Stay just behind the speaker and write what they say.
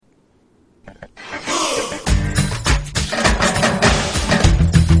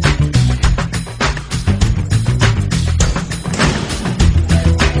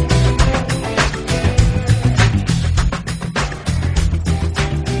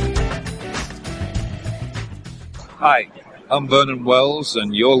Hi, I'm Vernon Wells,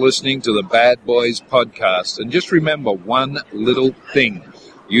 and you're listening to the Bad Boys Podcast. And just remember one little thing.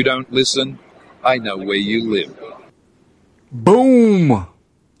 You don't listen, I know where you live. Boom!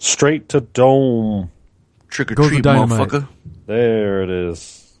 Straight to dome. Trick or Goes the treat, dynamite. motherfucker. There it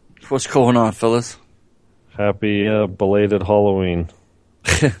is. What's going on, fellas? Happy belated Halloween.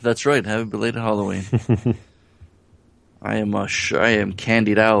 That's right. Happy belated Halloween. I am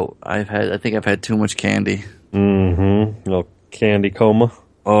candied out. I think I've had too much candy. Mm-hmm. Little candy coma.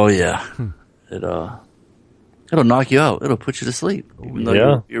 Oh yeah. It'll knock you out. It'll put you to sleep. Even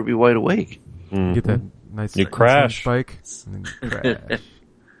though you'll be wide awake. Mm-hmm. Get that nice You crash. spike. And then crash.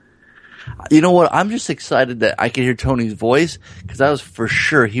 You know what? I'm just excited that I can hear Tony's voice because that was for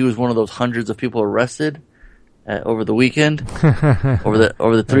sure. He was one of those hundreds of people arrested over the weekend. over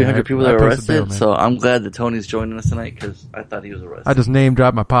the 300 people that were posted bail, arrested. man. So I'm glad that Tony's joining us tonight because I thought he was arrested. I just name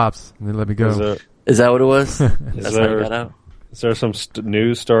dropped my pops and they let me go. Is that what it was? That's how you got out. Is there some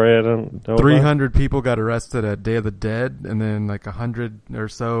news story I don't know 300 people got arrested at Day of the Dead, and then like 100 or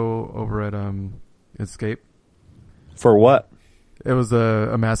so over at Escape. For what? It was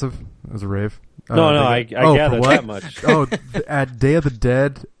a massive. It was a rave. I gathered that much. At Day of the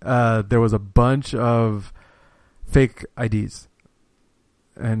Dead, there was a bunch of fake IDs.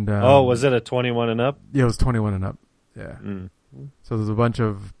 And was it a 21 and up? Yeah, it was 21 and up. Yeah. Mm. So there's a bunch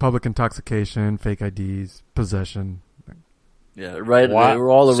of public intoxication, fake IDs, possession. Yeah, right. Wow. They were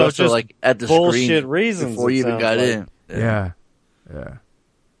all So arrested just like at the bullshit screen reasons, before it you even sounds got like. in. Yeah.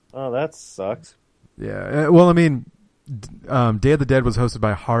 Oh, that sucks. Yeah. Well, I mean, Day of the Dead was hosted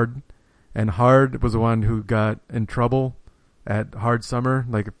by Hard, and Hard was the one who got in trouble at Hard Summer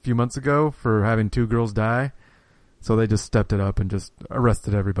like a few months ago for having 2 girls die. So they just stepped it up and just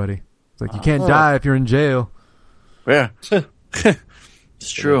arrested everybody. It's like, you can't die if you're in jail. Yeah.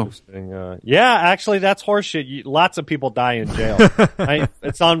 It's true. Interesting. Yeah, actually, that's horseshit. Lots of people die in jail.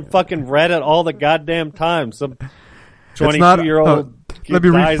 It's on fucking Reddit all the goddamn time. Some 22-year-old let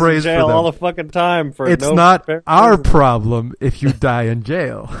me dies in rephrase jail for them. all the fucking time. It's not our problem if you die in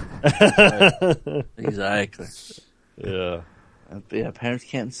jail. Exactly. Yeah. Yeah, parents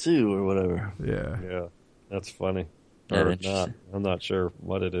can't sue or whatever. Yeah. That's funny. Yeah, Or interesting. not. I'm not sure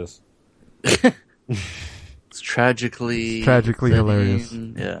what it is. It's tragically hilarious.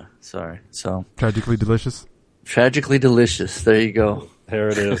 Yeah, sorry. So Tragically delicious. tragically delicious. There you go. There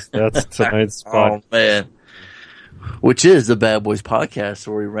it is. That's tonight's spot. Oh man. Which is the Bad Boys Podcast,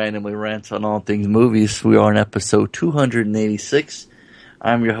 where we randomly rant on all things movies. We are in episode 286.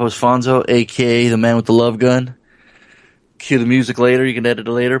 I'm your host Fonzo, aka the man with the love gun. Cue the music later. You can edit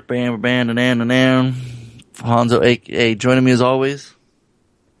it later. Bam, bam, and Fonzo, aka joining me as always.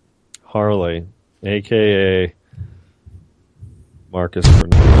 Harley, a.k.a. Marcus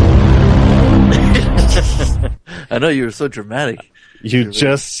Fernandez. I know you were so dramatic. You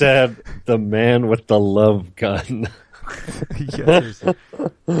just said the man with the love gun. Yes. You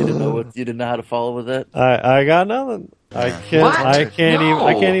didn't know how to follow with that. I got nothing. I can't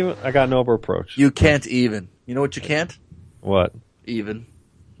even. I got no reproach. You can't even. You know what you can't? What? Even.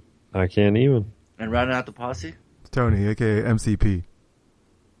 I can't even. And rounding out the posse? Tony, aka MCP.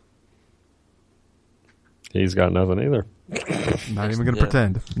 He's got nothing either. Not even gonna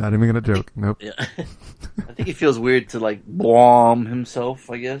pretend. Not even gonna joke. Nope. Yeah. I think he feels weird to like bomb himself,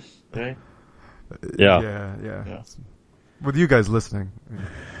 I guess. Right? Yeah. Yeah. With you guys listening.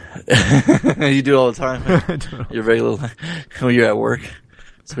 You do it all the time. I don't know. You're regular when you're at work.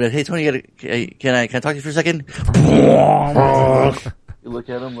 So be like, hey Tony, can I talk to you for a second? You look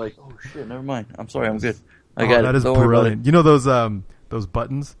at him like, oh shit, never mind. I'm sorry, I'm good. I got it. That is Don't worry about brilliant. You know those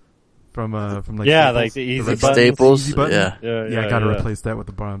buttons from like Yeah, Staples? like the easy Like buttons. Staples. Easy button? Yeah. Yeah, I gotta replace that with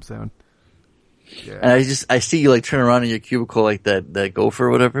the bomb sound. Yeah. And I see you like turn around in your cubicle like that gopher or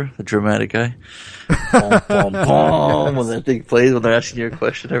whatever, the dramatic guy. Boom, boom, boom, when that thing plays when they're asking you a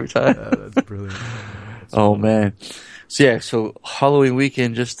question every time. That's brilliant. Oh man. So Halloween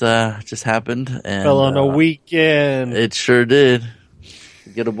weekend just happened and Fell on a weekend. it sure did.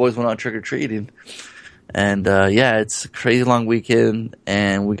 The ghetto boys went out trick or treating. And it's a crazy long weekend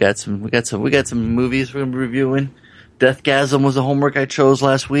and we got some movies we're gonna be reviewing. Deathgasm was the homework I chose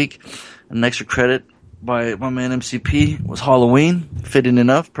last week. An extra credit by my man MCP was Halloween, fitting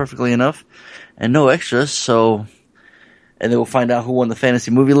enough, perfectly enough, and no extras. So, and then we'll find out who won the Fantasy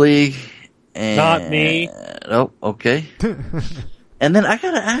Movie League. And, Not me. Oh, okay. And then I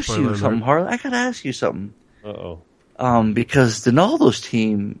gotta ask Spoiler you alert. something, Harley. I gotta ask you something. Uh-oh. Because Donaldo's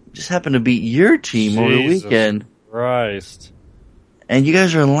team just happened to beat your team over the Jesus weekend, Christ. and you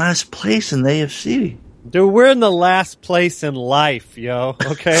guys are in last place in the AFC. Dude, we're in the last place in life, yo.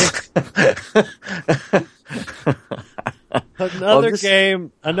 Okay? Another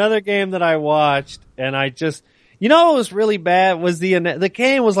game that I watched, and I just, what was really bad was the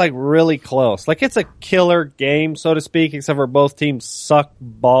game was like really close. Like it's a killer game, so to speak, except for both teams suck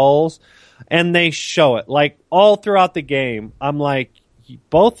balls, and they show it like all throughout the game. I'm like,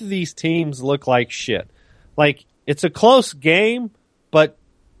 both of these teams look like shit. Like it's a close game, but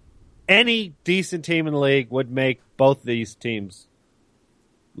any decent team in the league would make both of these teams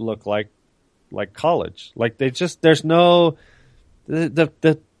look like college. Like they just, there's no,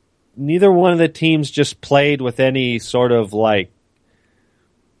 neither one of the teams just played with any sort of like,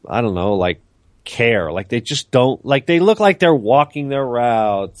 I don't know, like care. Like they just don't, like they look like they're walking their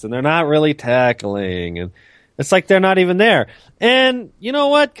routes and they're not really tackling, and it's like they're not even there. And you know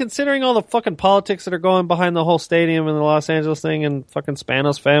what? Considering all the fucking politics that are going behind the whole stadium and the Los Angeles thing and fucking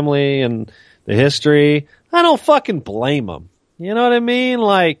Spanos family and the history, I don't fucking blame them. You know what I mean?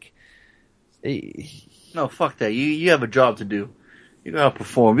 Like, no, fuck that. You have a job to do. You gotta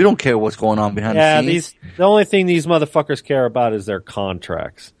perform. You don't care what's going on behind the scenes. The only thing these motherfuckers care about is their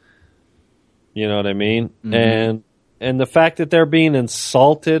contracts. You know what I mean? Mm-hmm. And the fact that they're being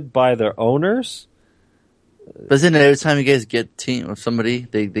insulted by their owners. But isn't it every time you guys get team or somebody,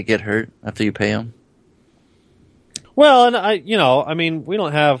 they get hurt after you pay them? Well, and we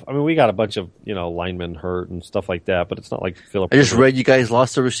don't have, we got a bunch of, linemen hurt and stuff like that, but it's not like Philip. I just read you guys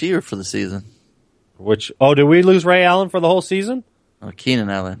lost a receiver for the season. Did we lose Ray Allen for the whole season? Keenan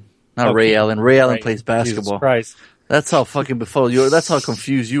Allen. Not Ray Allen. Ray Allen plays basketball. Jesus Christ. That's how fucking befuddled you are. That's how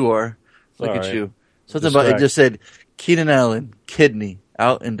confused you are. Look at you. Something about it just said, Keenan Allen, kidney,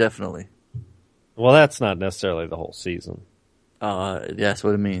 out indefinitely. Well, that's not necessarily the whole season. That's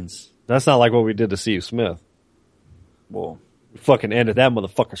what it means. That's not like what we did to Steve Smith. Well, we fucking ended that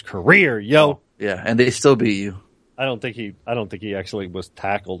motherfucker's career, yo. Oh, yeah, and they still beat you. I don't think he actually was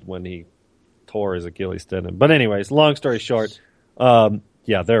tackled when he tore his Achilles tendon. But anyways, long story short,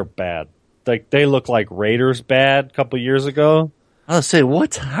 they're bad. Like they look like Raiders bad a couple years ago. I was saying,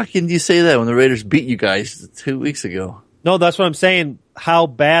 what? How can you say that when the Raiders beat you guys 2 weeks ago? No, that's what I'm saying. How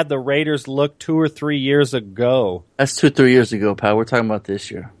bad the Raiders looked 2 or 3 years ago. That's 2 or 3 years ago, pal. We're talking about this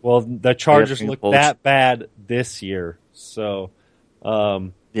year. Well, the Chargers look that bad this year. So, yeah,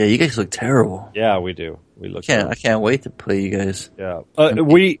 you guys look terrible. Yeah, we do. We look. I can't wait to play you guys. Yeah,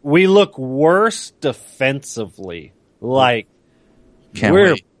 we look worse defensively. Like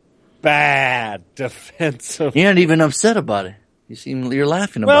we're bad defensively. You're not even upset about it. You're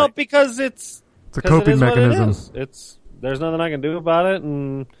laughing about it. Well, because it's a coping mechanism. There's nothing I can do about it,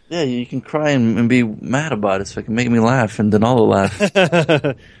 and yeah, you can cry and be mad about it, so it can make me laugh, and then I'll laugh.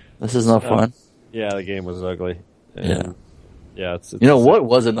 This is not fun. Yeah, the game was ugly. Yeah, it's what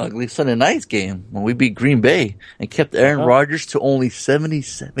was an ugly Sunday night's game when we beat Green Bay and kept Aaron Rodgers to only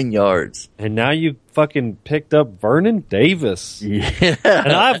 77 yards. And now you fucking picked up Vernon Davis. Yeah,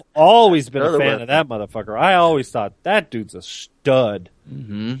 and I've always been a fan of that motherfucker. I always thought that dude's a stud.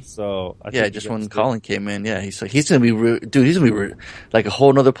 Mm-hmm. So just when Colin came in, he's gonna be he's gonna be like a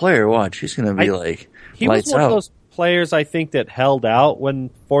whole nother player. Watch, he's gonna be he was one of those players I think that held out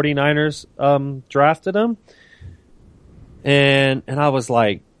when 49ers drafted him. And I was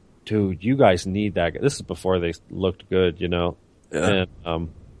like, dude, you guys need that guy. This is before they looked good, Yeah. And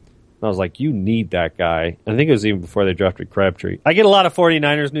I was like, you need that guy. I think it was even before they drafted Crabtree. I get a lot of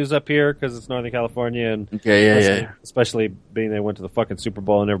 49ers news up here because it's Northern California. And especially being they went to the fucking Super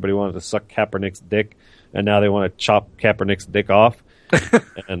Bowl and everybody wanted to suck Kaepernick's dick. And now they want to chop Kaepernick's dick off.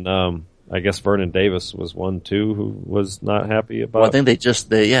 And I guess Vernon Davis was one, too, who was not happy about it. Well, I think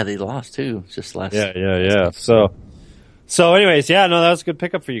they lost, too, just last. Yeah. So anyways, that was a good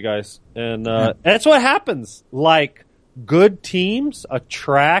pickup for you guys. And that's what happens. Like, good teams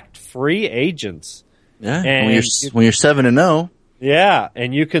attract free agents. Yeah, and when you're 7-0. Yeah,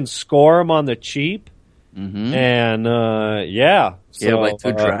 and you can score them on the cheap. Mm-hmm. And, So, like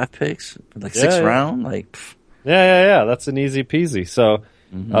 2 draft picks, like 6th round. Like, Yeah, that's an easy peasy. So,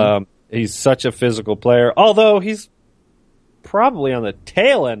 he's such a physical player. Although he's probably on the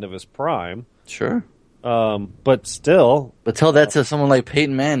tail end of his prime. Sure. But still. But tell that to someone like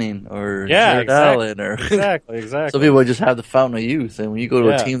Peyton Manning or Jared Allen or exactly. Some people just have the fountain of youth, and when you go to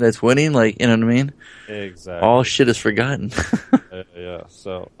a team that's winning, like, you know what I mean? Exactly. All shit is forgotten. Yeah.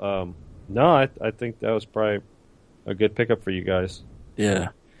 So, I think that was probably a good pickup for you guys. Yeah.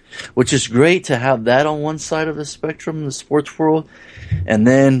 Which is great to have that on one side of the spectrum, the sports world, and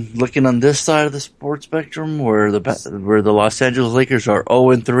then looking on this side of the sports spectrum, where the Los Angeles Lakers are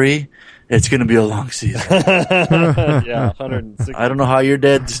 0-3. It's going to be a long season. Yeah, 160. I don't know how your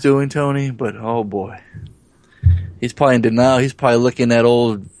dad's doing, Tony, but oh boy, he's probably in denial. He's probably looking at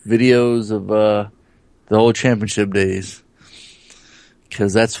old videos of The old championship days.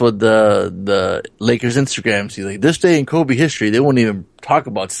 Because that's what the Lakers Instagram see. Like, this day in Kobe history, they won't even talk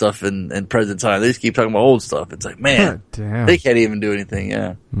about stuff in present time. They just keep talking about old stuff. It's like, man, Damn. they can't even do anything.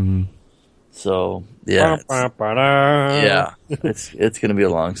 Yeah. Mm-hmm. So yeah, it's going to be a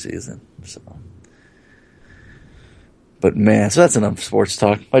long season. So, but man, so that's enough sports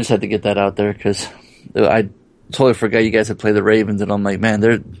talk. I just had to get that out there because I totally forgot you guys had played the Ravens, and I'm like, man,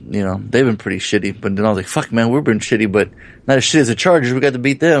 they've been pretty shitty. But then I was like, fuck, man, we've been shitty, but not as shitty as the Chargers. We got to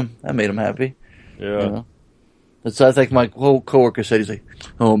beat them. That made them happy. Yeah. You know? And so I think my whole coworker said, he's like,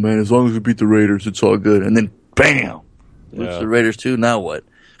 oh man, as long as we beat the Raiders, it's all good. And then bam, lose to the Raiders too. Now what?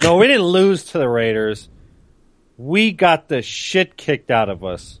 No, we didn't lose to the Raiders. We got the shit kicked out of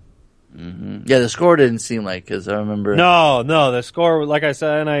us. Mm-hmm. Yeah, the score didn't seem like, because I remember. No, the score, like I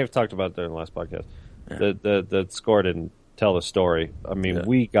said, and I have talked about it in the last podcast. Yeah. The score didn't tell the story. I mean,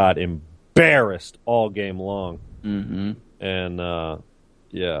 we got embarrassed all game long. Mm-hmm. And,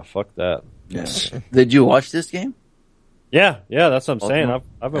 fuck that. Yeah. Did you watch this game? Yeah, that's what I'm saying.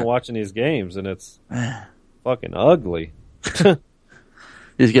 I've been watching these games, and it's fucking ugly.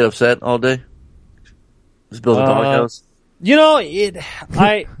 You just get upset all day? Just build a doghouse? Build a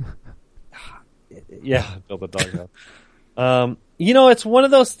doghouse. It's one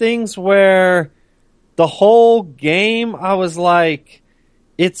of those things where the whole game, I was like,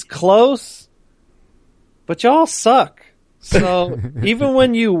 it's close, but y'all suck. So even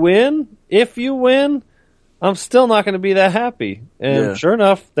when you win, if you win, I'm still not going to be that happy. And sure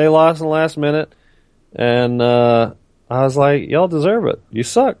enough, they lost in the last minute. And I was like, y'all deserve it. You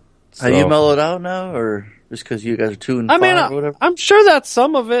suck. So, have you mellowed out now, or just because you guys are 2-5 or whatever? I'm sure that's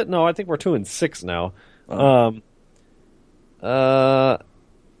some of it. No, I think we're 2-6 now. Oh. I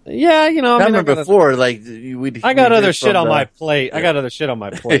remember before, like I got other shit on my plate. I got other shit on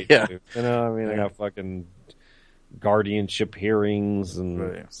my plate. Yeah. Too. I got fucking guardianship hearings,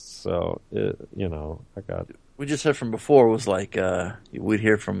 and so I got. We just heard from before was like we'd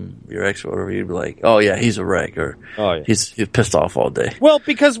hear from your ex or whatever. You'd be like, "Oh yeah, he's a wreck," or he's pissed off all day. Well,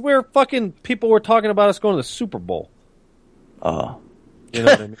 because people were talking about us going to the Super Bowl. Oh, you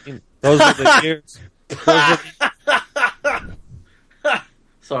know what I mean? Those are the years.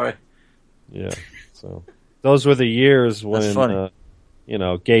 Sorry. Yeah. So those were the years when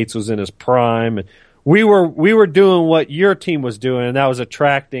Gates was in his prime, and we were doing what your team was doing, and that was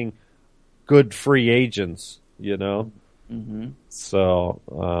attracting good free agents. Mm-hmm. So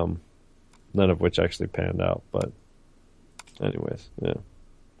none of which actually panned out. But anyways, yeah.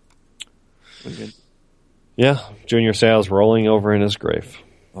 Okay. Yeah, Junior Seau's rolling over in his grave.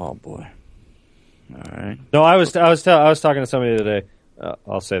 Oh boy. All right. No, I was talking to somebody today.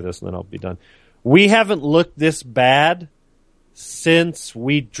 I'll say this and then I'll be done. We haven't looked this bad since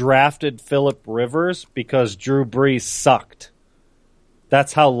we drafted Phillip Rivers because Drew Brees sucked.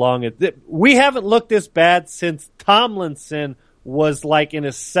 That's how long we haven't looked this bad since Tomlinson was like in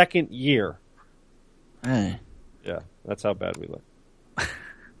his second year. Hey. Yeah, that's how bad we look.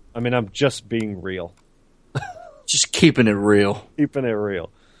 I mean, I'm just being real. Just keeping it real. Keeping it real.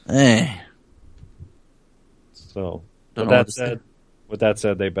 Hey. So, with that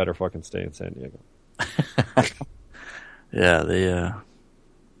said, they better fucking stay in San Diego. Yeah,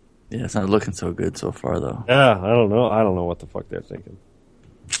 it's not looking so good so far, though. Yeah, I don't know what the fuck they're thinking.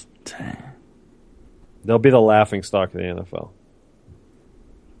 Dang. They'll be the laughing stock of the NFL.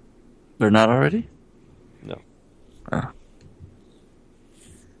 They're not already? No. Oh.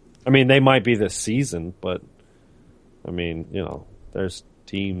 I mean, they might be this season, but I mean, there's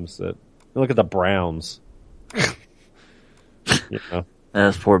teams that look at the Browns.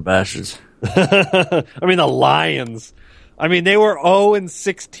 That's poor bastards. I mean, the Lions. I mean, they were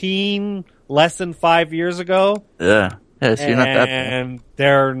 0-16 less than 5 years ago. Yeah. Yeah, so you're not that bad. And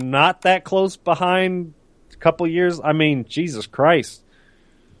they're not that close behind a couple years. I mean, Jesus Christ.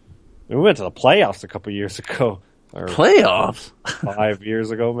 We went to the playoffs a couple years ago. Or playoffs? 5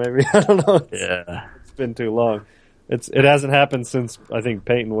 years ago, maybe. I don't know. Yeah. It's been too long. It hasn't happened since, I think,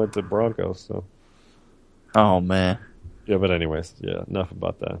 Peyton went to Broncos. So. Oh, man. Yeah, but anyways, enough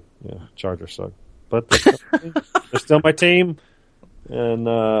about that. Yeah, Chargers suck. But they're still my team, and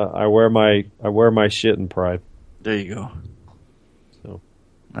I wear my shit in pride. There you go. So,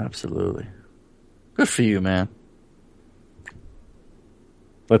 absolutely. Good for you, man.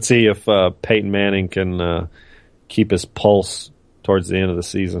 Let's see if Peyton Manning can keep his pulse towards the end of the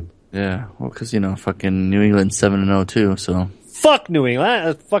season. Yeah, well, because, fucking New England's 7-0 too, so. Fuck New England.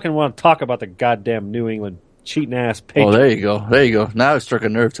 I fucking want to talk about the goddamn New England cheating ass Patriots. Oh, there you go. Now it struck a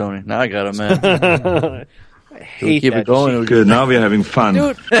nerve, Tony. Now I got him, man. I hate keep that it going. Good. Now we're having fun.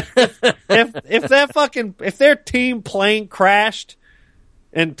 Dude, if their team plane crashed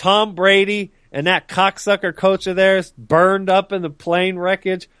and Tom Brady and that cocksucker coach of theirs burned up in the plane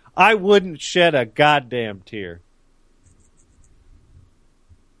wreckage, I wouldn't shed a goddamn tear.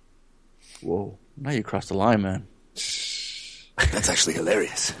 Whoa. Now you crossed the line, man. That's actually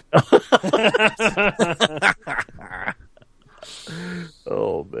hilarious.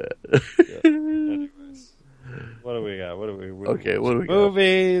 Oh, man. What do we got? What do we got?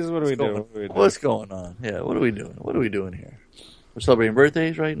 Movies. What are we doing? What's going on? Yeah, what are we doing? What are we doing here? We're celebrating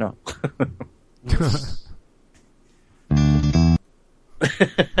birthdays, right? No.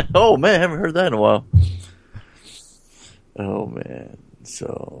 Oh, man, I haven't heard that in a while. Oh, man.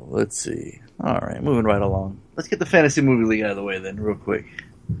 So, let's see. All right, moving right along. Let's get the Fantasy Movie League out of the way then, real quick.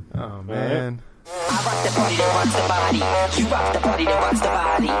 Oh, man. I rock the party that rocks the body. You rock the party that rocks the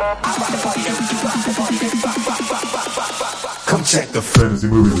body. I rock the party that you rock the party that rock. Come check the Fantasy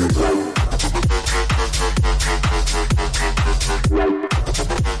Movie League.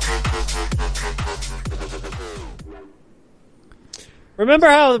 Remember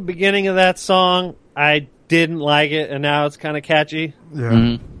how the beginning of that song, I didn't like it, and now it's kind of catchy? Yeah.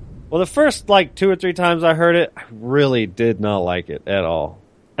 Mm-hmm. Well, the first, 2 or 3 times I heard it, I really did not like it at all.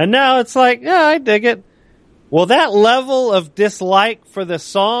 And now it's like, yeah, I dig it. Well, that level of dislike for the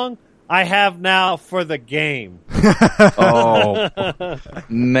song, I have now for the game. Oh,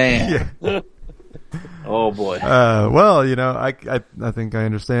 man. Yeah. Oh, boy. Well, I think I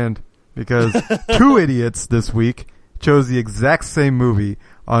understand because 2 idiots this week chose the exact same movie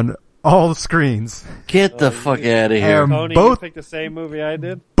on all the screens. Get the fuck out of here. Tony, both- you picked the same movie I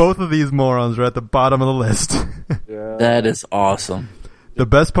did? Both of these morons are at the bottom of the list. Yeah. That is awesome. The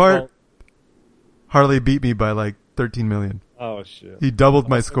best part, Well- Harley beat me by 13 million. Oh, shit. He doubled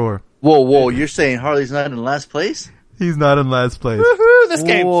my score. Whoa, you're saying Harley's not in last place? He's not in last place. Woohoo, this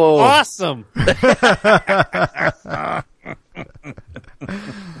game's Whoa. awesome.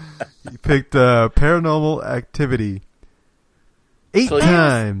 He picked Paranormal Activity 8 So you-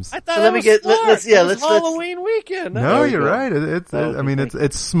 times. I thought So it let me was get- smart. let's- yeah, It was let's- Halloween weekend. No, There we you're go. right. It's Okay, I mean, thank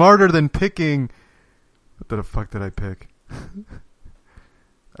it's smarter than picking. What the fuck did I pick?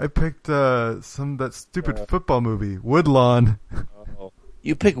 I picked that stupid football movie, Woodlawn.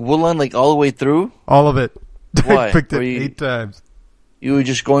 You pick Woodlawn all the way through? All of it. Why? I picked it Were you- 8 times. You were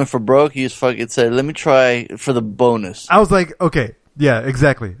just going for broke? You just fucking said, let me try for the bonus. I was like, okay, yeah,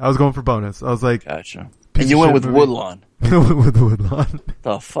 exactly. I was going for bonus. I was like, Gotcha. Piece And you of went shit with movie. Woodlawn. with Woodlawn.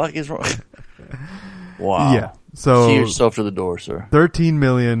 The fuck is wrong? Wow. Yeah. So See yourself to the door, sir. 13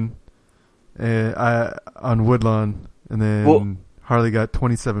 million on Woodlawn, and then Well- Harley got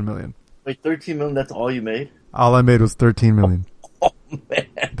 27 million. Wait, 13 million, that's all you made? All I made was 13 million. Oh, man.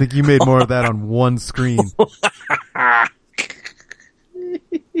 I think you made more of that on one screen.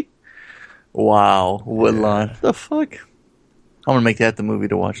 Wow. Woodlawn. The fuck? I'm gonna make that the movie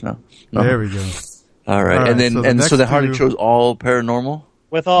to watch now. No. There we go. All right. All right, And then, so the so next then Harley two- chose all paranormal?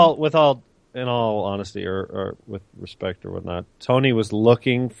 With all, in all honesty, or with respect or whatnot, Tony was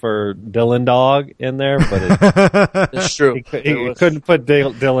looking for Dylan Dog in there, but That's true. he couldn't put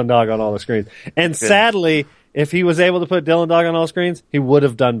Dylan Dog on all the screens. And sadly, if he was able to put Dylan Dog on all screens, he would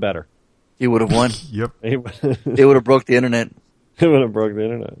have done better. He would have won. Yep. He would It would have broke the internet. have broke the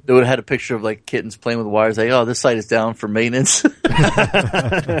internet. They would have had a picture of kittens playing with wires. Oh, this site is down for maintenance.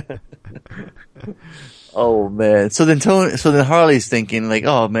 Oh man! So then Harley's thinking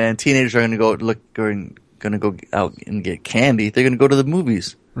oh man, teenagers are going to go out and get candy. They're going to go to the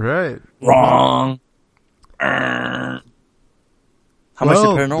movies. Right. Wrong. How much did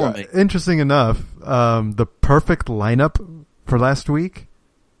Paranormal make? Interesting enough, the perfect lineup for last week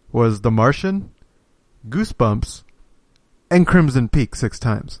was The Martian, Goosebumps, and Crimson Peak 6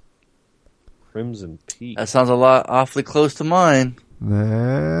 times. Crimson Peak. That sounds awfully close to mine.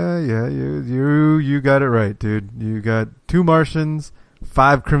 Yeah, you got it right, dude. You got 2 Martians,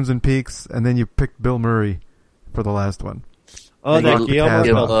 5 Crimson Peaks, and then you picked Bill Murray for the last one. Oh, They that give- Guillermo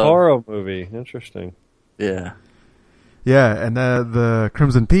give del up. Toro movie. Interesting. Yeah. Yeah, and the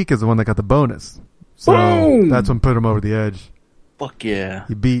Crimson Peak is the one that got the bonus. So Boom! that's what put him over the edge. Fuck yeah.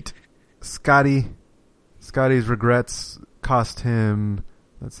 He beat Scotty. Scotty's regrets cost him,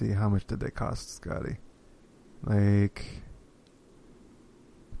 let's see, how much did they cost Scotty?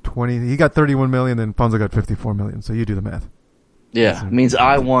 20, he got 31 million, then Fonzo got 54 million, so you do the math. Yeah. It means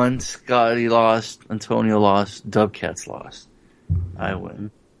I won, Scotty lost, Antonio lost, Dubcats lost. I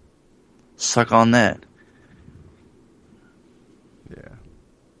win. Suck on that. Yeah.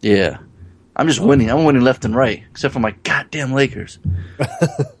 Yeah. I'm just winning. I'm winning left and right, except for my goddamn Lakers.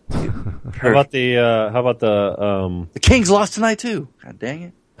 How about the The Kings lost tonight too. God dang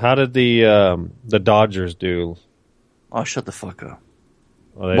it. How did the Dodgers do? Oh, shut the fuck up.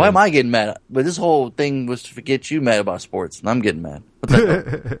 Well, Why am I getting mad? But this whole thing was to get you mad about sports, and I'm getting mad. What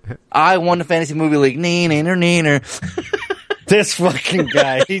the hell? I won the fantasy movie league. Neener. This fucking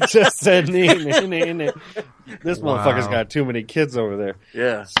guy, he just said nee. This motherfucker's got too many kids over there.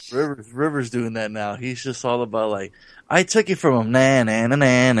 Yeah, Rivers doing that now. He's just all about like, I took it from him.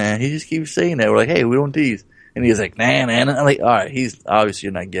 Nah. He just keeps saying that. We're like, hey, we don't tease. And he's like, nah. I'm like, all right, he's obviously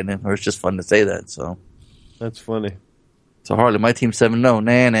you're not getting it, or it's just fun to say that. So That's funny. So Harley, my team's 7-0.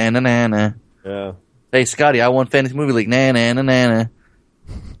 Nah. Yeah. Hey, Scotty, I won fantasy movie league. Nah. I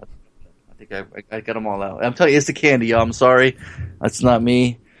think I got them all out. I'm telling you, it's the candy, y'all. I'm sorry. That's not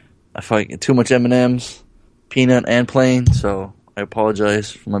me. I fight too much M&Ms, peanut and plain, so I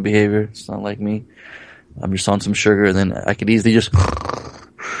apologize for my behavior. It's not like me. I'm just on some sugar, and then I could easily just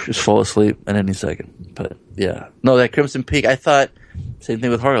fall asleep at any second. But, yeah. No, that Crimson Peak, I thought, same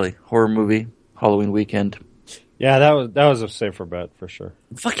thing with Harley. Horror movie, Halloween weekend. Yeah, that was a safer bet for sure.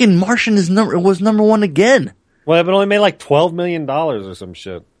 Fucking Martian was number one again. Well, it only made like $12 million or some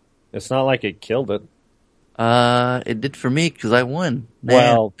shit. It's not like it killed it. It did for me because I won.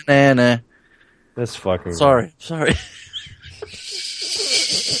 Well, nah. This fucking. Sorry.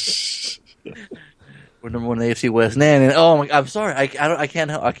 We're number one in the AFC West. Nah. Oh my! I'm sorry. I can't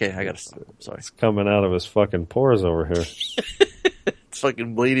help. Okay, I gotta stop. I'm sorry. It's coming out of his fucking pores over here. It's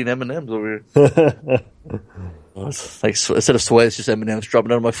fucking bleeding M&Ms over here. It's like instead of sweat, it's just M&Ms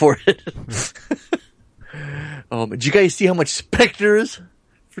dropping out of my forehead. Did you guys see how much Spectre is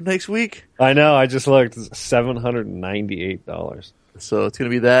for next week? I know. I just looked. It's $798. So it's gonna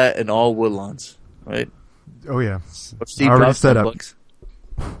be that and all Woodlands, right? Oh yeah, Steve already dropped set $10 up. bucks.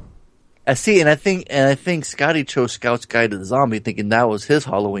 I see, and I think Scotty chose Scout's Guide to the Zombie, thinking that was his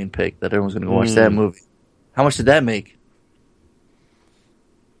Halloween pick. That everyone's gonna go watch that movie. How much did that make?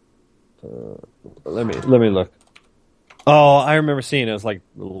 Let me look. Oh, I remember seeing it. It was like,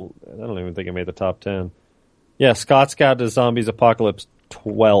 I don't even think it made the top 10. Yeah, Scott's Guide to Zombies Apocalypse,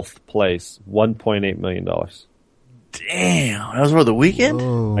 12th place, $1.8 million. Damn, that was for the weekend?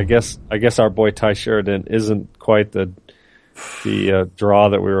 Oh. I guess our boy Ty Sheridan isn't quite the draw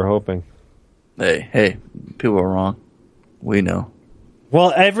that we were hoping. Hey, people are wrong. We know.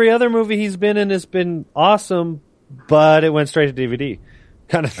 Well, every other movie he's been in has been awesome, but it went straight to DVD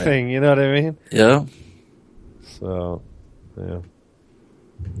kind of thing. You know what I mean? Yeah. So, yeah.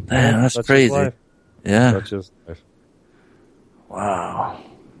 Man, that's crazy. Life. Yeah. That's just life. Wow.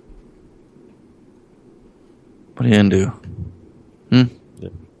 What are you gonna do? Yeah.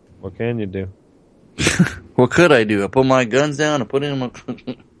 What can you do? What could I do? I put my guns down and put in my...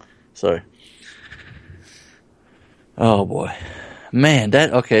 Sorry. Oh, boy. Man,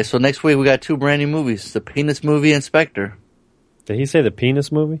 okay, so next week we got 2 brand new movies. The Penis movie and Spectre. Did he say the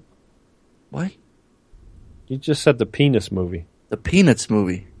penis movie? What? You just said the penis movie. The Peanuts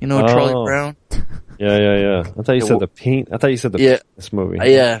movie. You know Charlie Brown? Yeah. I thought you said the penis movie.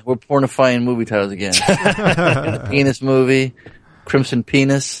 Yeah, we're pornifying movie titles again. The Penis movie, Crimson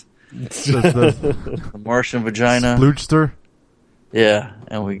Penis, The Martian Vagina. Sploochster. Yeah,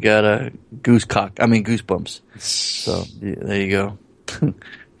 and we got Goosebumps. So, yeah, there you go.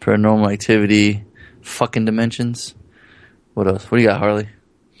 Paranormal Activity, fucking Dimensions. What else? What do you got, Harley?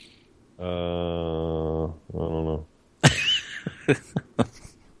 I don't know.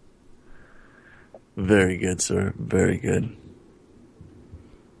 Very good, sir. Very good.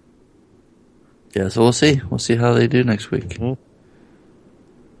 Yeah, so we'll see. We'll see how they do next week. Mm-hmm.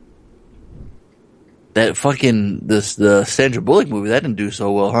 That fucking the Sandra Bullock movie, that didn't do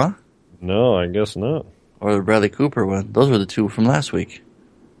so well, huh? No, I guess not. Or the Bradley Cooper one. Those were the 2 from last week.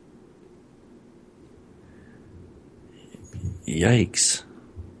 Yikes.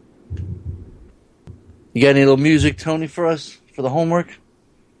 You got any little music, Tony, for us? For the homework?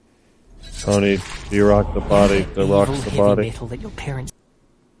 Tony, do you rock the body that rocks the body? Metal that your parents...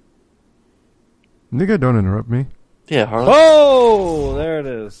 Nigga, don't interrupt me. Yeah, Harley. Oh, there it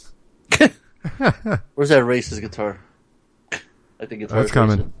is. Where's that racist guitar? I think it's That's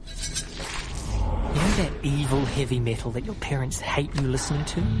coming. You know that evil heavy metal that your parents hate you listening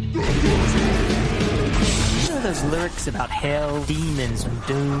to? You know those lyrics about hell, demons, and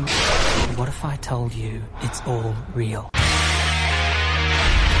doom? What if I told you it's all real?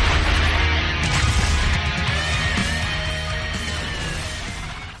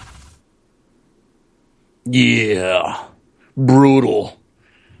 Yeah. Brutal.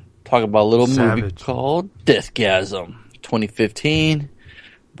 Talk about a little movie Savage. called Deathgasm. 2015.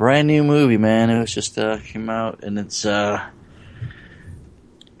 Brand new movie, man. It was just came out, and it's I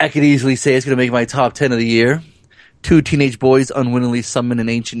could easily say it's going to make my top 10 of the year. Two teenage boys unwittingly summon an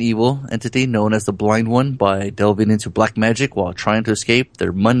ancient evil entity known as the Blind One by delving into black magic while trying to escape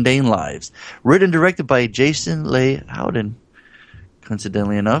their mundane lives. Written and directed by Jason Leigh Howden.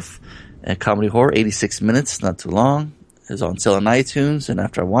 Coincidentally enough, a comedy horror, 86 minutes, not too long. It was on sale on iTunes, and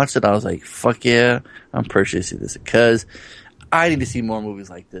after I watched it, I was like, fuck yeah, I'm purchasing this because I need to see more movies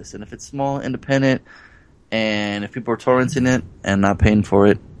like this. And if it's small, independent, and if people are torrenting it and not paying for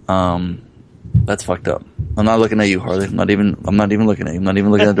it, that's fucked up. I'm not looking at you, Harley. I'm not even looking at you. I'm not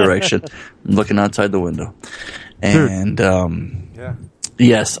even looking at the direction. I'm looking outside the window. And,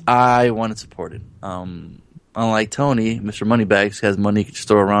 yes, I want to support it. Unlike Tony, Mr. Moneybags has money he can just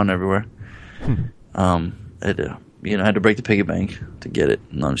throw around everywhere. I had to break the piggy bank to get it.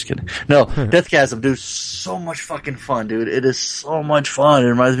 No, I'm just kidding. No, Deathgasm, dude, so much fucking fun, dude. It is so much fun. It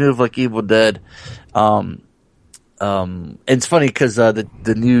reminds me of like Evil Dead. And it's funny because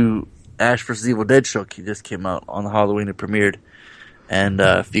the new Ash vs. Evil Dead show just came out on Halloween. It premiered. And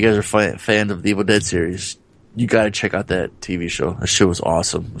if you guys are fans of the Evil Dead series, you gotta check out that TV show. That show was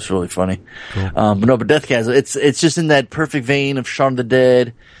awesome. It was really funny. Cool. But Deathgasm, it's just in that perfect vein of Shaun of the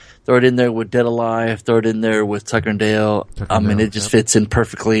Dead. Throw it in there with Dead Alive. Throw it in there with Tucker and Dale. It just fits in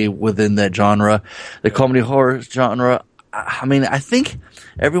perfectly within that genre. The comedy horror genre, I mean, I think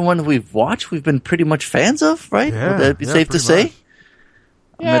everyone we've watched, we've been pretty much fans of, right? Yeah, Would that be safe to say?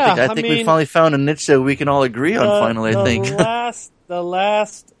 much. Yeah, I think we finally found a niche that we can all agree on finally, I think. The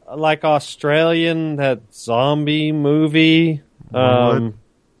last, like, Australian, that zombie movie, it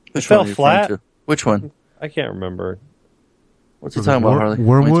fell flat. Which one? I can't remember. What's he talking about, Harley?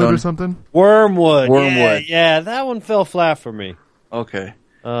 Wormwood or something? Wormwood. Wormwood. Yeah, that one fell flat for me. Okay.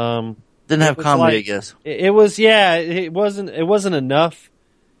 Didn't have comedy, I guess. It wasn't enough.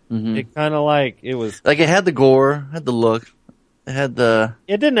 Mm-hmm. It kind of like, it was... Like, it had the gore, had the look, it had the...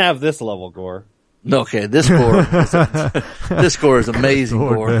 It didn't have this level gore. No, okay, this gore is amazing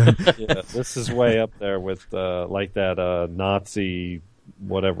gore. Yeah, this is way up there with, like that, Nazi,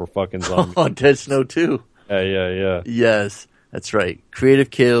 whatever fucking zombie. Oh, Dead Snow 2. Yeah. Yes. That's right. Creative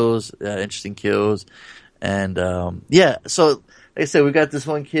kills, interesting kills. And, so, like I said, we got this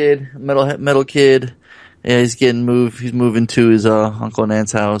one kid, metal kid. Yeah, he's getting moved. He's moving to his, uncle and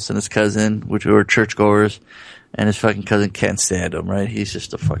aunt's house and his cousin, which were churchgoers. And his fucking cousin can't stand him, right? He's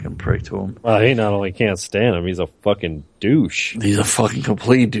just a fucking prick to him. Well, he not only can't stand him, he's a fucking douche. He's a fucking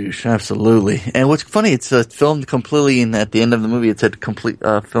complete douche, absolutely. And what's funny, it's filmed completely at the end of the movie, it said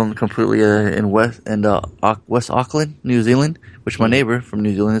filmed completely in West Auckland, New Zealand, which my neighbor from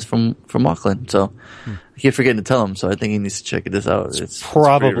New Zealand is from Auckland. So I keep forgetting to tell him, so I think he needs to check this out. It's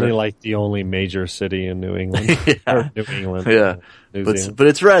probably like the only major city in New England. Or New England. Yeah. But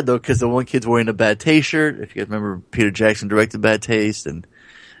it's rad though, because the one kid's wearing a Bad Taste shirt. If you guys remember, Peter Jackson directed Bad Taste, and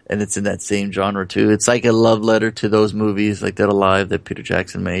it's in that same genre too. It's like a love letter to those movies, like Dead Alive that Peter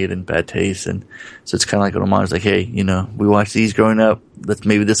Jackson made and Bad Taste, and so it's kind of like an homage. Like, hey, we watched these growing up.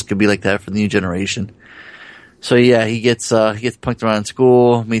 Maybe this could be like that for the new generation. So yeah, he gets punked around in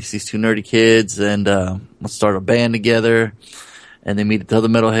school, meets these two nerdy kids, and let's start a band together. And they meet the other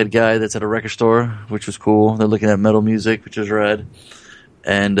metalhead guy that's at a record store, which was cool. They're looking at metal music, which is rad.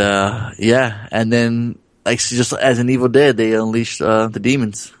 And, and then, like, just as an Evil Dead, they unleash, the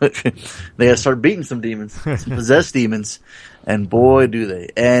demons. They gotta start beating some demons. Some possessed demons. And boy, do they.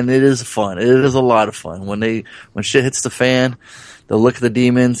 And it is fun. It is a lot of fun. When shit hits the fan, they'll look at the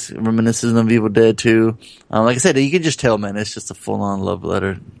demons, reminiscent of Evil Dead 2. Like I said, you can just tell, man, it's just a full-on love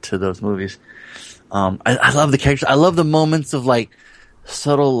letter to those movies. I love the characters. I love the moments of like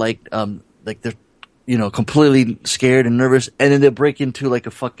subtle, like they're, completely scared and nervous, and then they break into like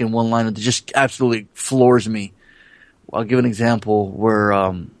a fucking one liner that just absolutely floors me. I'll give an example where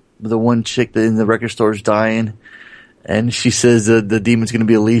the one chick that in the record store is dying, and she says the demon's going to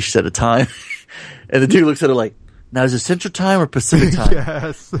be unleashed at a time, and the dude looks at her like, "Now is it Central Time or Pacific Time?"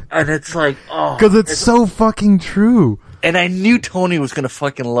 Yes, and it's like, oh, because it's so fucking true. And I knew Tony was going to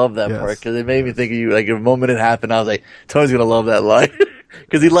fucking love that part, because it made me think of you. Like, the moment it happened, I was like, Tony's going to love that line.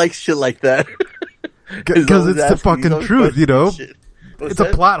 Because he likes shit like that. Because it's the fucking truth, What's it's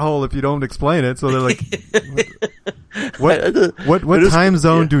that? a plot hole if you don't explain it. So they're like, what time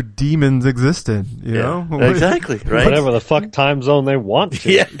zone do demons exist in? You know? Exactly, right? Whatever the fuck time zone they want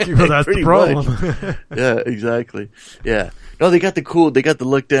to. Yeah, well, that's the problem. Yeah, exactly. Yeah. No, they got the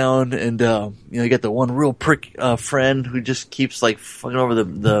look down, and, you got the one real prick, friend who just keeps, like, fucking over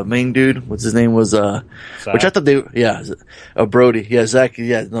the main dude. What's his name was, which I thought Brody. Yeah, Zach,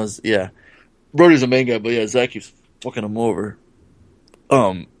 yeah. Brody's the main guy, but yeah, Zach keeps fucking him over.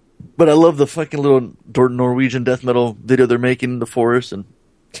 But I love the fucking little Norwegian death metal video they're making in the forest, and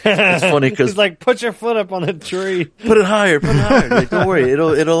It's funny because he's like, put your foot up on the tree. put it higher. Like, don't worry,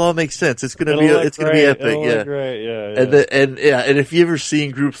 it'll all make sense. It's gonna be epic. It'll Yeah. look great. Yeah. And if you ever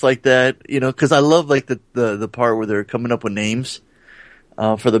seen groups like that, because I love like the part where they're coming up with names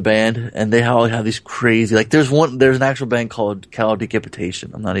for the band, and they all have these crazy, like there's an actual band called Cow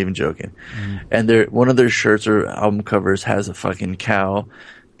Decapitation. I'm not even joking. And one of their shirts or album covers has a fucking cow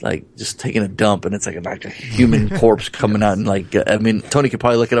like just taking a dump, and it's like a human corpse coming out, and like I mean, Tony could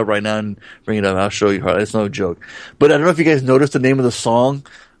probably look it up right now and bring it up. I'll show you. It's no joke. But I don't know if you guys noticed the name of the song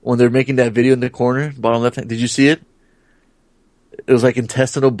when they're making that video in the corner, bottom left hand. Did you see it? It was like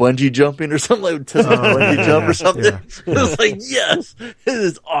intestinal bungee jumping or something, like intestinal bungee jump or something. Yeah. It was like, yes, it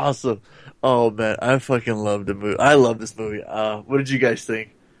is awesome. Oh man, I fucking love the movie. I love this movie. What did you guys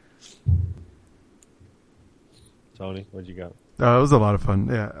think? Tony, what'd you got? It was a lot of fun.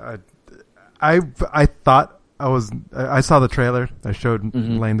 Yeah, I thought I saw the trailer. I showed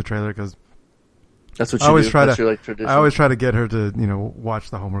Lane the trailer because That's what you I always do. try That's to. your, like, tradition. I always try to get her to watch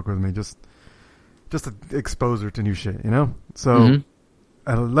the homework with me, just to expose her to new shit. So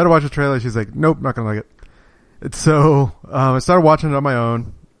I let her watch the trailer. She's like, "Nope, not gonna like it." So I started watching it on my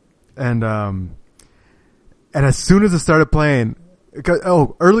own, and as soon as it started playing,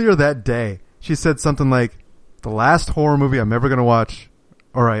 earlier that day she said something like, "The last horror movie I'm ever gonna watch,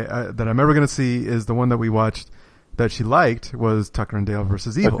 or that I'm ever gonna see, is the one that we watched that she liked was Tucker and Dale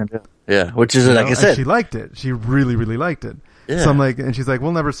versus Evil." Yeah, which is like I said, and she liked it. She really, really liked it. Yeah. So I'm like, and she's like,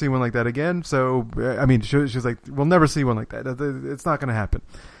 "We'll never see one like that again." So I mean, she's like, "We'll never see one like that. It's not gonna happen."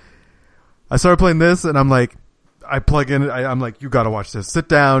 I started playing this, and I'm like, I plug in. I'm like, "You gotta watch this. Sit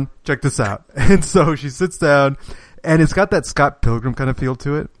down, check this out." And so she sits down, and it's got that Scott Pilgrim kind of feel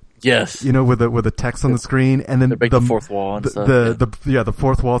to it. yes, With the text on the screen, and then they break the fourth wall and stuff. the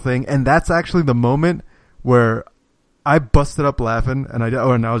fourth wall thing, and that's actually the moment where I busted up laughing, and I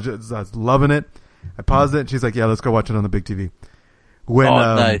was loving it. I paused it, and she's like, "Yeah, let's go watch it on the big TV." When,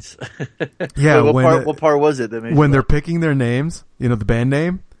 nice. Yeah, Wait, what part was it that made when you they're laugh? picking their names, the band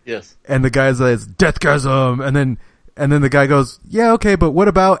name, Yes. and the guy's like, "Deathgasm," and then the guy goes, "Yeah, okay, but what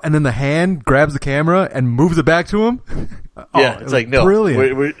about?" And then the hand grabs the camera and moves it back to him. Yeah, it it's was like no,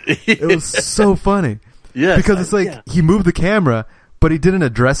 brilliant. It was so funny. Yes, because it's like he moved the camera, but he didn't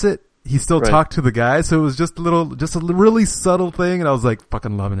address it. He still Right. talked to the guy, so it was just a really subtle thing, and I was like,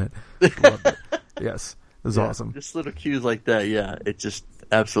 fucking loving it. Loved it. Yes, it was awesome. Just little cues like that. Yeah, it just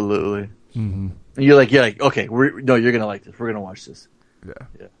absolutely. Mm-hmm. You're like, okay, you're gonna like this. We're gonna watch this.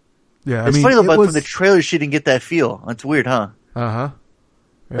 Yeah. It's funny though, but from the trailer, she didn't get that feel. It's weird, huh? Yeah.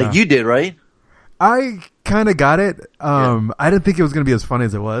 Like you did, right? I kind of got it. I didn't think it was going to be as funny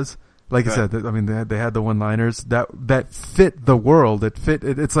as it was. Like I said, I mean, they had the one-liners that fit the world. It fit.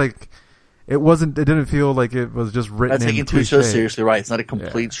 It's like it wasn't. It didn't feel like it was just written. Not taking too so seriously, right? It's not a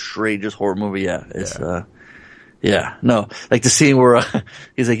complete straight just horror movie. Yeah, it's no, like the scene where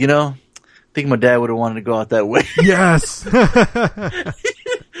he's like, I think my dad would have wanted to go out that way. Yes.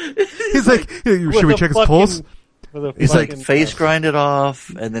 He's like, should we check his pulse? He's like face grinded off,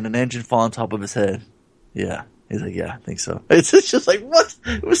 and then an engine fall on top of his head. Yeah. He's like, yeah, I think so. It's just like, what?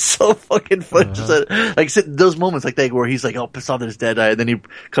 It was so fucking fun. Just like I said, those moments like that where he's like, oh, pissed off that his dad died, and then he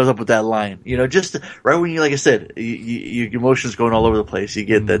comes up with that line. Just right when you, like I said, your emotions going all over the place. You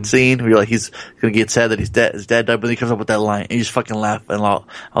get that scene where you're like, he's gonna get sad that his dad died, but then he comes up with that line, and you just fucking laugh and all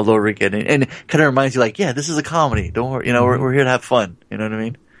over again. And it kind of reminds you, like, yeah, this is a comedy. Don't worry, we're here to have fun. You know what I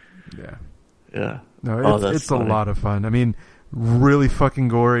mean? Yeah. Yeah. No, it's a lot of fun. I mean, really fucking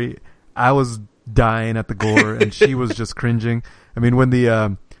gory. I was dying at the gore, and she was just cringing. I mean, when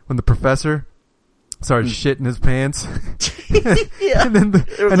the professor started shitting his pants, Yeah. and then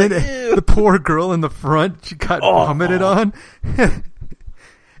the poor girl in the front, she got vomited on, and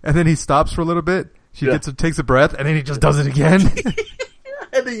then he stops for a little bit. She takes a breath, and then he just does it again.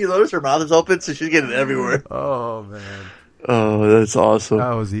 And then you notice her mouth is open, so she's getting everywhere. Oh man, Oh, that's awesome.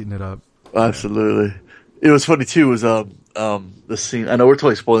 I was eating it up. Absolutely. It was funny too. Was the scene? I know we're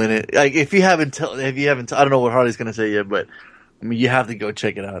totally spoiling it. Like if you haven't, I don't know what Harley's gonna say yet, but I mean, you have to go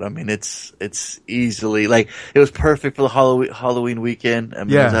check it out. I mean, it's easily like it was perfect for the Halloween weekend. I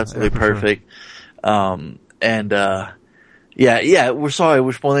mean, it was absolutely perfect. Sure. We're sorry,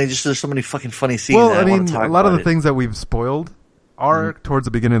 we're spoiling. Just there's so many fucking funny scenes. Well, that I mean, talk a lot of about the things that we've spoiled are towards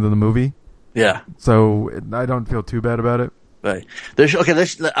the beginning of the movie, Yeah. so I don't feel too bad about it. Right.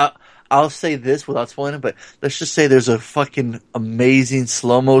 I'll say this without spoiling it, but let's just say there's a fucking amazing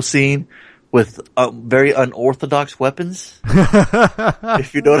slow-mo scene with very unorthodox weapons.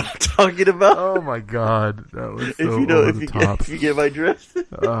 If you know what I'm talking about. Oh my god, that was so If you know, over the top. if you get my drift.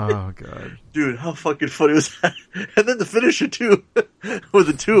 Oh god. Dude, how fucking funny was that? And then the finisher too, with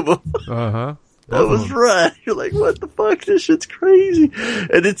the two of them. Uh huh. That was rad. You're like, what the fuck? This shit's crazy.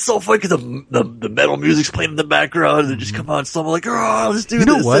 And it's so funny because the metal music's playing in the background and they just come on slow. I'm like, oh, let's do this.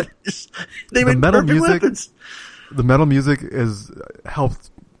 You know what? They The made metal perfect music- weapons. The metal music is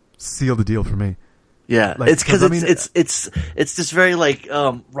helped seal the deal for me. Yeah, Like, it's because 'cause, I mean- it's this very like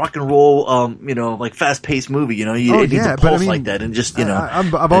rock and roll like fast paced movie. You know, it needs a but I pulse mean, like that, and just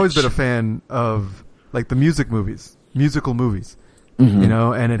I've always been a fan of like the musical movies. Mm-hmm. You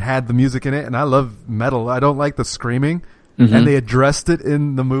know, and it had the music in it, and I love metal. I don't like the screaming, Mm-hmm. and they addressed it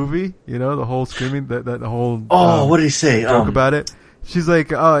in the movie. You know, the whole screaming, the whole what did he say? joke about it. She's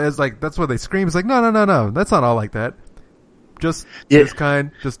like, oh, it's like that's what they scream. It's like, no, that's not all like that. Just this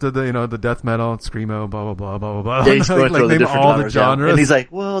kind, just the the death metal, screamo, blah blah blah blah blah. Yeah, he's going through the name different all the genres, yeah. genres, and he's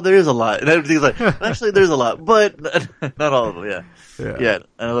like, well, there is a lot, and everything's like, actually, there's a lot, but not all of them. Yeah. Yeah.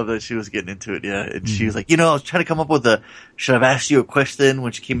 And I love that she was getting into it. Yeah, and she was like, I was trying to come up with should I've asked you a question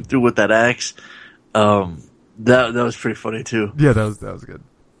when she came through with that axe? That was pretty funny too. yeah, that was good.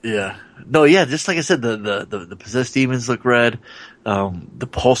 Yeah. No, yeah, just like I said, the possessed demons look rad. The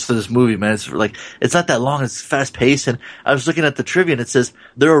pulse to this movie, man, it's not that long, it's fast paced, and I was looking at the trivia and it says,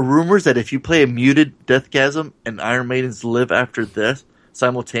 there are rumors that if you play a muted Deathgasm and Iron Maidens live after death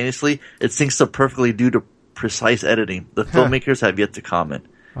simultaneously, it syncs up perfectly due to precise editing. The filmmakers have yet to comment.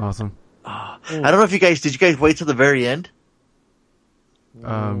 Awesome. I don't know if did you guys wait till the very end?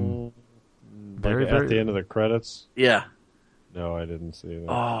 Very, Like at the end of the credits? Yeah. No, I didn't see that.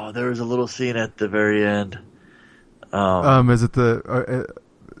 Oh, there was a little scene at the very end. Is it the?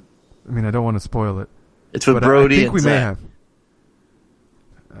 I mean, I don't want to spoil it. It's with But Brody I think and we may Zach. have.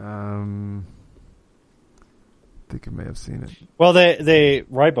 I think I may have seen it. Well, they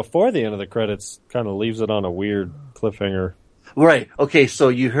right before the end of the credits kind of leaves it on a weird cliffhanger. Right. Okay, so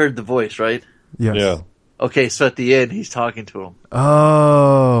you heard the voice, right? Yes. Yeah. Okay, so at the end, he's talking to him.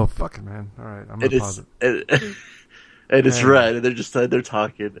 Oh, fucking man! All right, I'm gonna pause it. And it's Hang on. red, and they're just they're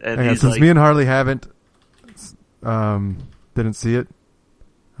talking, and Hang on, he's since like, me and Harley haven't, didn't see it,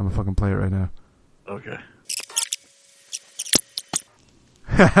 I'm gonna fucking play it right now. okay.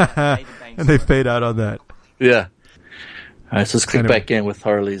 And they fade out on that. Yeah. All right, so let's click Anyway. back in with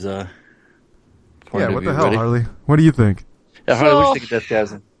Harley's. Point Yeah, of what view. the hell, Ready? Harley? What do you think? Yeah, Harley, what So- do you think of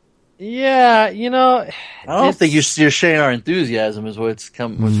Deathgasm? Yeah, I don't think you're sharing our enthusiasm is what's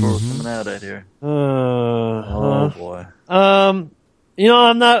coming out at here. Oh boy. I'm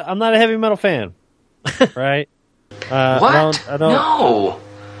not a heavy metal fan, right? What? I don't. No.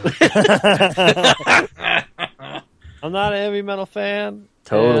 I'm not a heavy metal fan.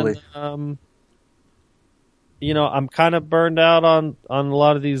 Totally. And, I'm kind of burned out on a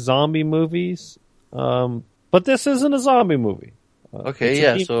lot of these zombie movies. But this isn't a zombie movie. Okay, it's a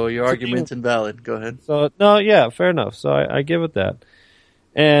yeah. demon- So your it's a argument's invalid. Go ahead. So no, yeah, fair enough. So I give it that.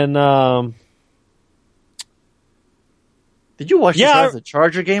 And Did you watch this Yeah, as a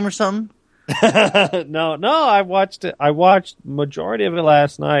Charger game or something? no, I watched it. I watched majority of it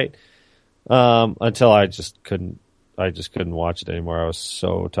last night. Until I just couldn't watch it anymore. I was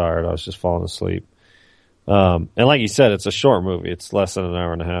so tired. I was just falling asleep. And like you said, it's a short movie. It's less than an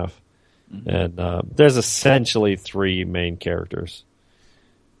hour and a half. And there's essentially three main characters.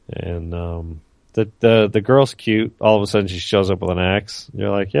 And the girl's cute. All of a sudden she shows up with an axe. You're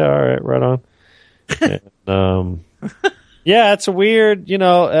like, yeah, all right, right on. And, yeah, it's a weird,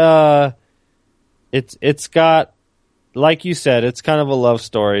 it's got, like you said, it's kind of a love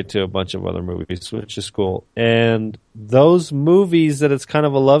story to a bunch of other movies, which is cool. And those movies that it's kind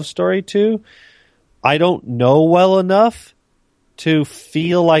of a love story to, I don't know well enough to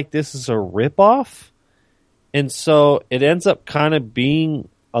feel like this is a ripoff. And so it ends up kind of being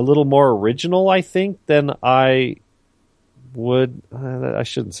a little more original, I think, than I would. I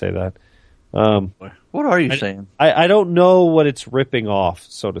shouldn't say that. What are you saying? I don't know what it's ripping off,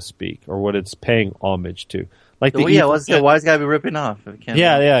 so to speak, or what it's paying homage to. Like Well, yeah, why is it got to be ripping off? If it can't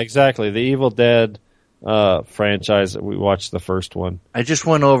yeah, exactly. The Evil Dead franchise. We watched the first one. I just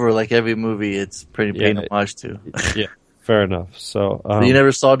went over like every movie. It's pretty paying homage to. Yeah, fair enough. So you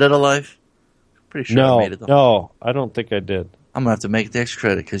never saw Dead Alive? Pretty sure I made it. No, I don't think I did. I'm gonna have to make the extra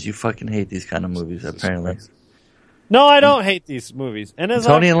credit because you fucking hate these kind of movies. Apparently, No, I don't hate these movies. And as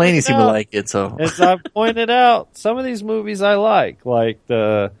Tony I've and Laney pointed seem to out- like it. So As I've pointed out, some of these movies I like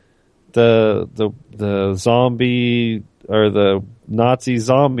the zombie or the Nazi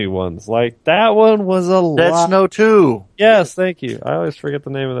zombie ones. Like that one was a Dead lot. Snow 2. Yes, thank you. I always forget the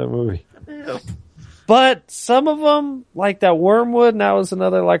name of that movie. But some of them, like that Wormwood, and that was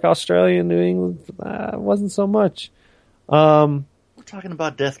another like Australian, New England, wasn't so much. We're talking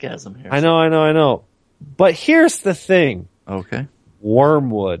about Deathgasm here. I know. But here's the thing. Okay.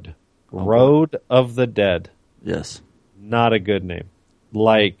 Wormwood, Road of the Dead. Yes. Not a good name.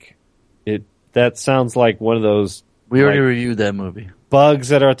 Like, that sounds like one of those We already reviewed that movie. bugs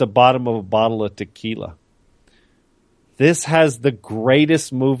that are at the bottom of a bottle of tequila. This has the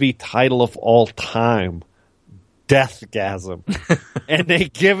greatest movie title of all time, Deathgasm. And they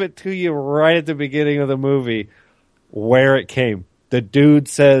give it to you right at the beginning of the movie where it came. The dude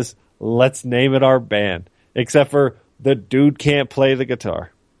says, let's name it our band. Except for the dude can't play the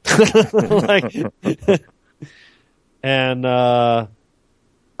guitar. And I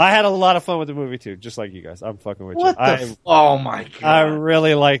had a lot of fun with the movie too, just like you guys. I'm fucking with you. Oh my god! I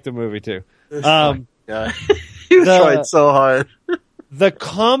really liked the movie too. You tried so hard. The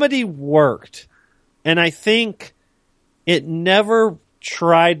comedy worked, and I think it never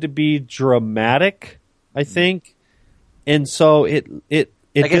tried to be dramatic. I think, and so it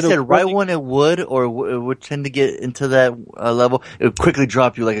like I said, right when it would, or it would tend to get into that level, it would quickly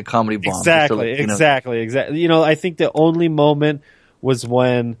drop you like a comedy bomb. Exactly. You know, I think the only moment was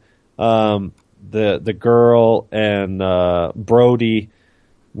when the girl and Brody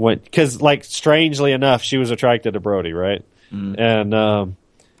went, because like strangely enough, she was attracted to Brody, right? Mm.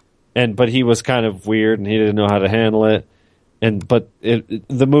 But he was kind of weird and he didn't know how to handle it. But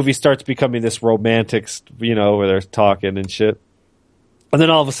the movie starts becoming this romantic, you know, where they're talking and shit. And then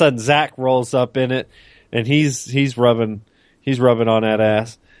all of a sudden Zach rolls up in it and he's rubbing on that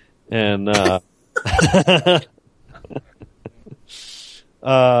ass. And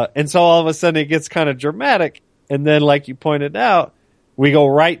and so all of a sudden it gets kind of dramatic. And then, like you pointed out, we go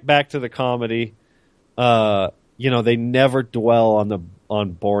right back to the comedy. You know, they never dwell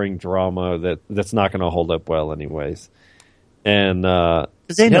on boring drama that's not going to hold up well anyways. And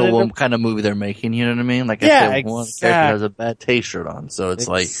because they know what kind of movie they're making, you know what I mean? Like, yeah, if one character has a bad taste shirt on, so it's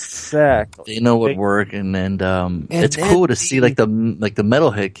like they know what work, and it's cool to see like the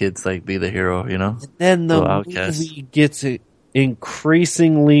metalhead kids like be the hero, you know. And then the movie gets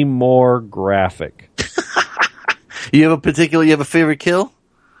increasingly more graphic. You have a favorite kill?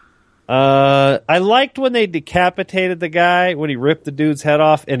 I liked when they decapitated the guy, when he ripped the dude's head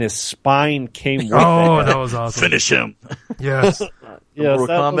off and his spine came with it. That was awesome. Finish him. Yes. Yes, Mortal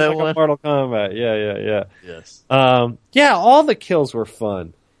that Kombat was like one? a Mortal Kombat. Yeah. Yes. Yeah, all the kills were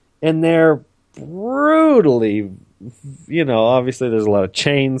fun. And they're brutally, you know, obviously there's a lot of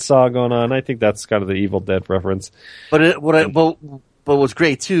chainsaw going on. I think that's kind of the Evil Dead reference. But what's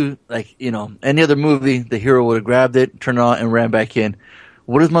great too, like, you know, any other movie, the hero would have grabbed it, turned it on, and ran back in.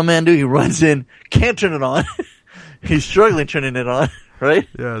 What does my man do? He runs in, can't turn it on. He's struggling turning it on, right?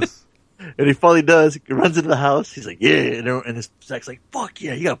 Yes. And he finally does. He runs into the house. He's like, yeah. And his Zach's like, fuck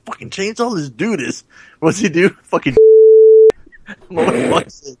yeah, you got a fucking chainsaw? Let's do this. What's he do? Fucking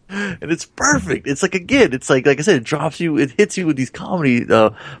walks in. And it's perfect. It's like, again, it's like I said, it drops you, it hits you with these comedy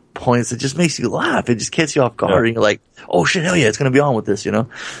points. It just makes you laugh. It just gets you off guard. And you're like, oh shit, hell yeah, it's going to be on with this, you know?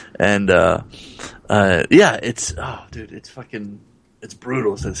 And yeah, it's, oh dude, it's fucking, it's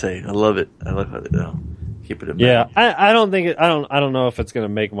brutal, Sensei. I love it. I love how they keep it in mind. Yeah, I don't think I don't know if it's going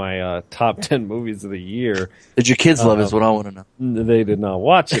to make my top 10 movies of the year. Did your kids love it is what I want to know. They did not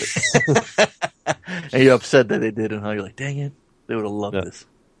watch it. And you're upset that they did, and how you're like, dang it, they would have loved this.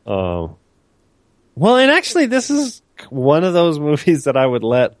 Well, and actually, this is one of those movies that I would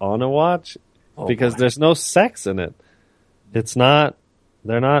let Anna watch because there's no sex in it. It's not.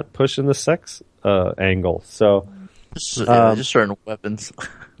 They're not pushing the sex angle. So, just certain weapons.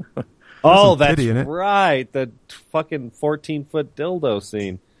 Oh, that's right. The fucking 14-foot dildo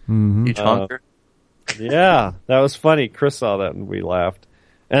scene. Mm-hmm. Each honker. Yeah, that was funny. Chris saw that and we laughed.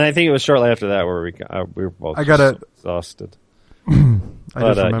 And I think it was shortly after that where we were both so exhausted.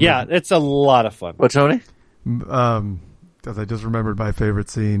 Yeah, it's a lot of fun. What, Tony? Because I just remembered my favorite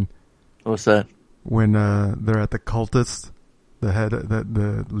scene. What's that? When they're at the cultist,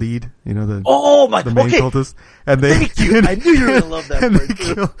 the lead, you know, the main cultist, and they. Thank you. I knew you were gonna love that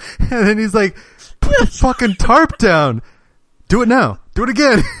part. And then he's like, "Put the fucking tarp down. Do it now. Do it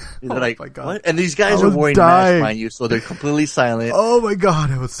again." Oh like, my god! What? And these guys are wearing masks, mind you, so they're completely silent. Oh my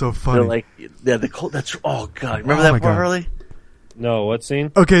god, it was so funny. They're like, yeah, the cult. That's god. Remember that part, Harley? No, what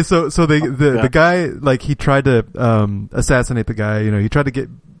scene? Okay, so the guy, like, he tried to assassinate the guy. You know, he tried to get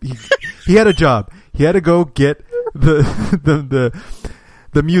he had a job. He had to go get the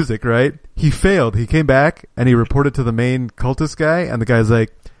music, right? He failed. He came back and he reported to the main cultist guy, and the guy's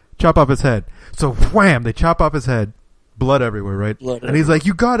like, chop off his head. So wham, they chop off his head. blood everywhere, right? Blood and he's like,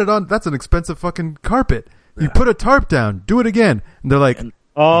 "You got it on. That's an expensive fucking carpet. You put a tarp down. Do it again." And they're like,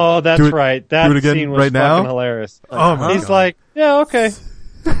 Oh, that's Do it- right. do That it again scene was right now? fucking hilarious. "Oh my He's god!" like, yeah, okay.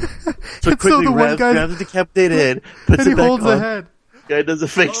 So so quickly the one guy- grabs the decapitated head, puts and he it back holds on. the head. Guy does a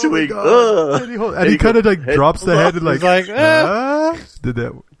fake Oh my swing. God. Ugh. And he kind of like head drops the comes head off. and like, He's like, did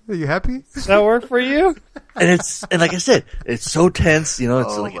that? Are you happy? Does that work for you? And like I said, it's so tense. You know,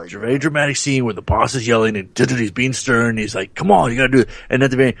 it's Oh like my a very dramatic scene where the boss is yelling and he's being stern. He's like, "Come on, you gotta do it." And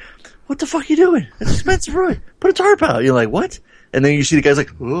at the very, what the fuck are you doing? It's expensive, Roy. Put a tarp out. You're like, what? And then you see the guys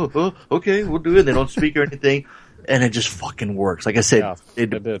like, oh, okay, we'll do it. They don't speak or anything. And it just fucking works. Like I said, Yeah,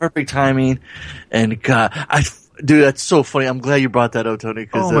 it it did. perfect timing. And God, dude, that's so funny. I'm glad you brought that up, Tony.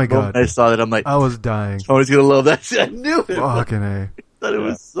 Because Oh my God. I saw that, I'm like, I was dying. Tony's gonna love that shit. I knew it. Fucking A. I thought it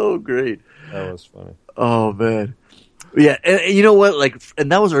was so great. That was funny. Oh man, yeah, and you know what? Like,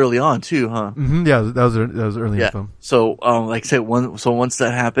 and that was early on too, huh? Mm-hmm, yeah, that was early in the Yeah. film. So, like I said, once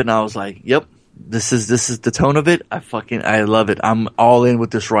that happened, I was like, "Yep, this is the tone of it. I love it. I'm all in with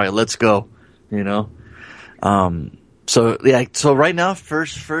this ride. Let's go." You know. So yeah. So right now,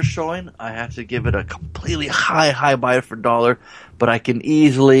 first showing, I have to give it a completely high buy for $1, but I can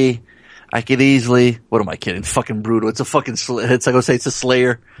easily. What am I kidding? Fucking brutal. It's a fucking. It's like I would say, it's a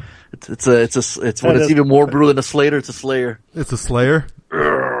Slayer. It's when it's even more brutal than a Slayer. It's a Slayer. It's a Slayer.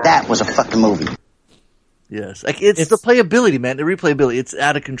 That was a fucking movie. Yes, like it's the playability, man. The replayability. It's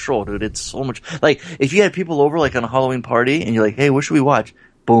out of control, dude. It's so much. Like if you had people over, like on a Halloween party, and you're like, "Hey, what should we watch?"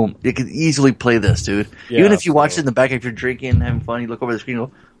 Boom, you could easily play this, dude. Yeah, Even if you watch it in the back, if you're drinking and having fun, you look over the screen, and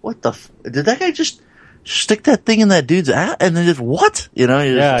go, "What the? Did that guy just stick that thing in that dude's ass?" And then just what? You know?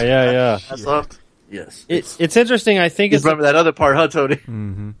 Yeah. That's up. Yes. It's interesting. I think You it's remember that other part, huh, Tony?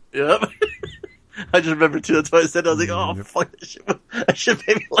 Mm-hmm. Yep. I just remember too. That's why I said I was like, "Oh fuck, this shit." I should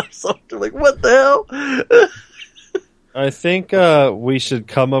maybe laugh something. Like, what the hell? I think we should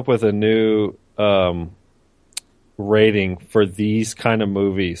come up with a new rating for these kind of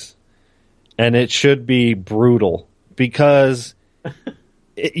movies, and it should be brutal because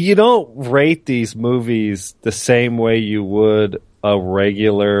you don't rate these movies the same way you would a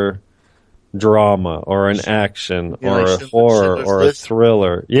regular drama or an action Yeah, or like a horror Schindler's or a List.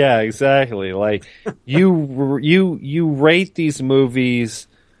 thriller. Yeah, exactly. Like you rate these movies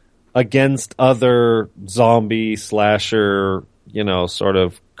against other zombie slasher, sort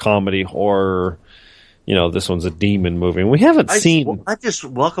of comedy horror. This one's a demon movie. And we haven't seen. I just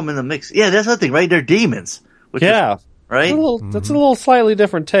welcome in the mix. Yeah, that's the thing, right? They're demons. Which Yeah, is, right? that's a little slightly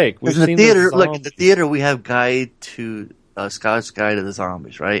different take. We've Because in the seen theater, the look, in zombies. the theater we have Scott's Guide to the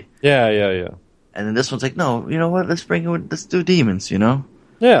Zombies, right? Yeah. And then this one's like, no, you know what? Let's do demons,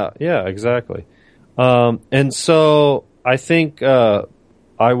 Yeah, exactly. And so I think I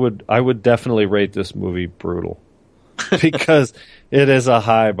would definitely rate this movie brutal because it is a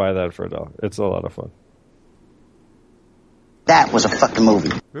high by that for a dog. It's a lot of fun. That was a fucking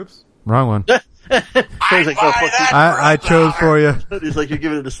movie. Oops, wrong one. He's like, no, fuck you. I chose for you. He's like, you're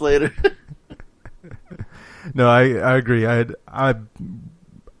giving it a Slater. No, I agree. I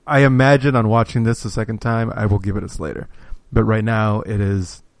imagine on watching this the second time, I will give it a Slater. But right now,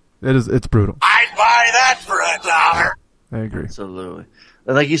 it's brutal. I'd buy that for $1. I agree. Absolutely.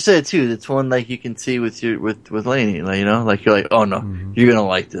 And like you said too, it's one like you can see with Lainey, like, like you're like, oh no, you're gonna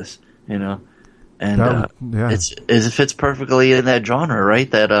like this, and Yeah. it fits perfectly in that genre, right?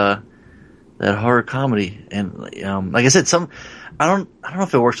 That horror comedy, and like I said, I don't know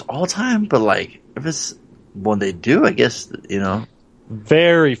if it works all the time, but like if it's when they do, I guess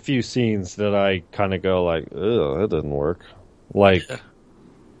Very few scenes that I kind of go like, ugh, that doesn't work. Like,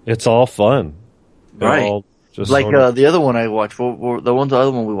 it's all fun. They're Right. all just like sort of- the other one I watched, the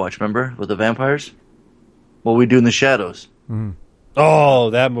other one we watched, remember, with the vampires? What We Do in the Shadows. oh,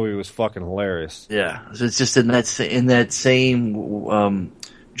 that movie was fucking hilarious. Yeah, so it's just in that same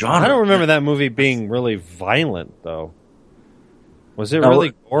genre. I don't remember that movie being really violent though. Was it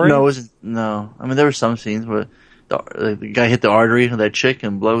really gory? No, it wasn't. No, I mean there were some scenes where the guy hit the artery of that chick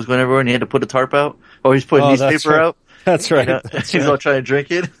and blood was going everywhere, and he had to put a tarp out. Oh, he's putting that's newspaper right. out. That's right. He's all trying to drink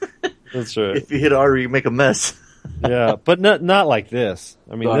it. That's right. If you hit an artery, you make a mess. Yeah, but not like this.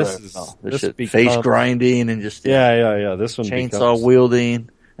 I mean, this is This this shit, becomes, face grinding and just Yeah. This one chainsaw becomes, wielding,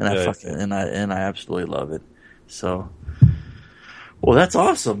 and Yeah, I absolutely love it. So, well, that's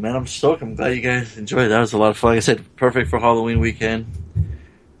awesome, man. I'm stoked. I'm glad you guys enjoyed it. That was a lot of fun. Like I said, perfect for Halloween weekend.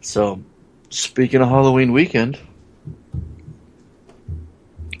 So, speaking of Halloween weekend,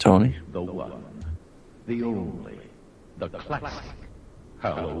 Tony, The one, the only, the classic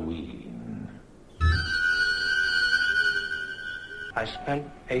Halloween. I spent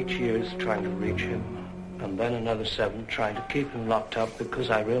 8 years trying to reach him, and then another 7 trying to keep him locked up because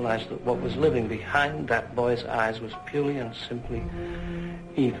I realized that what was living behind that boy's eyes was purely and simply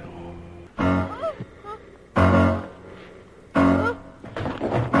evil.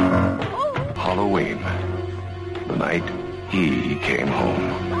 Halloween, the night he came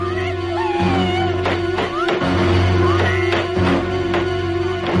home.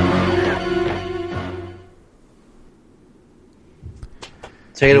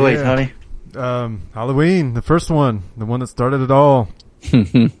 Take it away, Tony. Halloween, the first one, the one that started it all.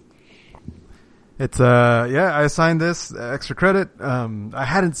 It's I assigned this extra credit. I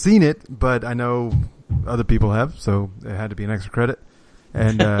hadn't seen it, but I know other people have, so it had to be an extra credit.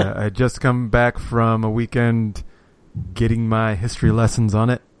 And I had just come back from a weekend getting my history lessons on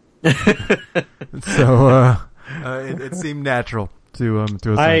it. So it seemed natural to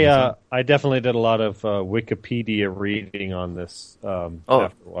assign this. I definitely did a lot of Wikipedia reading on this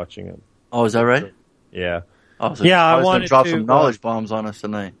after watching it. Oh, is that right? Yeah. Oh, so yeah, I wanted to drop to some knowledge bombs on us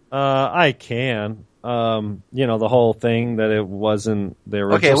tonight. I can. The whole thing that it wasn't the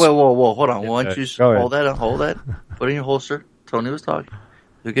original. Okay, whoa, hold on. Why don't you hold that? Put it in your holster. Tony was talking.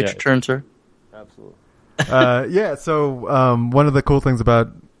 You get your turn, sir. Absolutely. So one of the cool things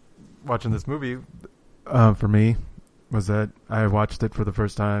about watching this movie for me was that I watched it for the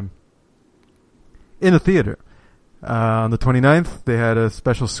first time in a theater. On the 29th, they had a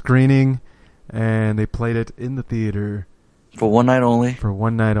special screening, and they played it in the theater. For one night only? For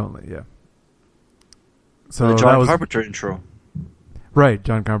one night only, yeah. So the John Carpenter intro. Right,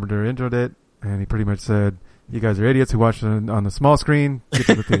 John Carpenter introed it, and he pretty much said, you guys are idiots who watched it on the small screen, get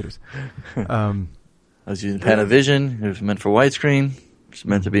to the theaters. I was using Panavision, it was meant for widescreen, it's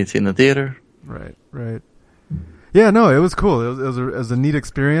meant to be seen in the theater. Right. Yeah, no, it was cool. It was a neat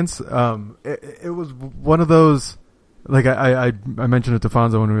experience. It was one of those, like I mentioned it to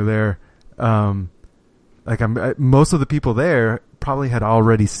Fonzo when we were there. Most of the people there probably had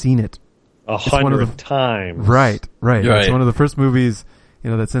already seen it 100 times. Right. It's one of the first movies,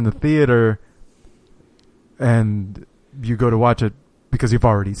 that's in the theater, and you go to watch it because you've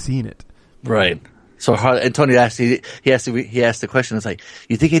already seen it. Right. So Antonio asked, he asked the question. It's like,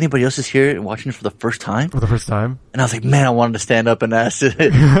 you think anybody else is here and watching it for the first time? For the first time? And I was like, man, I wanted to stand up and ask it.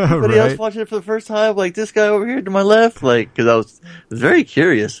 Anybody else watching it for the first time? Like this guy over here to my left? Like, cause I was very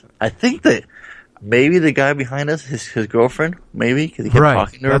curious. I think that maybe the guy behind us, his girlfriend, maybe, cause he kept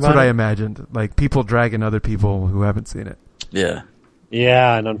talking to her. That's what I imagined. Like people dragging other people who haven't seen it. Yeah.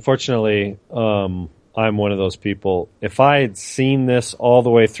 Yeah. And unfortunately, I'm one of those people. If I had seen this all the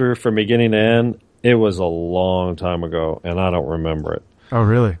way through from beginning to end, it was a long time ago, and I don't remember it. Oh,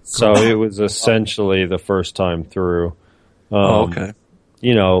 really? Cool. So it was essentially the first time through. Okay.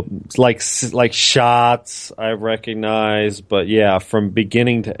 It's like shots I recognize, but yeah, from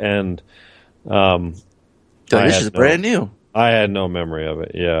beginning to end. This is brand new. I had no memory of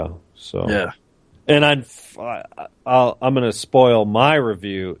it. Yeah. So yeah. And I'm going to spoil my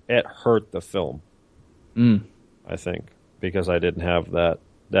review. It hurt the film. I think, because I didn't have that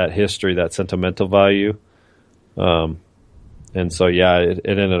history, that sentimental value. And so, yeah, it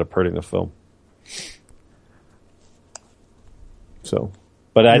ended up hurting the film. So,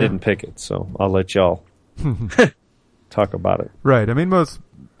 but I didn't pick it, so I'll let y'all talk about it. Right. I mean, most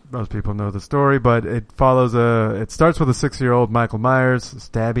people know the story, but it follows it starts with a 6-year-old Michael Myers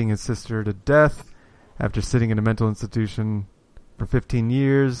stabbing his sister to death after sitting in a mental institution for 15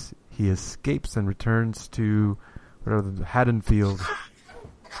 years. He escapes and returns to Haddonfield.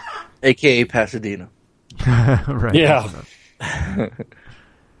 AKA Pasadena. Right. Yeah.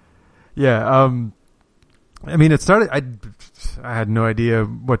 Yeah. I mean, it started, I had no idea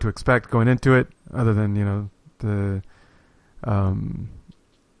what to expect going into it, other than,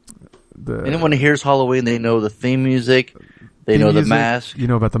 anyone who hears Halloween, they know the theme music, they know the mask. You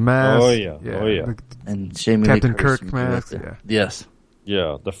know about the mask. Oh, yeah. And Jamie Captain Lee Curtis Kirk mask. Yeah. Yes.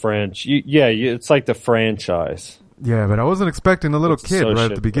 Yeah, the it's like the franchise. Yeah, but I wasn't expecting a little kid right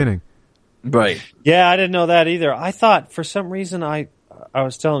at the beginning. Right. Yeah, I didn't know that either. I thought, for some reason, I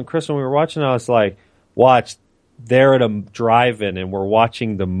was telling Chris when we were watching, I was like, watch, they're at a drive-in and we're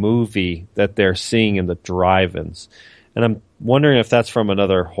watching the movie that they're seeing in the drive-ins. And I'm wondering if that's from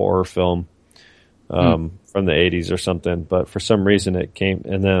another horror film from the 80s or something. But for some reason it came,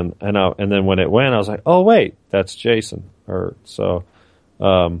 and then when it went, I was like, oh, wait, that's Jason. That's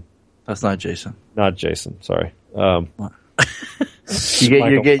not Jason. Not Jason, sorry. You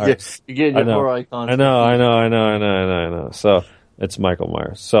get your horror icons. I know. So it's Michael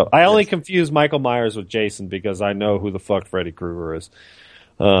Myers. So I only confuse Michael Myers with Jason because I know who the fuck Freddy Krueger is.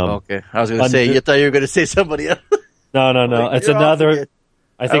 Okay, I was going to say, you thought you were going to say somebody else. No. It's another.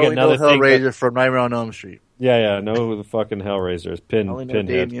 I think only another know thing. Hellraiser from Nightmare on Elm Street. Yeah. Know who the fucking Hellraiser is. I only know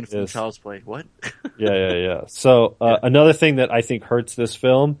Pinhead. Damien from Child's Play. What? Yeah. So another thing that I think hurts this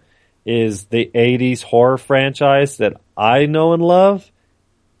film is the 80s horror franchise that I know and love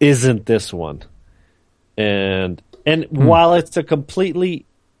isn't this one. And while it's a completely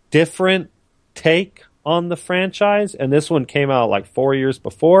different take on the franchise, and this one came out like 4 years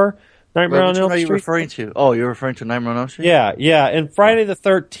before Nightmare on Elm Street. What are you referring to? Oh, you're referring to Nightmare on Elm Street? Yeah. And Friday the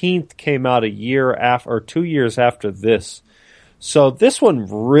 13th came out a year after, or 2 years after this. So this one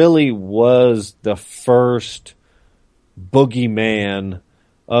really was the first boogeyman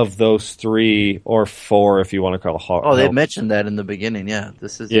of those 3 or 4, if you want to call it horror. Oh, they mentioned that in the beginning. Yeah,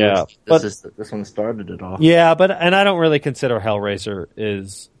 this one started it off. Yeah, and I don't really consider Hellraiser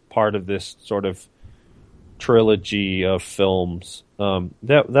is part of this sort of trilogy of films.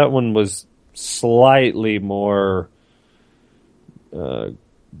 That one was slightly more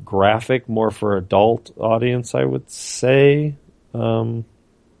graphic, more for adult audience, I would say. But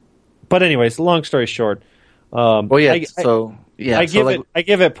anyways, long story short, I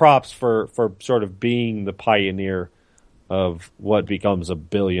give it props for sort of being the pioneer of what becomes a $1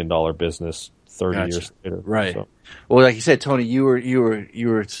 billion business 30 years later. Right. So. Well, like you said, Tony, you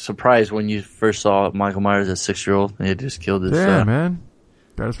were surprised when you first saw Michael Myers as a 6-year-old and he had just killed his. Yeah, man.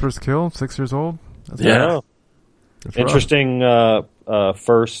 Got his first kill, 6 years old. That's Interesting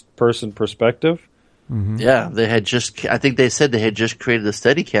first person perspective. Mm-hmm. Yeah, I think they said they had just created the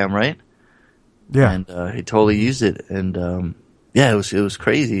Steadicam, right? Yeah. And he totally used it, and it was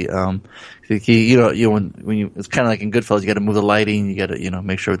crazy. When you it's kind of like in Goodfellas, you got to move the lighting, you got to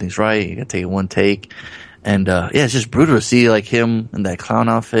make sure everything's right, you got to take it one take, and it's just brutal to see like him in that clown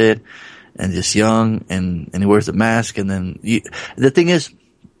outfit and just young, and he wears a mask, and then the thing is,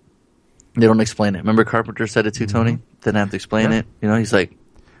 they don't explain it. Remember Carpenter said it too, Tony? Didn't have to explain it. He's like,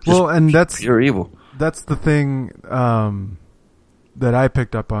 and that's pure evil. That's the thing that I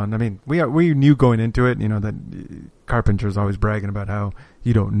picked up on. I mean, we knew going into it, that Carpenter's always bragging about how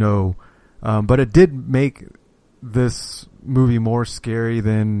you don't know, but it did make this movie more scary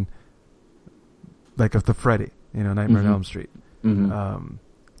than like of the Freddy, Nightmare on Elm Street,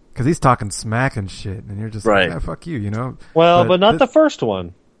 because he's talking smack and shit, and you're just like, fuck you, Well, but not the first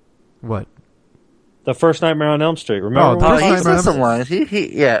one. What? The first Nightmare on Elm Street. Remember? He says some lines.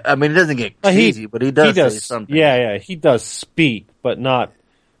 Yeah. I mean, it doesn't get cheesy, but he does say something. Yeah. He does speak, but not.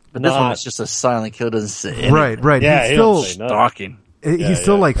 But this one is just a silent kill. Doesn't say anything. Right. Yeah, he's still stalking. He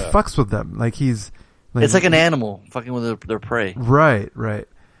still fucks with them. Like he's. Like, it's like an animal fucking with their prey. Right.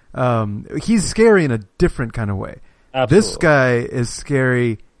 He's scary in a different kind of way. Absolutely. This guy is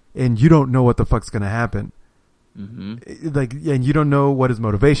scary, and you don't know what the fuck's going to happen. Mm-hmm. And you don't know what his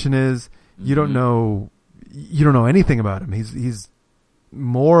motivation is. You don't know anything about him. He's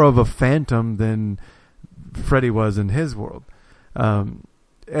more of a phantom than Freddy was in his world.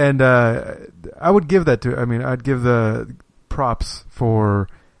 And I would give that I'd give the props for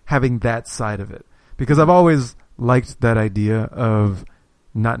having that side of it, because I've always liked that idea of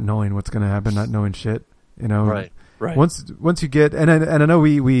not knowing what's going to happen, not knowing shit, Right. Once you get, and I know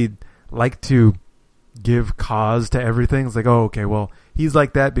we like to give cause to everything. It's like, oh, okay, well, he's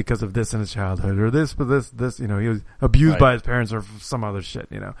like that because of this in his childhood, or this, but this, he was abused by his parents or some other shit,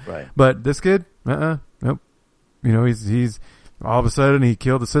 Right. But this kid, nope. He's all of a sudden he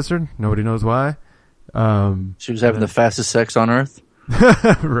killed his sister. Nobody knows why. She was having the fastest sex on Earth.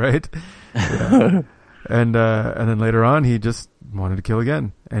 Right. Yeah. And then later on, he just wanted to kill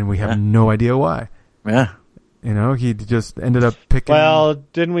again, and we have no idea why. Yeah. He just ended up picking. Well,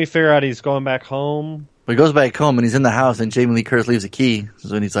 didn't we figure out he's going back home? But he goes back home and he's in the house, and Jamie Lee Curtis leaves a key. So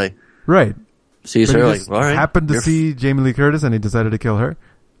then he's like, right. Sees her like, all right. Happened to see Jamie Lee Curtis, and he decided to kill her.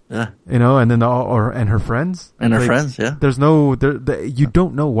 Yeah. And then and her friends. And her friends, yeah. There's you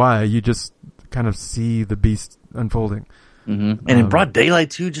don't know why. You just kind of see the beast unfolding. Mm-hmm. And in broad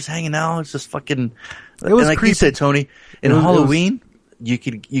daylight too, just hanging out. It's just fucking. It was like creepy. You said, Tony, in Halloween, you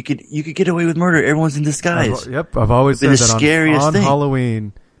could get away with murder. Everyone's in disguise. I've always said that on thing.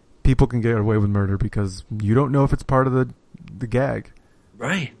 Halloween, people can get away with murder because you don't know if it's part of the gag.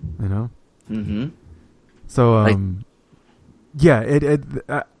 Right. Mm-hmm. So,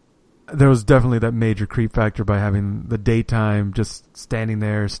 there was definitely that major creep factor by having the daytime just standing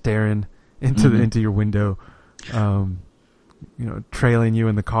there staring into your window, trailing you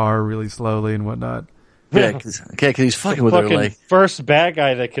in the car really slowly and whatnot. Yeah, because he's fucking with her. Like First bad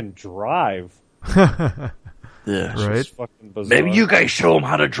guy that can drive. Yeah. It's Right. just fucking bizarre. Maybe you guys show him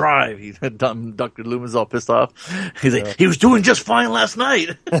how to drive. Dr. Loomis all pissed off. He's like, he was doing just fine last night.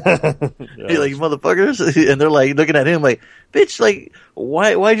 He's like, motherfuckers. And they're like looking at him like, bitch, like,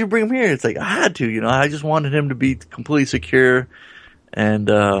 why'd you bring him here? It's like, I had to, I just wanted him to be completely secure. And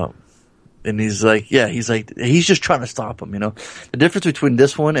he's like, he's just trying to stop him, The difference between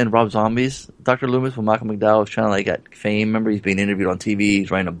this one and Rob Zombie's Dr. Loomis, when Malcolm McDowell was trying to like get fame. Remember, he's being interviewed on TV. He's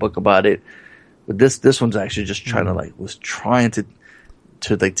writing a book about it. But this one's actually just trying to like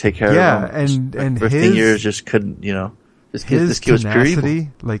like take care of him. and for 15 years just couldn't, this kid was pure evil.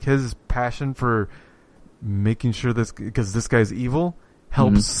 tenacity, like his passion for making sure because this guy's evil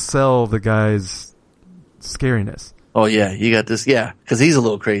helps sell the guy's scariness. Oh yeah, you got this. Yeah, because he's a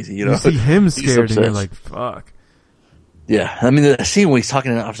little crazy. You see him He's scared, and obsessed. you're like, "Fuck." Yeah, I mean the scene where he's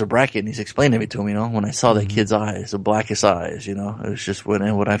talking to Officer Brackett and he's explaining it to him. When I saw that kid's eyes, the blackest eyes, it was just what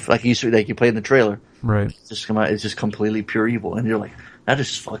I like you played in the trailer. Right. It's just come out. It's just completely pure evil, and you're like, that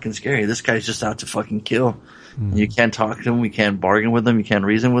is fucking scary. This guy's just out to fucking kill. And you can't talk to him. You can't bargain with him. You can't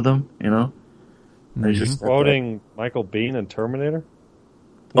reason with him. And he's just quoting Michael Biehn in Terminator.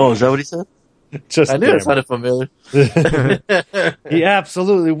 Oh, is that what he said? Just I knew it sounded familiar. He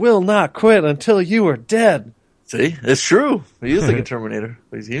absolutely will not quit until you are dead. See, it's true. He is like a Terminator.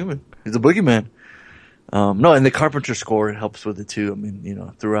 But he's human. He's a boogeyman. No, and the Carpenter score helps with it too. I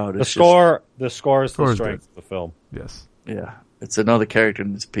mean, throughout the score is the is strength good. of the film. Yes. Yeah, it's another character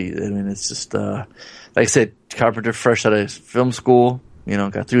in this piece. I mean, it's just like I said, Carpenter fresh out of film school.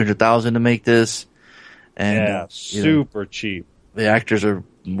 Got $300,000 to make this, and super cheap. The actors are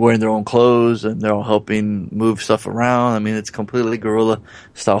wearing their own clothes and they're all helping move stuff around. I mean, it's completely guerrilla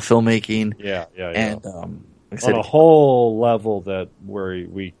style filmmaking. Yeah. And like I said, on a whole level that where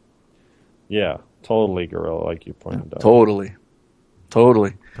we totally guerrilla, like you pointed out. Totally.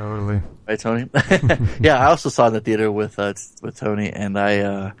 Right, Tony? Yeah, I also saw it in the theater with Tony, and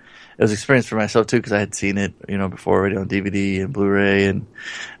it was an experience for myself too, because I had seen it, before already on DVD and Blu-ray, and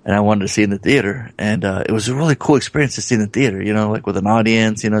I wanted to see it in the theater. And it was a really cool experience to see in the theater, like with an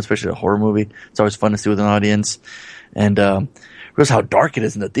audience, especially a horror movie. It's always fun to see with an audience. And realize how dark it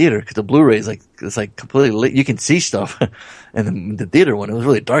is in the theater, because the Blu-ray is it's completely lit. You can see stuff. And the theater one, it was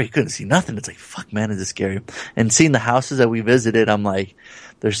really dark. You couldn't see nothing. It's like, fuck, man, is this scary? And seeing the houses that we visited, I'm like,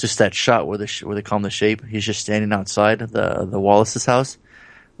 there's just that shot where they call him The Shape. He's just standing outside the Wallace's house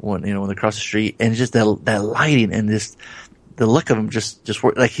when they cross the street, and just that lighting and just the look of him just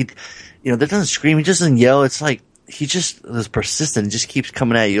work, like he, that doesn't scream. He just doesn't yell. It's like he just is persistent. He just keeps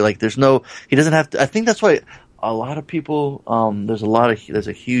coming at you. Like he doesn't have to. I think that's why a lot of people, there's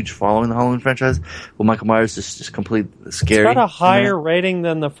a huge following in the Halloween franchise. Well, Michael Myers is just completely scary. It's got a higher rating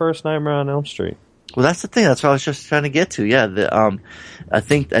than the first Nightmare on Elm Street. Well, that's the thing. That's what I was just trying to get to. Yeah, I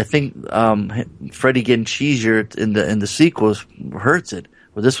think Freddy getting cheesier in the sequels hurts it.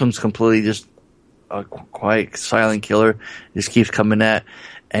 Well, this one's completely just a quiet, silent killer. He just keeps coming at,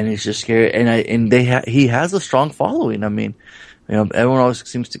 and he's just scary. And he has a strong following. I mean, everyone always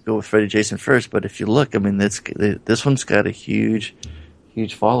seems to go with Freddy Jason first, but if you look, I mean, this one's got a huge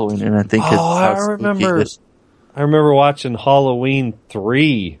following, and I think. I remember watching Halloween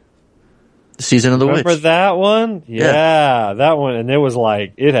 3. Season of the Witch. Remember that one? Yeah, that one, and it was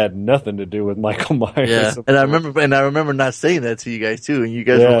like it had nothing to do with Michael Myers. Yeah, and I remember not saying that to you guys too, and you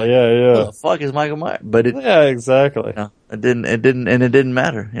guys were like, "What the fuck is Michael Myers?" But exactly. It didn't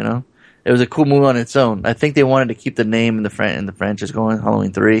matter. It was a cool movie on its own. I think they wanted to keep the name in the franchise going.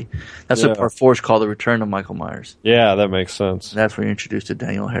 Halloween 3. That's what Part 4 is called, The Return of Michael Myers. Yeah, that makes sense. And that's where you're introduced to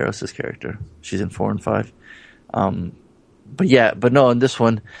Danielle Harris's character. She's in 4 and 5. But no, in this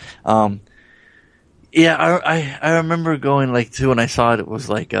one. Yeah, I remember going when I saw it was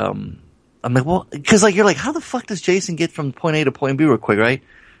like, I'm like, well, cause you're like, how the fuck does Jason get from point A to point B real quick, right?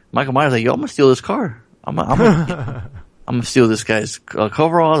 Michael Myers like, yo, I'm gonna steal this car. I'm gonna steal this guy's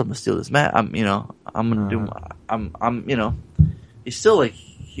coveralls. I'm gonna steal this mat. I'm gonna do, he's still like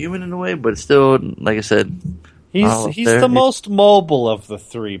human in a way, but still, like I said, he's the most mobile of the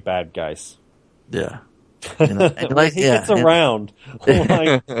 3 bad guys. Yeah. He gets around.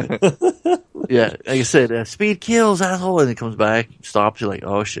 Yeah, like I said, speed kills, asshole, and he comes back, stops. You're like,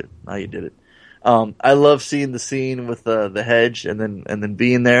 oh shit, now you did it. I love seeing the scene with the hedge, and then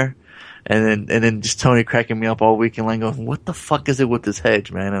being there, and then just Tony cracking me up all weekend, like going, what the fuck is it with this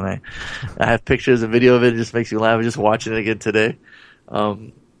hedge, man? And I have pictures and video of it. It just makes me laugh. Just watching it again today.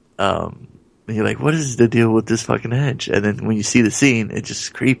 And you're like, what is the deal with this fucking hedge? And then when you see the scene, it's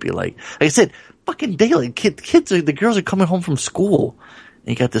just creepy. Like I said, fucking daylight. The girls are coming home from school. And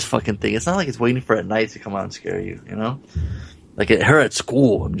you got this fucking thing. It's not like it's waiting for at night to come out and scare you, Like her at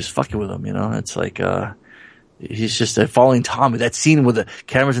school, I'm just fucking with them, It's like, he's just following Tommy. That scene with the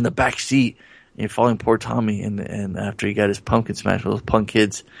cameras in the back seat, and you're following poor Tommy, and after he got his pumpkin smashed with those punk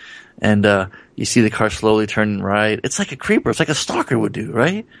kids, and you see the car slowly turning right. It's like a creeper. It's like a stalker would do,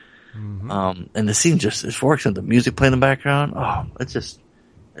 right? Mm-hmm. And the scene just works, and the music playing in the background. Oh, it's just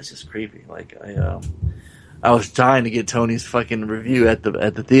creepy. Like I was dying to get Tony's fucking review at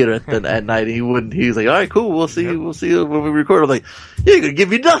the theater at night. He wouldn't. He was like, "All right, cool. We'll see when we record." I'm like, "You ain't gonna give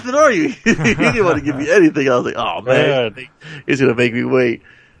me nothing, are you? You didn't want to give me anything." I was like, "Oh man, he's gonna make me wait."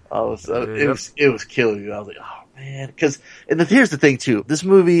 It was killing me. I was like, "Oh man," because here's the thing too. This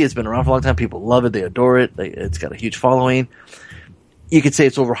movie has been around for a long time. People love it. They adore it. It's got a huge following. You could say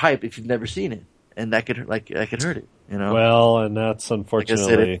it's overhyped if you've never seen it, and that could hurt it. You know. Well, and that's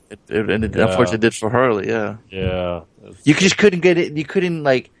unfortunately, unfortunately did for Harley. Yeah. Yeah. You just couldn't get it. You couldn't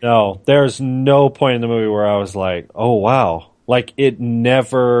No, there's no point in the movie where I was like, "Oh wow!" Like it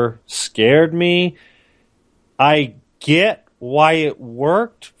never scared me. I get why it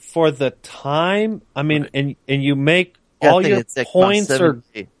worked for the time. I mean, and you make all your points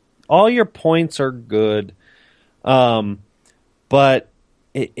are good. But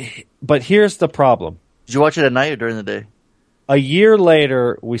here's the problem. Did you watch it at night or during the day? A year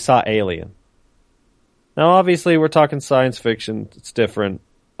later, we saw Alien. Now, obviously, we're talking science fiction. It's different.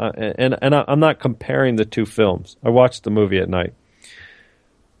 And I'm not comparing the two films. I watched the movie at night.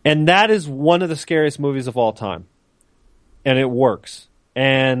 And that is one of the scariest movies of all time. And it works.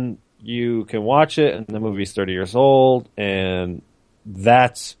 And you can watch it, and the movie's 30 years old, and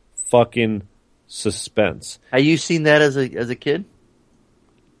that's fucking suspense. Have you seen that as a kid?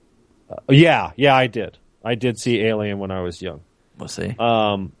 Yeah, I did. I did see Alien when I was young. We'll see.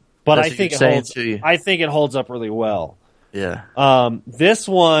 But I think it holds up really well. Yeah. This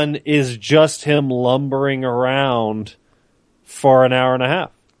one is just him lumbering around for an hour and a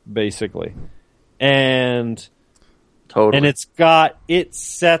half, basically. And totally. And it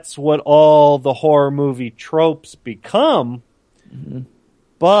sets what all the horror movie tropes become. Mm-hmm.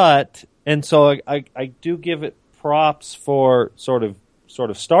 So I do give it props for sort of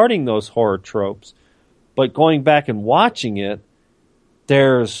starting those horror tropes, but going back and watching it,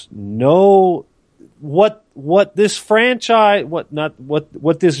 there's no what this franchise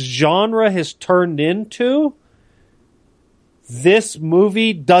what this genre has turned into. This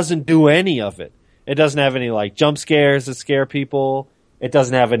movie doesn't do any of it. It doesn't have any jump scares that scare people. It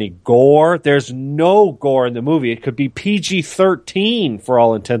doesn't have any gore. There's no gore in the movie. It could be PG-13 for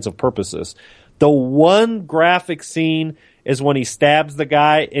all intents and purposes. The one graphic scene is when he stabs the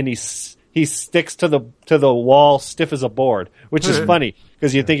guy and he sticks to the wall stiff as a board, which is funny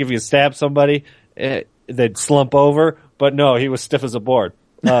because you think if you stab somebody, they'd slump over, but no, he was stiff as a board.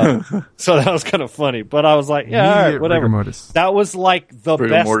 So that was kind of funny, but I was like, yeah, all right, whatever. That was the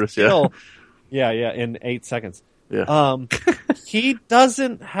best kill. Yeah, in 8 seconds. Yeah. He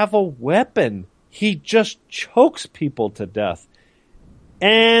doesn't have a weapon. He just chokes people to death.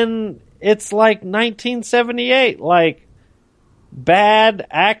 And it's 1978, bad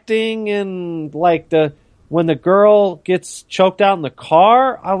acting and when the girl gets choked out in the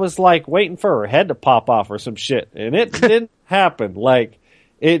car, I was waiting for her head to pop off or some shit. And it didn't happen.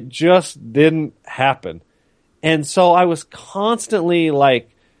 It just didn't happen. And so I was constantly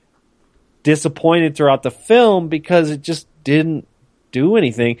disappointed throughout the film because it just didn't do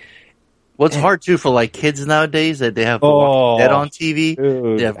anything. Well, it's hard too for kids nowadays that they have Dead on TV.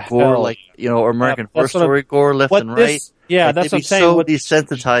 Dude, they have gore or American Horror Story gore left and right. Yeah, that's what I'm saying. So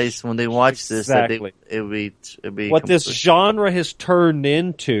desensitized when they watch this that it would be what this genre has turned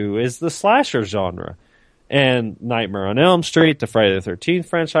into is the slasher genre. And Nightmare on Elm Street, the Friday the 13th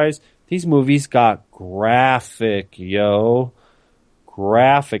franchise, these movies got graphic,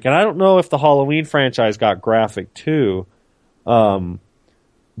 graphic. And I don't know if the Halloween franchise got graphic too.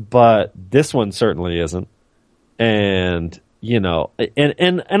 But this one certainly isn't. And, and I get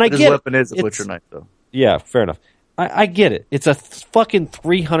it. His weapon is a butcher knife, though. Yeah, fair enough. I get it. It's a fucking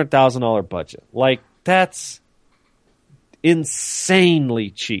 $300,000 budget. That's insanely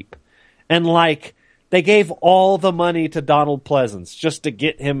cheap. And, they gave all the money to Donald Pleasance just to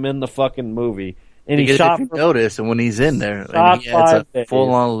get him in the fucking movie. And he shot for notice, and when he's in there, he adds a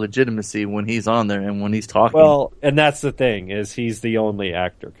full-on legitimacy when he's on there and when he's talking. Well, and that's the thing, is he's the only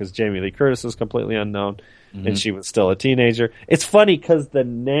actor, because Jamie Lee Curtis is completely unknown, and she was still a teenager. It's funny, because the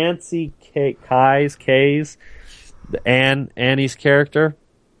Nancy Kayes, Annie's character,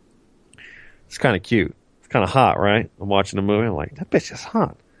 it's kind of cute. It's kind of hot, right? I'm watching the movie, I'm like, that bitch is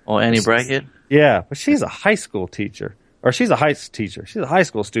hot. Oh, Annie Brackett? Yeah, but she's a high school teacher. Or she's a high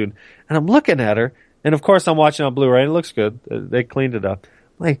school student. And I'm looking at her, and of course I'm watching on Blu-ray, and it looks good. They cleaned it up.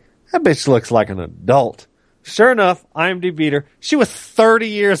 I'm like, that bitch looks like an adult. Sure enough, IMDb'd her. She was 30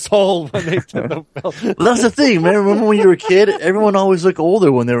 years old when they did the film. Well, that's the thing, man. Remember when you were a kid? Everyone always looked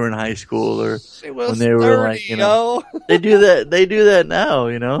older when they were in high school or when they were 30, like, you know. They do that now,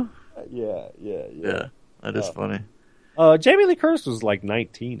 you know? Yeah. Yeah, that is funny. Jamie Lee Curtis was like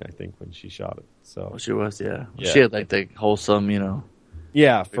 19, I think, when she shot it. So She was, yeah. She had like the wholesome, you know.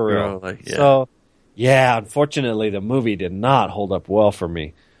 Yeah, for girl, real. like, yeah. So, yeah, unfortunately, the movie did not hold up well for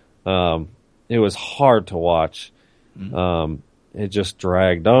me. It was hard to watch. It just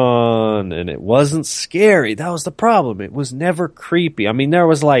dragged on, and it wasn't scary. That was the problem. It was never creepy. I mean, there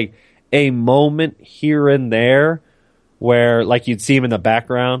was like a moment here and there where, like, you'd see him in the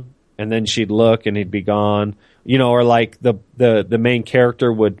background, and then she'd look, and he'd be gone. You know, or like the main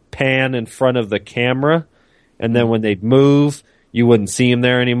character would pan in front of the camera, and then when they'd move, you wouldn't see him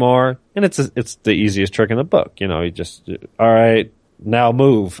there anymore. And it's the easiest trick in the book. You know, you just, all right, now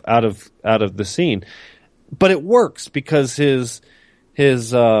move out of the scene. But it works because his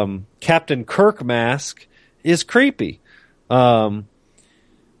Captain Kirk mask is creepy. And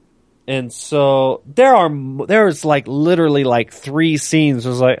so there is like literally like 3 scenes. It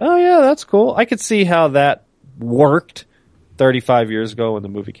was like, oh yeah, that's cool. I could see how that worked 35 years ago when the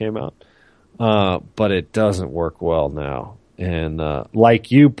movie came out. But it doesn't work well now. And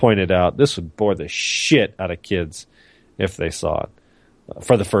like you pointed out, this would bore the shit out of kids if they saw it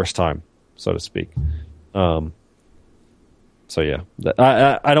for the first time, so to speak. So yeah,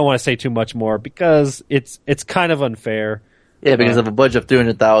 I don't want to say too much more because it's kind of unfair. Yeah, because of a budget of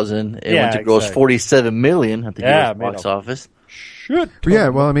 $300,000, it went to gross $47 million at the U.S. box office. Shit. Yeah,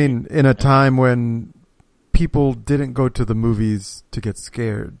 well, I mean, in a time when people didn't go to the movies to get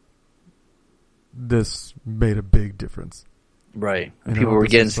scared, this made a big difference. Right. And people were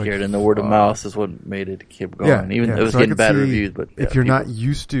getting scared, and the word of mouth is what made it keep going. Yeah, Even it was getting bad reviews, but if you're not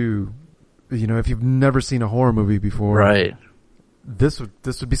used to, you know, if you've never seen a horror movie before, right, this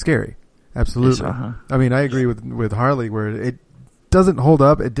would be scary. Absolutely. Yes, I mean, I agree with Harley where it doesn't hold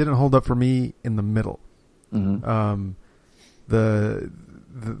up. It didn't hold up for me in the middle. Mm-hmm.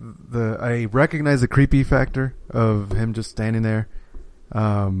 I recognize the creepy factor of him just standing there,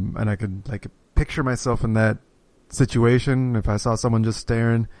 and I could like picture myself in that situation if I saw someone just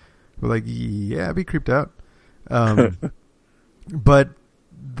staring. Like, yeah, I'd be creeped out. But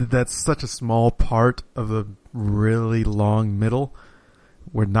that's such a small part of the really long middle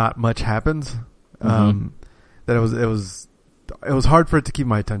where not much happens. That it was hard for it to keep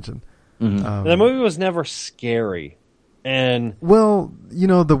my attention. The movie was never scary. And well, you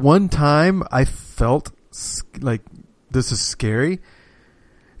know, the one time I felt like this is scary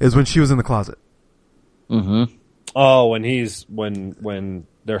is when she was in the closet. Mm-hmm. Oh, when she's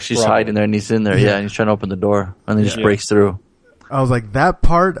hiding there and he's in there, and he's trying to open the door and then he just breaks through. I was like, that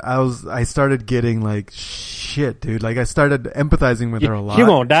part, I started getting like, shit, dude. Like, I started empathizing with her a lot. You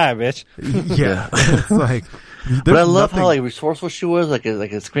gonna die, bitch. Yeah. It's like, but I love how like resourceful she was, like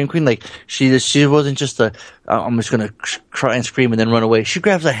a scream queen. Like she wasn't just I'm just gonna cry and scream and then run away. She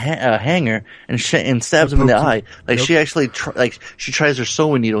grabs a hanger and stabs him in the eye. Like she actually she tries her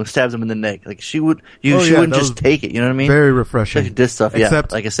sewing needle and stabs him in the neck. Like she wouldn't just take it. You know what I mean? Very refreshing. She did stuff.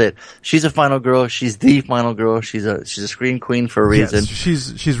 Except, like I said, she's a final girl. She's the final girl. She's a scream queen for a reason.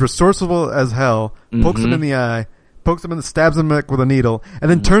 Yes, she's resourceful as hell. Pokes him in the eye. Pokes him stabs him with a needle, and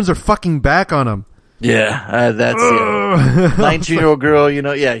then turns her fucking back on him. Yeah, that's 19-year-old girl, you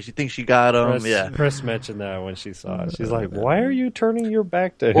know, she thinks she got him. Chris mentioned that when she saw it. She's like, why are you turning your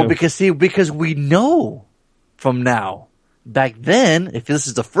back to him? Well, because we know from now. Back then, if this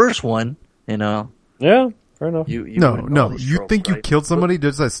is the first one, you know. Yeah, fair enough. You think you killed somebody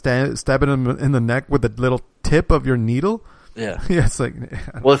just by stabbing him in the neck with a little tip of your needle? Yeah. Yeah, it's like...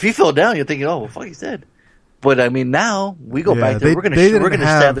 Well, if he fell down, you're thinking, oh, well, fuck, he's dead. But I mean, now we go back there. We're gonna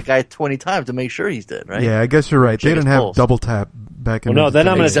stab the guy 20 times to make sure he's dead, right? Yeah, I guess you're right. They didn't have double tap back in. Well, no, then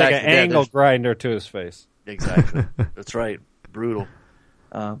I'm gonna take an angle grinder to his face. Exactly. That's right. Brutal.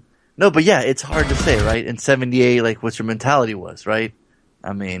 No, but yeah, it's hard to say, right? In '78, like, what your mentality was, right?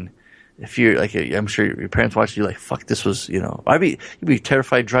 I mean, if you're like, I'm sure your parents watched you, like, fuck, this was, you know, you'd be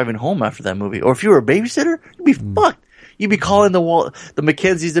terrified driving home after that movie. Or if you were a babysitter, you'd be fucked. You'd be calling the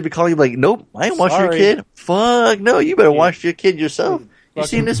Mackenzies. They'd be calling you like, nope, I ain't watching your kid. Fuck, no, you better watch your kid yourself. You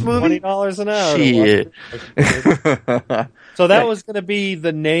seen this movie? $20 an hour. Shit. So that was going to be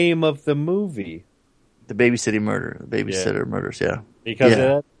the name of the movie. The Babysitter Murders, yeah. Because it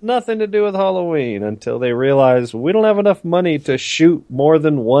had nothing to do with Halloween until they realized we don't have enough money to shoot more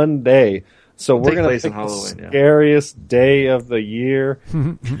than one day. So we're going to pick the scariest day of the year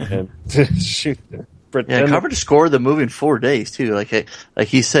and to shoot there. pretend. Carpenter scored the movie in 4 days too. Like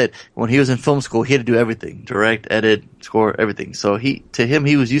he said, when he was in film school, he had to do everything: direct, edit, score, everything. So he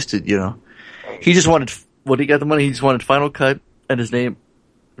was used to, he just wanted, when he got the money, he just wanted Final Cut and his name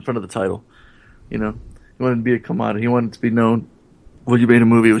in front of the title. He wanted to be a commodity. He wanted to be known. When you made a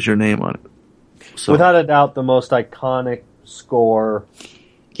movie, it was your name on it. So, without a doubt, the most iconic score.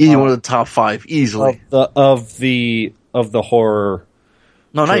 Easy, one of the top 5, easily. Of the horror.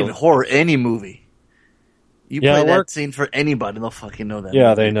 No, not even horror. Any movie. You play that scene for anybody, they'll fucking know that. Yeah,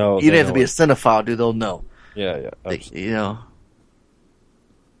 movie. they know. You don't have to be a cinephile, dude. They'll know. Yeah. My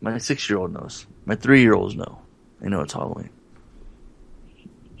 6-year-old knows. My 3-year-olds know. They know it's Halloween.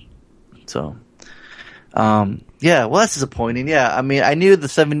 So, well, that's disappointing. Yeah, I mean, I knew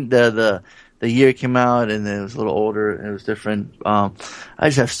the year it came out and it was a little older and it was different. I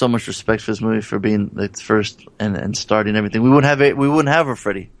just have so much respect for this movie for being the first and starting everything. We wouldn't have a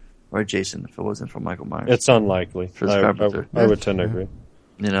Freddy or a Jason if it wasn't for Michael Myers. It's unlikely. For this Carpenter. I would tend to agree.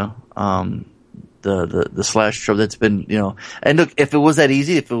 The slash trope that's been, and look, if it was that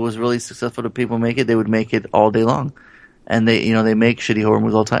easy, if it was really successful to people make it, they would make it all day long. And they make shitty horror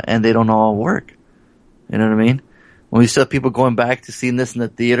movies all the time and they don't all work. You know what I mean? When we saw people going back to seeing this in the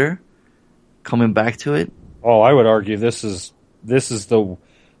theater, coming back to it. Oh, I would argue this is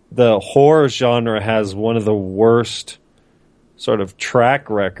the horror genre has one of the worst sort of track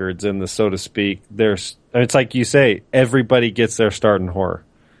records in the, so to speak. It's like you say, everybody gets their start in horror.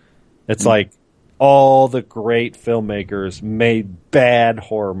 It's like all the great filmmakers made bad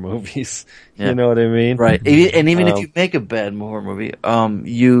horror movies. Yeah. You know what I mean? Right. And even if you make a bad horror movie,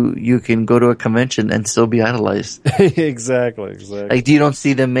 you can go to a convention and still be idolized. Exactly. Like, you don't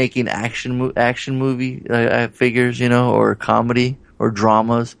see them making action movie figures, or comedy or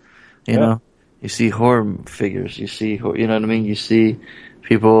dramas, you know. You see horror figures. You see, you know what I mean? You see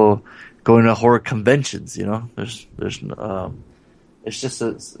people going to horror conventions, There's it's just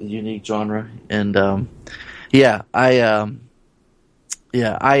a unique genre. And, like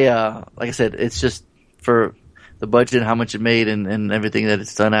I said, it's just for the budget and how much it made and everything that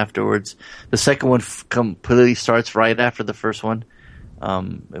it's done afterwards. The second one completely starts right after the first one.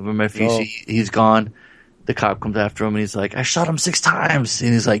 Remember, if you see he's gone, the cop comes after him and he's like, I shot him 6 times.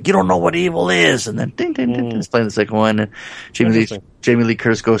 And he's like, you don't know what evil is. And then ding, ding, ding, it's playing the second one. And Jamie Lee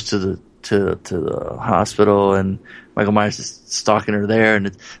Curtis goes to the hospital and Michael Myers is stalking her there. And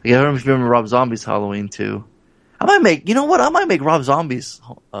I don't know if you remember Rob Zombie's Halloween too. I might make Rob Zombie's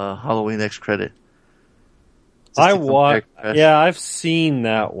Halloween next credit. I've seen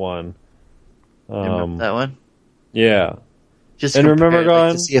that one. Remember that one? Yeah. Just remember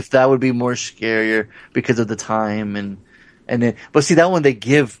going to see if that would be more scarier because of the time and then, but see that one they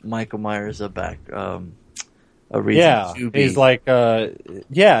give Michael Myers a reason to be. He's like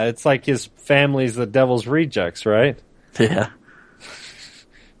it's like his family's the devil's rejects, right? Yeah.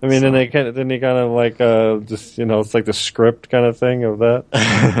 I mean, and he kind of like just it's like the script kind of thing of that.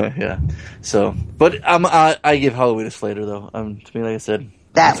 Yeah. So, but I give Halloween a Slater though. To me, like I said,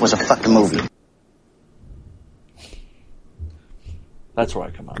 that was a fucking movie. That's where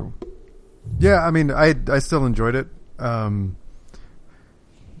I come out. Yeah, I mean, I still enjoyed it. The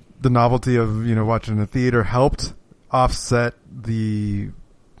novelty of watching in the theater helped offset the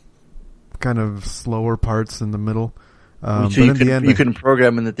kind of slower parts in the middle. So you couldn't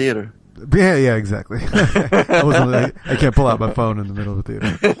program in the theater. Yeah, exactly. I can't pull out my phone in the middle of the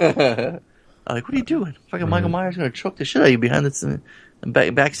theater. I'm like, what are you doing? Fucking Michael Myers is going to choke the shit out of you behind the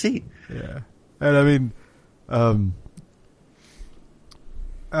back seat. Yeah, and I mean,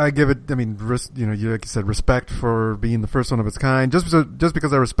 I give it. I mean, like you said, respect for being the first one of its kind. Just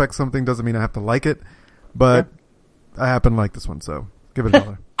because I respect something doesn't mean I have to like it, but I happen to like this one, so give it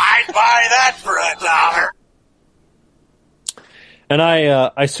 $1. I'd buy that for $1. And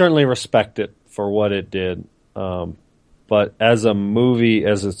I certainly respect it for what it did. But as a movie,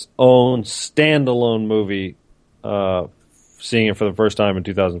 as its own standalone movie, seeing it for the first time in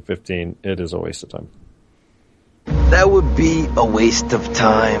 2015, it is a waste of time. That would be a waste of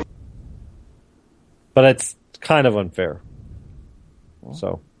time. But it's kind of unfair. Well,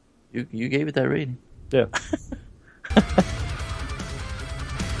 so you gave it that rating. Yeah.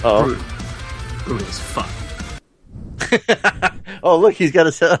 Brutal as fuck. Oh, look, he's got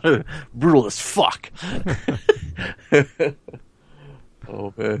a set of brutal as fuck.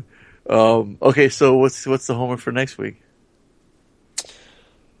 Oh man. Okay, so what's the homework for next week?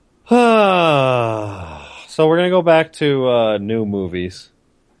 So we're gonna go back to new movies,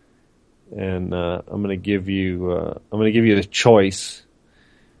 and I'm gonna give you the choice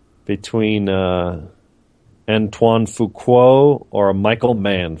between Antoine Fuqua or a Michael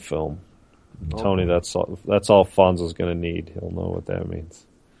Mann film. Tony, that's all Fonzo's going to need. He'll know what that means.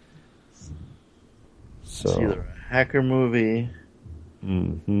 So It's either a hacker movie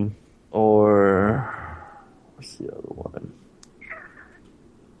or what's the other one?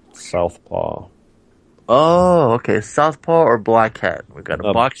 Southpaw. Oh, okay. Southpaw or Black Hat. We got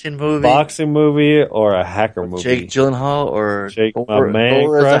a boxing movie. Boxing movie or a hacker movie. Jake Gyllenhaal or Jake, Thor, my man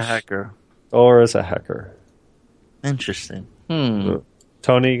Thor as a crush. hacker. Thor as a hacker. Interesting.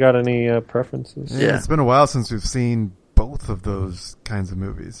 Tony, you got any preferences? Yeah, it's been a while since we've seen both of those kinds of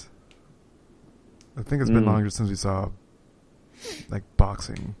movies. I think it's been longer since we saw like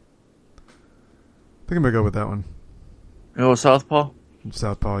boxing. I think I'm gonna go with that one. You know, Southpaw.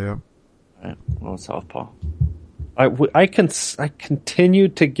 Southpaw, yeah. Right. Well, Southpaw. I continue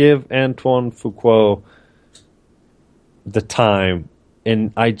to give Antoine Fuqua the time,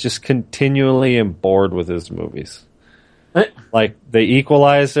 and I just continually am bored with his movies. Like The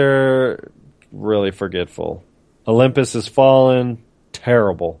Equalizer, really forgetful. Olympus Has Fallen,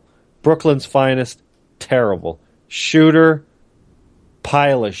 terrible. Brooklyn's Finest, terrible. Shooter,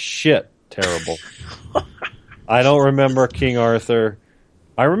 pile of shit, terrible. I don't remember King Arthur.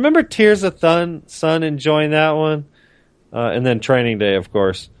 I remember Tears of Sun, enjoying that one. And then Training Day, of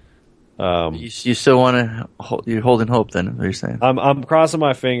course. You still want to? You're holding hope, then? What are you saying? I'm crossing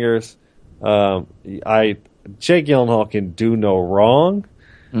my fingers. Jake Gyllenhaal can do no wrong.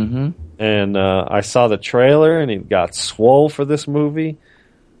 Mm-hmm. And I saw the trailer, and he got swole for this movie.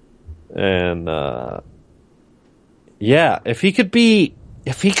 And if he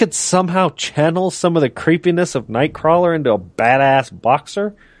could somehow channel some of the creepiness of Nightcrawler into a badass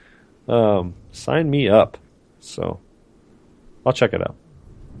boxer, sign me up. So I'll check it out.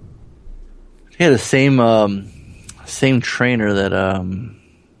 He had the same trainer that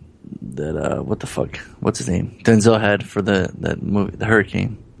what the fuck? What's his name? Denzel had for that movie, The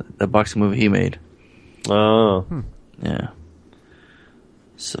Hurricane, that boxing movie he made. Oh, yeah.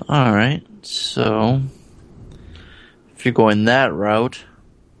 So all right. So if you're going that route,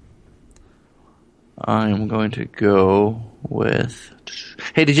 I'm going to go with.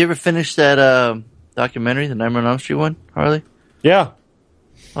 Hey, did you ever finish that documentary, the Nightmare on Elm Street one, Harley? Yeah.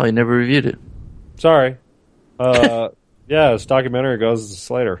 Oh, you never reviewed it. Sorry. Yeah, this documentary goes to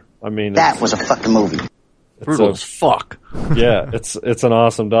Slater. I mean, that was a fucking movie. Brutal as fuck. Yeah, it's an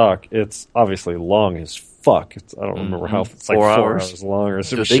awesome doc. It's obviously long as fuck. I don't remember how. It's like 4 hours long or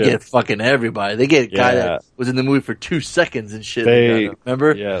some Dude, shit. They get fucking everybody. They get a guy that was in the movie for 2 seconds and shit.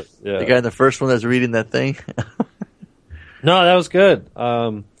 Remember? Yeah. The guy in the first one that's reading that thing. No, that was good.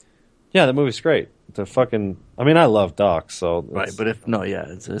 Yeah, the movie's great. I love docs, so right. But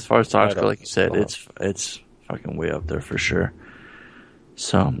as far as docs go, like you said, it's fucking way up there for sure.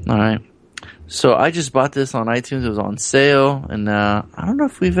 So, all right. So I just bought this on iTunes. It was on sale, and I don't know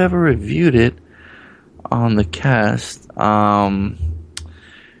if we've ever reviewed it on the cast. Little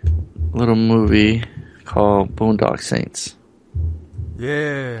movie called Boondock Saints.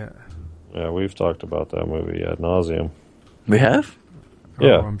 Yeah. Yeah, we've talked about that movie ad nauseum. We have?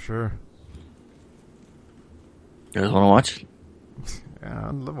 Yeah. I'm sure. You guys want to watch it? Yeah,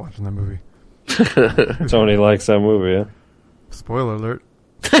 I love watching that movie. Tony likes that movie, yeah? Spoiler alert.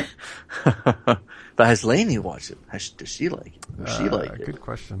 But has Lainey watched it? Does she like it? Does she like it? Good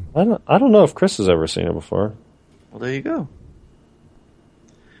question. I don't know if Chris has ever seen it before. Well, there you go.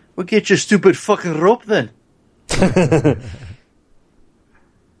 Well, get your stupid fucking rope then.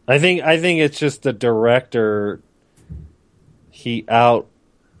 I think it's just the director. He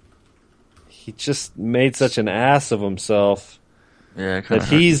just made such an ass of himself. Yeah, that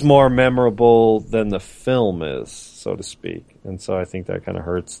he's more memorable than the film is, so to speak. And so I think that kind of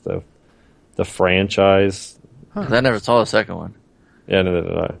hurts the franchise. Huh. I never saw the second one. Yeah, neither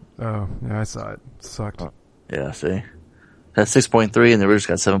did I. Oh, yeah, I saw it. It sucked. Oh. Yeah, see? That's 6.3 and the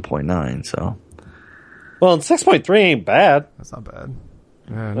original got 7.9, so. Well, 6.3 ain't bad. That's not bad.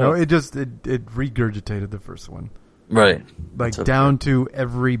 Yeah, no, it regurgitated the first one. Right. Like down to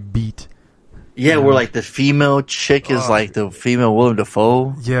every beat. Yeah, where like the female chick is like the female Willem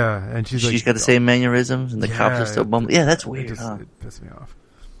Dafoe. Yeah, and she's got the same mannerisms, and the cops are still bumbling. Yeah, that's weird. It pissed me off.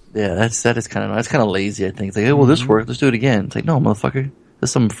 Yeah, that is kind of lazy. I think it's like, hey, well, this worked. Let's do it again. It's like, no, motherfucker,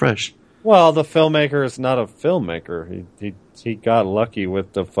 there's something fresh. Well, the filmmaker is not a filmmaker. He got lucky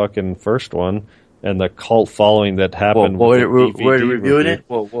with the fucking first one and the cult following that happened. We're reviewing it.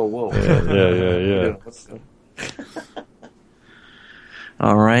 Whoa. Yeah.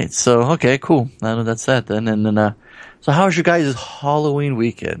 All right, so okay, cool. I know that's that then. And then, so how was your guys' Halloween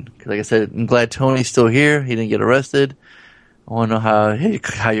weekend? Because like I said, I'm glad Tony's still here. He didn't get arrested. I want to know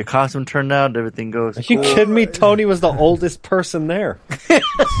how your costume turned out. Everything goes. Are you kidding me? Tony was the oldest person there.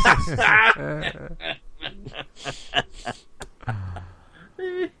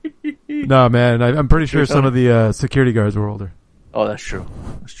 No, man, I'm pretty sure some of the security guards were older. Oh, that's true.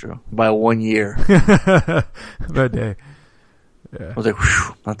 That's true. By 1 year. That day. Yeah. I was like,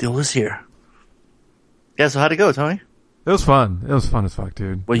 whew, not the oldest here. Yeah, so how'd it go, Tony? It was fun. It was fun as fuck,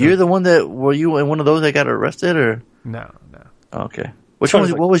 dude. Were you in one of those that got arrested, or? No. Oh, okay. Which one?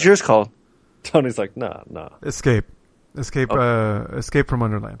 What was yours called? Tony's like, no. Escape from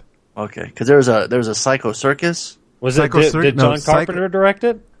Wonderland. Okay, because there was a Psycho Circus. Was it? Did John Carpenter direct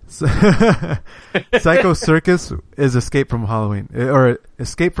it? Psycho Circus is Escape from Halloween, or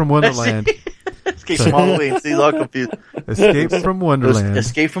Escape from Wonderland. Escape from Halloween. See, he's all confused. Escape from Wonderland.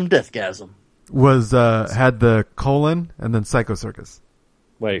 Escape from Deathgasm. Was had the colon and then Psycho Circus.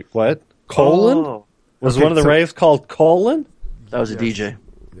 Wait, what? Colon? Oh. Was one of the raves called Colon? That was a DJ.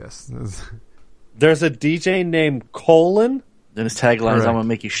 Yes. There's a DJ named Colon? Then his tagline is, "I'm gonna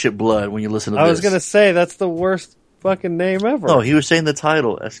make you shit blood when you listen to this." I was gonna say that's the worst fucking name ever. No, he was saying the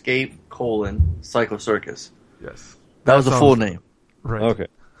title: Escape: Psycho Circus. Yes, that was the full name. Right. Okay.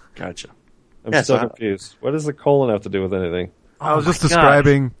 Gotcha. I'm so confused. What does the colon have to do with anything? I was just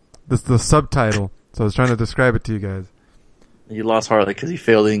describing the subtitle, so I was trying to describe it to you guys. You lost Harley because he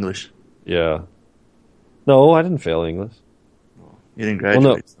failed English. Yeah. No, I didn't fail English. You didn't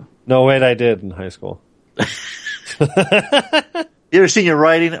graduate. Well, no, wait, I did in high school. You ever seen your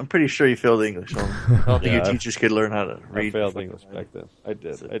writing? I'm pretty sure you failed English. I don't think your teachers could learn how to read. I failed English back then. I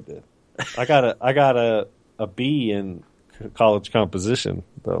did. I got a B in college composition,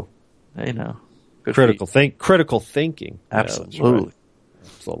 though. Hey, now. Critical thinking. Absolutely. Yeah, right.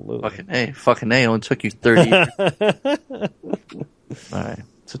 Absolutely. Fucking A. It only took you 30 years. All right.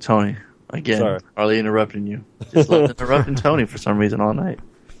 So, Tony, again, Sorry. Harley interrupting you. Just interrupting Tony for some reason all night.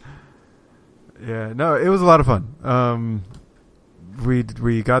 Yeah, no, it was a lot of fun.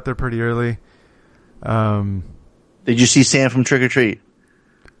 We got there pretty early. Did you see Sam from Trick or Treat?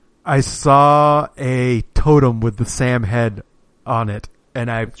 I saw a totem with the Sam head on it,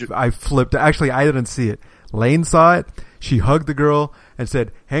 and I flipped. Actually, I didn't see it. Lane saw it. She hugged the girl and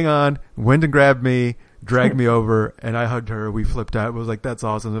said, "Hang on," went and grabbed me, dragged me over, and I hugged her. We flipped out. It was like, that's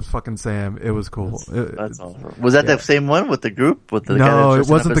awesome. It's fucking Sam. It was cool. That's awesome. Was that the same one with the group? With the no, guy it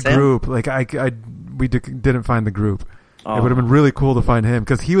wasn't the Sam? group. Like we didn't find the group. Oh. It would have been really cool to find him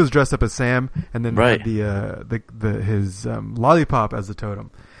because he was dressed up as Sam, and then had his lollipop as the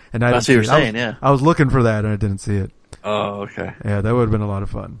totem. And that's what you were saying. Yeah, I was looking for that and I didn't see it. Oh, okay. Yeah, that would have been a lot of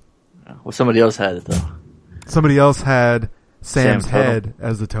fun. Well, somebody else had it though. Somebody else had Sam's head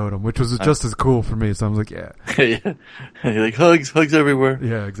as the totem, which was just as cool for me. So I was like, yeah. Yeah. You're like, hugs everywhere.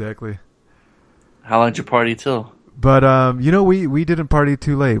 Yeah, exactly. How long did you party till? But, we didn't party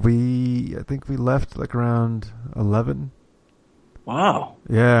too late. I think we left like around 11. Wow.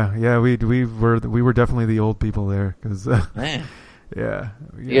 Yeah. We were definitely the old people there. Cause, man. Yeah.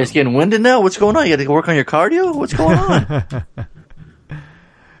 You guys getting winded now? What's going on? You got to work on your cardio? What's going on?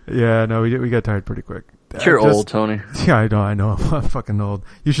 Yeah, no, we got tired pretty quick. You're old, Tony. Yeah, I know. I'm fucking old.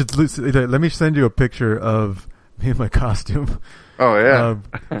 You should let me send you a picture of me in my costume. Oh yeah.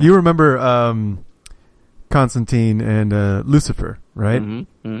 You remember Constantine and Lucifer, right?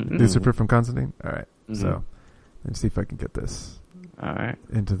 Mm-hmm. Mm-hmm. Lucifer from Constantine. All right. Mm-hmm. So let's see if I can get this. All right.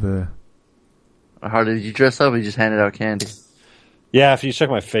 Into the. How did you dress up? Or you just handed out candy? Yeah, if you check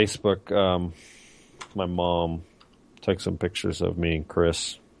my Facebook, my mom took some pictures of me and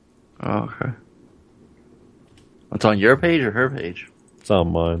Chris. Oh, okay. It's on your page or her page? It's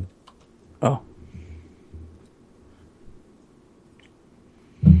on mine. Oh.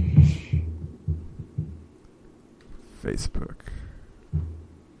 Facebook.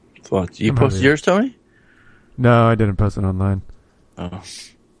 What? You posted yours, Tony? No, I didn't post it online. Oh.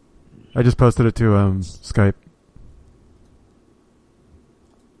 I just posted it to Skype.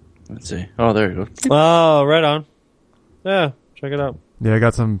 Let's see. Oh, there you go. Oh, right on. Yeah, check it out. Yeah, I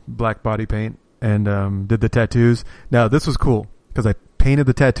got some black body paint and did the tattoos. Now, this was cool because I painted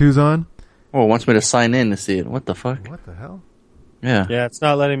the tattoos on. Oh, it wants me to sign in to see it. What the fuck? What the hell? Yeah. Yeah, it's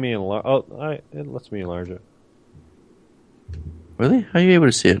not letting me enlarge. Oh, it lets me enlarge it. Really? How are you able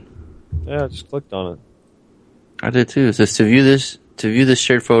to see it? Yeah, I just clicked on it. I did too. It says to view this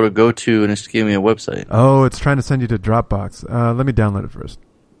shared photo, go to, and it's giving me a website. Oh, it's trying to send you to Dropbox. Let me download it first.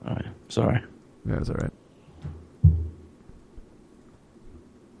 All right. Sorry. Yeah, it's all right.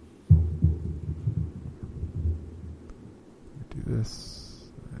 Do this.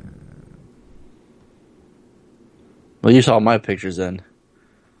 Well, you saw my pictures then.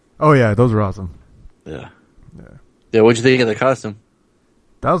 Oh yeah, those were awesome. Yeah. Yeah. Yeah, what'd you think of the costume?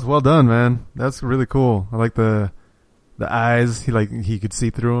 That was well done, man. That's really cool. I like the eyes. He could see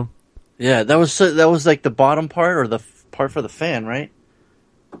through them. Yeah, that was like the bottom part or the part for the fan, right?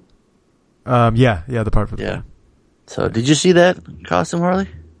 Yeah, the part for the fan. So, did you see that costume, Harley?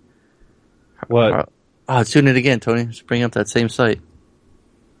 What? Oh, tune it again, Tony. Just bring up that same site.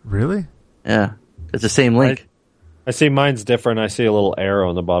 Really? Yeah, it's the same link. I see mine's different. I see a little arrow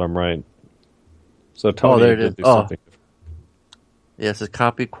on the bottom right. So Tony there it is. do something different. Yeah, it says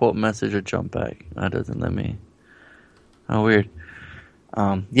copy, quote, message, or jump back. That doesn't let me. Oh, weird.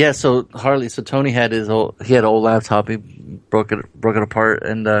 Yeah, so Harley, Tony had he had an old laptop. He broke it apart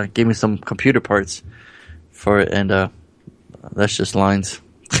and gave me some computer parts for it, and that's just lines.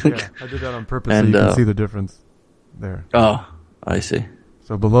 Yeah, I did that on purpose so you can see the difference there. Oh, I see.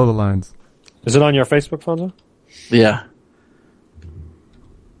 So below the lines. Is it on your Facebook, Fonzo? Yeah.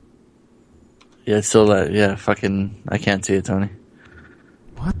 Yeah, it's still fucking, I can't see it, Tony.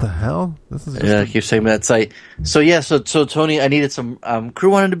 What the hell? This is I keep saying that site. So Tony, I needed some, crew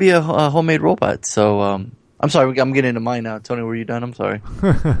wanted to be a homemade robot. So, I'm sorry, I'm getting into mine now. Tony, were you done? I'm sorry.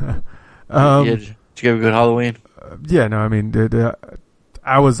 Did you have a good Halloween? Yeah, no, I mean,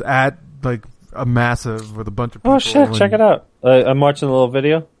 I was at like a massive with a bunch of people. Oh shit, check it out. I'm watching a little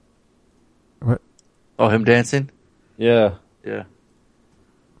video. What? Oh, him dancing? Yeah. Yeah.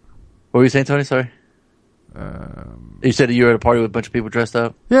 What were you saying, Tony? Sorry. You said you were at a party with a bunch of people dressed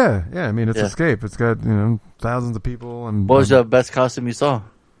up? Yeah. I mean, it's Escape. It's got, thousands of people. And what was the best costume you saw?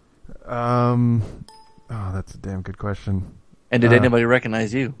 Oh, that's a damn good question. And did anybody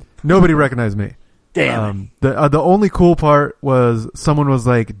recognize you? Nobody recognized me. Damn. The only cool part was someone was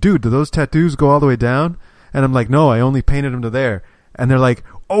like, dude, do those tattoos go all the way down? And I'm like, no, I only painted them to there. And they're like,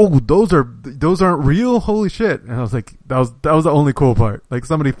 oh, those aren't real? Holy shit. And I was like, that was the only cool part. Like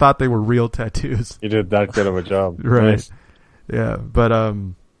somebody thought they were real tattoos. You did that good of a job. Right. Nice. Yeah. But,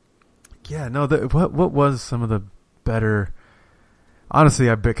 what was some of the better,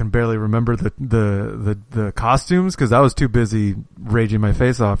 honestly, I can barely remember the costumes because I was too busy raging my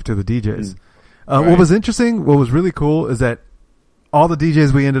face off to the DJs. Right. What was interesting, what was really cool is that all the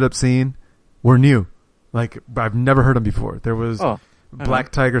DJs we ended up seeing were new. Like, I've never heard them before. There was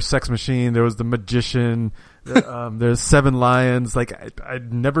Black Tiger, Sex Machine. There was The Magician. There's Seven Lions. Like,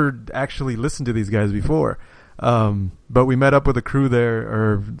 I'd never actually listened to these guys before. But we met up with a crew there,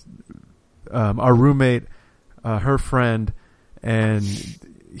 or our roommate, her friend, and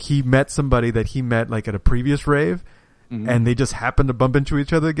he met somebody that he met, like, at a previous rave. Mm-hmm. And they just happened to bump into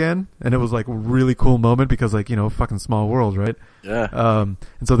each other again. And it was like a really cool moment because, like, fucking small world, right? Yeah. And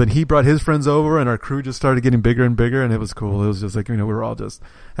so then he brought his friends over and our crew just started getting bigger and bigger and it was cool. It was just like, we were all just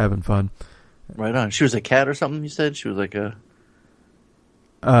having fun. Right on. She was a cat or something, you said? She was like a...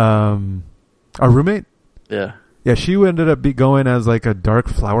 Our roommate? Yeah. Yeah, she ended up going as like a dark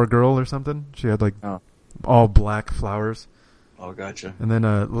flower girl or something. She had like all black flowers. Oh, gotcha. And then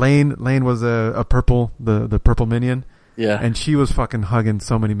Lane was a purple, the purple minion. Yeah. And she was fucking hugging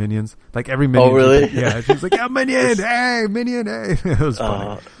so many minions. Like every minion. Oh, really? Yeah. She was like, yeah, minion, hey, minion, hey. It was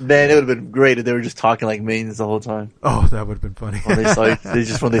funny. Man, it would have been great if they were just talking like minions the whole time. Oh, that would have been funny. When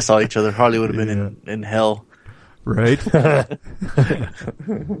they saw each other, Harley would have been in hell. Right?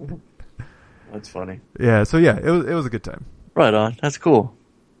 That's funny. Yeah, so yeah, it was a good time. Right on. That's cool.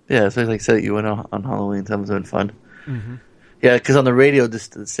 Yeah, so like I said, you went on Halloween. That was been fun. Mm-hmm. Yeah, because on the radio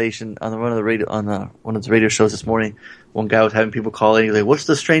station, on one of the radio shows this morning, one guy was having people call in. He's like, "What's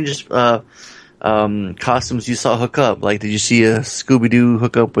the strangest costumes you saw hook up? Like, did you see a Scooby Doo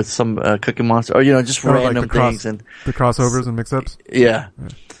hook up with some Cookie Monster, or just random like things and the crossovers and mix-ups?" Yeah.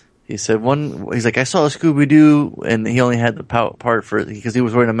 He said he's like, I saw a Scooby-Doo, and he only had the part for it because he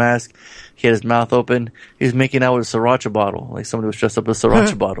was wearing a mask. He had his mouth open. He was making out with a sriracha bottle, like somebody was dressed up with a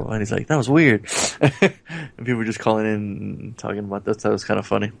sriracha bottle. And he's like, that was weird. And people were just calling in and talking about that. That was kind of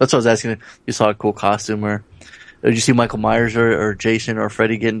funny. That's what I was asking. You saw a cool costume, or did you see Michael Myers or Jason or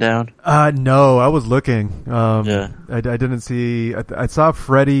Freddy getting down? No, I was looking. Yeah. I didn't see, I saw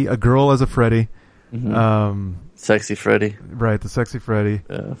Freddy, a girl as a Freddy. Mm-hmm. Sexy Freddy. Right, the sexy Freddy.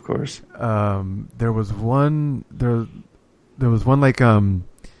 Yeah, of course. There was one like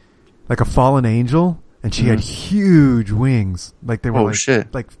a fallen angel, and she had huge wings. Like they were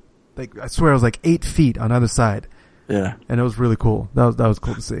shit. Like I swear it was like 8 feet on either side. Yeah. And it was really cool. That was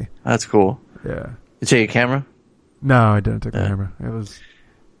cool to see. That's cool. Yeah. Did you take a camera? No, I didn't take a camera. It was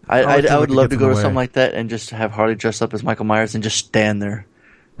I would love to go to something like that and just have Harley dressed up as Michael Myers and just stand there.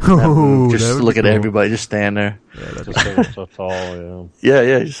 Just look at everybody, just stand there. Yeah, that's so tall,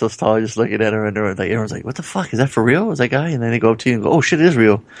 yeah, just so tall, just looking at her, and everyone's like, "What the fuck is that for real? Is that guy?" And then they go up to you and go, "Oh shit, it is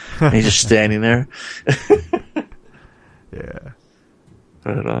real." And he's just standing there. Yeah.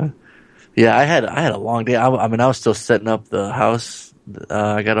 But, yeah, I had a long day. I mean, I was still setting up the house.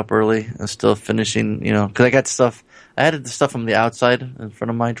 I got up early and still finishing, you know, because I got stuff. I had the stuff from the outside in front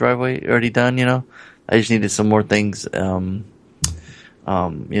of my driveway already done, you know. I just needed some more things, you know,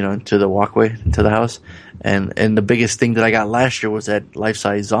 into the walkway, into the house. And the biggest thing that I got last year was that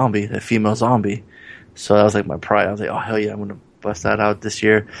life-size zombie, that female zombie. So that was like my pride. I was like, oh, hell yeah, I'm going to bust that out this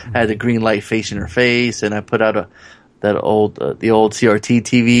year. I had the green light facing her face, and I put out the old CRT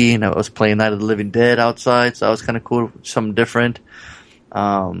TV, and I was playing Night of the Living Dead outside, so that was kind of cool, something different.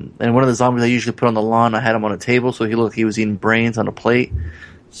 And one of the zombies I usually put on the lawn, I had him on a table, so he was eating brains on a plate.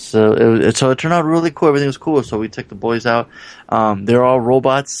 So it turned out really cool. Everything was cool. So we took the boys out. They're all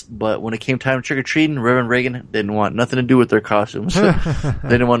robots, but when it came time to trick or treating, Reverend Reagan didn't want nothing to do with their costumes. They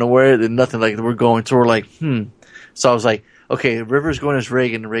didn't want to wear it, and nothing. Like we're going, so we're like, So I was like, okay, River's going as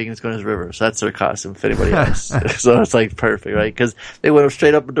Reagan, and Reagan's going as River. So that's their costume. If anybody else, so it's like perfect, right? Because they went up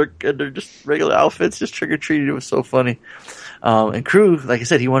straight up in their just regular outfits, just trick or treating. It was so funny. And Crew, like I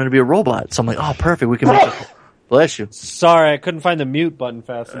said, he wanted to be a robot. So I'm like, oh, perfect. We can make it. Bless you. Sorry, I couldn't find the mute button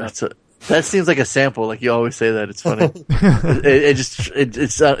fast enough. That seems like a sample. Like you always say that. It's funny.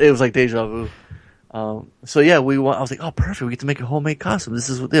 It was like deja vu. So yeah, I was like, oh, perfect. We get to make a homemade costume. This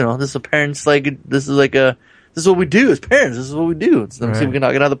is, this is a parents this is what we do as parents. This is what we do. Let me see if we can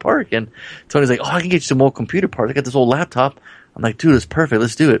knock it out of the park. And Tony's like, oh, I can get you some old computer parts. I got this old laptop. I'm like, dude, it's perfect.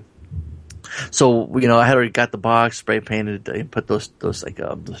 Let's do it. So, I had already got the box, spray painted, and put those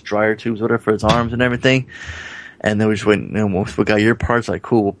dryer tubes, whatever, for his arms and everything. And then we just went, we got your parts, like,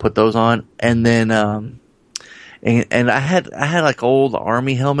 cool, we'll put those on. And then, and I had like old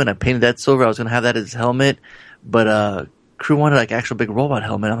army helmet. I painted that silver. I was going to have that as his helmet. But, Crew wanted like actual big robot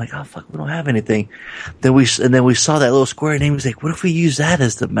helmet. I'm like, oh fuck, we don't have anything. Then we saw that little square name. He's like, what if we use that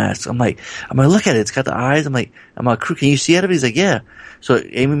as the mask? I'm like, look at it. It's got the eyes. I'm like, Crew, can you see out of it? He's like, yeah. So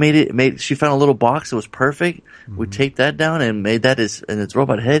Amy she found a little box that was perfect. Mm-hmm. We taped that down and made that in its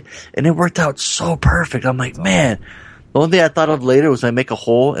robot head, and it worked out so perfect. I'm like, man. The only thing I thought of later was I make a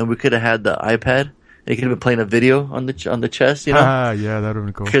hole, and we could have had the iPad. He could have been playing a video on the chest, yeah, that would have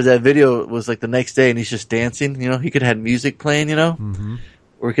been cool. Because that video was like the next day, and he's just dancing. He could have had music playing, Mm-hmm.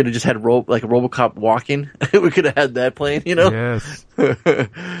 Or we could have just had like a RoboCop walking. We could have had that playing, Yes. But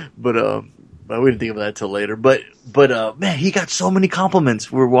we didn't think of that till later. But man, he got so many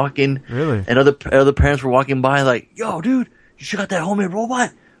compliments. We were walking, really, and other parents were walking by, like, "Yo, dude, you should got that homemade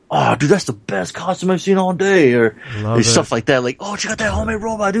robot." Oh, dude, that's the best costume I've seen all day, or stuff like that. Like, oh, you got that homemade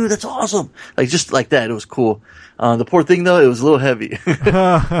robot, dude, that's awesome. Like, just like that, it was cool. The poor thing though, it was a little heavy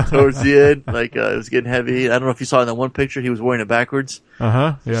towards the end. Like, it was getting heavy. I don't know if you saw in that one picture, he was wearing it backwards.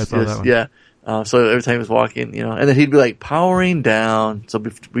 Yeah, I saw that one. Yeah. So every time he was walking, and then he'd be like powering down. So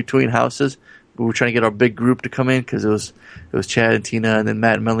between houses, we were trying to get our big group to come in because it was Chad and Tina, and then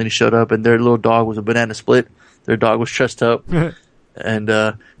Matt and Melanie showed up, and their little dog was a banana split. Their dog was trussed up. And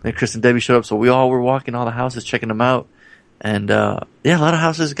then Chris and Debbie showed up, so we all were walking all the houses, checking them out. And a lot of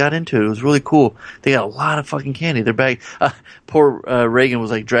houses got into it. It was really cool. They got a lot of fucking candy. Their bag, poor Reagan was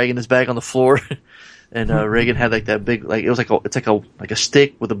like dragging his bag on the floor, and Reagan had like that big, like it's like a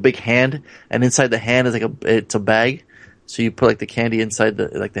stick with a big hand, and inside the hand is it's a bag. So you put like the candy inside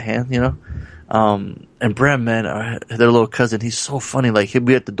the hand, and Bram, man, their little cousin, he's so funny. Like, he'd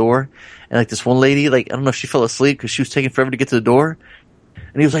be at the door, and like this one lady, like, I don't know if she fell asleep because she was taking forever to get to the door,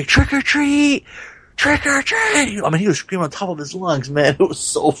 and he was like, trick or treat, trick or treat. I mean, he was screaming on top of his lungs, man. It was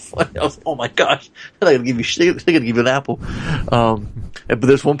so funny. I was like, oh my gosh, they're gonna give you an apple. But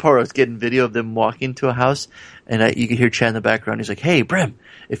there's one part where I was getting video of them walking to a house, and you could hear Chad in the background. He's like, hey, Bram,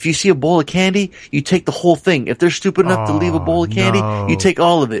 if you see a bowl of candy, you take the whole thing. If they're stupid enough to leave a bowl of candy, you take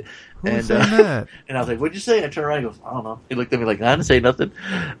all of it. Who's saying that? And I was like, what'd you say? I turned around and he goes, I don't know. He looked at me like, I didn't say nothing.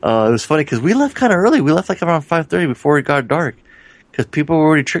 It was funny because we left kind of early. We left like around 5:30 before it got dark because people were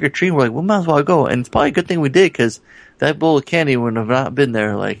already trick-or-treating. We're like, we might as well go. And it's probably a good thing we did because that bowl of candy wouldn't have not been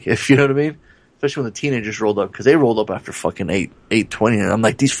there, like, if you know what I mean? Especially when the teenagers rolled up, because they rolled up after fucking 8:20. And I'm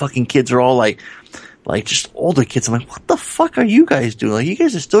like, these fucking kids are all like just older kids. I'm like, what the fuck are you guys doing? Like, you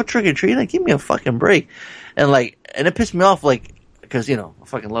guys are still trick-or-treating? Like, give me a fucking break. And it pissed me off, like, because, I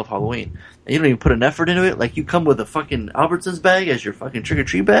fucking love Halloween. And you don't even put an effort into it. Like, you come with a fucking Albertsons bag as your fucking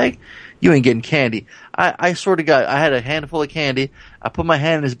trick-or-treat bag. You ain't getting candy. I swear to God, I had a handful of candy. I put my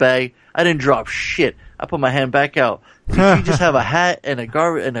hand in his bag. I didn't drop shit. I put my hand back out. If you just have a hat and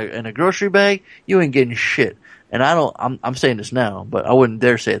a grocery bag, you ain't getting shit. And I'm saying this now, but I wouldn't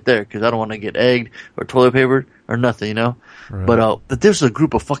dare say it there because I don't want to get egged or toilet papered or nothing, you know? Right. But there's a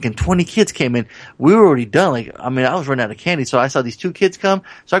group of fucking 20 kids came in. We were already done. Like, I mean, I was running out of candy, so I saw these 2 kids come.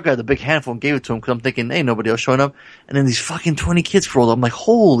 So I grabbed a big handful and gave it to them because I'm thinking, hey, nobody else showing up. And then these fucking 20 kids rolled up. I'm like,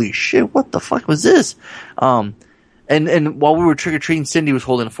 holy shit, what the fuck was this? And while we were trick-or-treating, Cindy was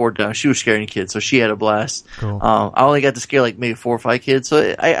holding a fort down. She was scaring kids, so she had a blast. Cool. I only got to scare like maybe 4 or 5 kids,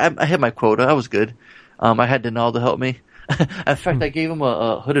 so I hit my quota. I was good. I had Denal to help me. In fact, I gave him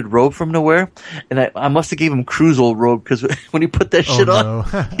a hooded robe from nowhere, and I must have gave him Crew's old robe because when he put that shit on,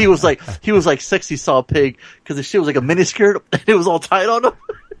 he was like sexy saw pig because the shit was like a miniskirt and it was all tight on him.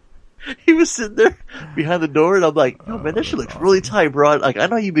 He was sitting there behind the door, and I'm like, "Yo, man, that shit looks really tight, bro. Like, I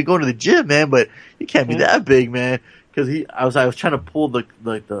know you've been going to the gym, man, but you can't be that big, man." Because I was trying to pull the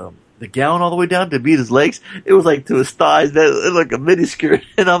gown all the way down to beat his legs. It was like to his thighs, man. It looked like a mini skirt.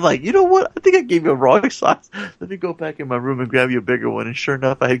 And I'm like, you know what? I think I gave you a wrong size. Let me go back in my room and grab you a bigger one. And sure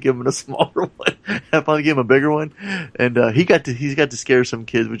enough, I had given him a smaller one. I finally gave him a bigger one. And he's got to scare some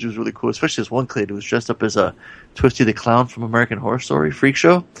kids, which was really cool. Especially this one kid who was dressed up as a Twisty the Clown from American Horror Story Freak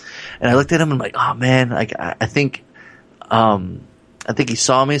Show. And I looked at him and I'm like, oh man, I think he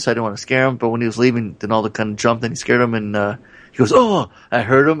saw me, so I didn't want to scare him. But when he was leaving, then all the kind of jumped and he scared him, and he goes, "Oh!" I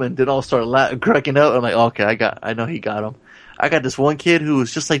heard him, and then all started cracking out. I'm like, okay, I know he got him. I got this one kid who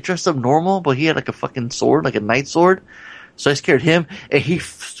was just like dressed up normal, but he had like a fucking sword, like a knight sword. So I scared him, and he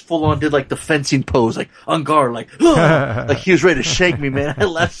full on did like the fencing pose, like on guard, like like he was ready to shake me, man. I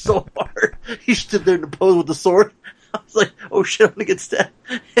laughed so hard. He stood there in the pose with the sword. I was like, oh shit, I'm gonna get stabbed.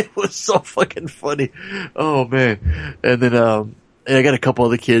 It was so fucking funny. Oh man. And then and I got a couple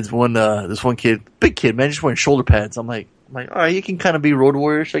other kids. This one kid, big kid, man, just wearing shoulder pads. I'm like, all right, you can kind of be road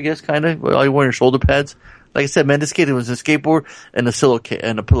warriors, I guess, kind of. All you wearing shoulder pads. Like I said, man, this kid was a skateboard and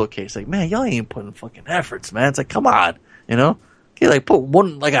a pillowcase. Like, man, y'all ain't putting fucking efforts, man. It's like, come on, you know? Okay, like put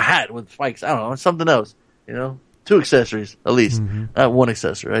one, like a hat with spikes. I don't know, something else, you know? 2 accessories at least, not 1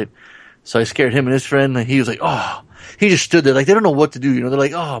 accessory, right? So I scared him and his friend, and he was like, oh, he just stood there like they don't know what to do, you know? They're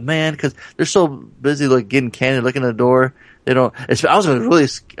like, oh man, because they're so busy like getting candy, looking at the door. They don't. I was going to really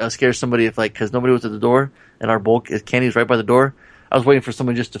scare somebody if like because nobody was at the door and our bulk candy is right by the door. I was waiting for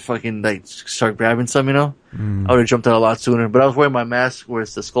someone just to fucking like start grabbing some, you know. I would have jumped out a lot sooner. But I was wearing my mask where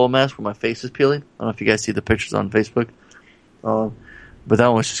it's the skull mask where my face is peeling. I don't know if you guys see the pictures on Facebook. But that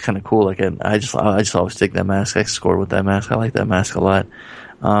one was just kind of cool. Like I just always take that mask. I scored with that mask. I like that mask a lot.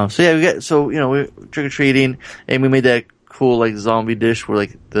 So yeah, we're trick or treating, and we made that cool like zombie dish where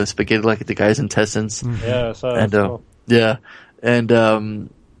like the spaghetti like the guy's intestines. Yeah, so and cool. Yeah, and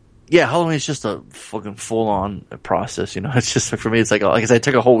yeah, Halloween is just a fucking full on process. You know, it's just for me. It's like I said, I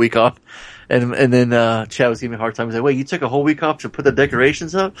took a whole week off, and then Chad was giving me a hard time. He's like, "Wait, you took a whole week off to put the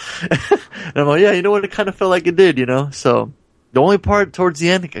decorations up?" And I'm like, "Yeah, you know what? It kind of felt like it did, you know." So the only part towards the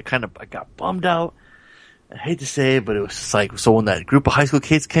end, I got bummed out. I hate to say it, but it was just like, so when that group of high school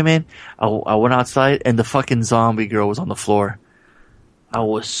kids came in, I went outside and the fucking zombie girl was on the floor. I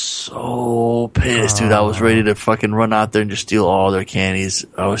was so pissed, dude. I was ready to fucking run out there and just steal all their candies.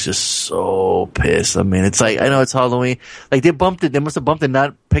 I was just so pissed. I mean, it's like, I know it's Halloween. Like, they bumped it. They must have bumped it,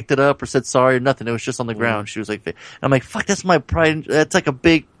 not picked it up or said sorry or nothing. It was just on the ground. She was like, and I'm like, fuck, that's my pride. That's like a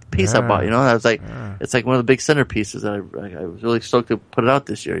big piece I bought, you know? I was like, it's like one of the big centerpieces that I was really stoked to put it out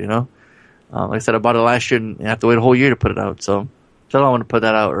this year, you know? Like I said, I bought it last year and I have to wait a whole year to put it out. So I don't want to put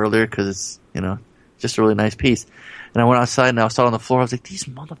that out earlier because it's, you know, just a really nice piece. And I went outside and I saw it on the floor. I was like, these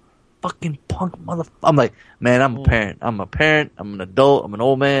motherfucking punk I'm like, man, I'm a parent. I'm an adult. I'm an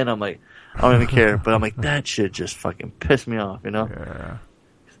old man. I'm like, I don't even care. But I'm like, that shit just fucking pissed me off, you know? Yeah.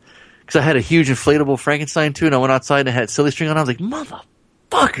 Because I had a huge inflatable Frankenstein too, and I went outside and it had silly string on. I was like,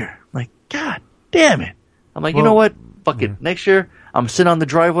 motherfucker. I'm like, God damn it. I'm like, you know what? Fuck it. Next year, I'm sitting on the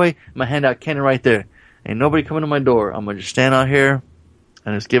driveway. I'm going to hand out candy right there. Ain't nobody coming to my door. I'm going to just stand out here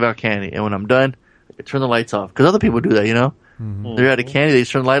and just give out candy. And when I'm done, I turn the lights off. Because other people do that, you know? They're out of candy. They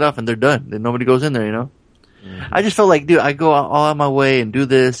just turn the light off and they're done. Then nobody goes in there, you know? I just felt like, dude, I go all out my way and do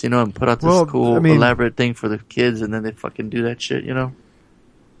this, you know, and put out this elaborate thing for the kids, and then they fucking do that shit, you know?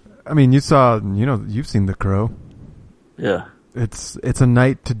 I mean, you've seen The Crow. Yeah. It's a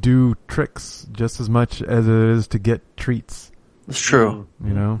night to do tricks just as much as it is to get treats. That's true.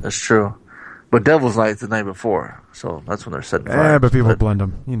 You know? That's true. But Devil's Night's the night before, so that's when they're setting fire. Yeah, but people blend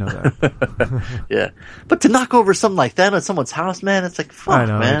them. You know that. Yeah. But to knock over something like that at someone's house, man, it's like, fuck, I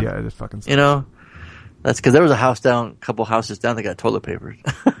know, man. Yeah, it just fucking sucks. You know? That's because there was a couple houses down that got toilet papered.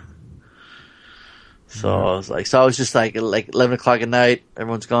 So I was just like 11 o'clock at night,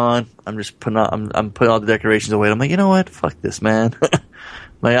 everyone's gone. I'm just putting all the decorations away. I'm like, you know what? Fuck this, man.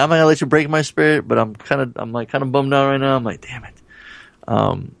 Like, I'm not gonna let you break my spirit, but I'm kind of bummed out right now. I'm like, damn it.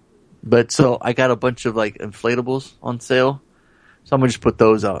 But so I got a bunch of like inflatables on sale. So I'm gonna just put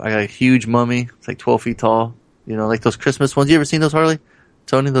those out. I got a huge mummy. It's like 12 feet tall. You know, like those Christmas ones. You ever seen those, Harley?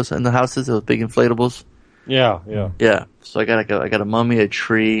 Tony, those in the houses, those big inflatables. Yeah. So I got a mummy, a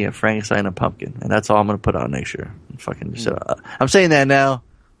tree, a Frankenstein, a pumpkin, and that's all I'm gonna put out next year. Fucking. So, I'm saying that now.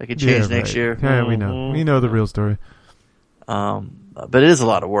 I could change next year. Yeah, we know. We know the real story. But it is a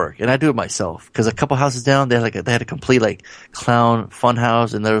lot of work, and I do it myself because a couple houses down, they had a complete like clown fun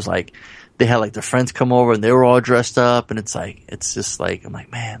house, and there was like they had like their friends come over, and they were all dressed up, and it's just like I'm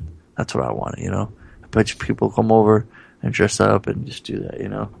like, man, that's what I wanted, you know. A bunch of people come over and dress up and just do that, you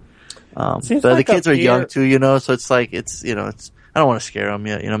know. But the kids are young too, you know, so it's like I don't want to scare them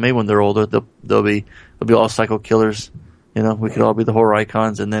yet, you know. Maybe when they're older, they'll be all psycho killers, you know. We could all be the horror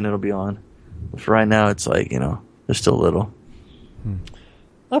icons, and then it'll be on. But for right now, it's like, you know, they're still little.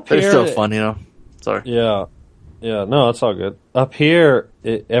 Up but here, it's still fun, you know. Sorry. Yeah. No, it's all good. Up here,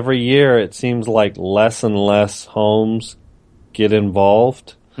 every year it seems like less and less homes get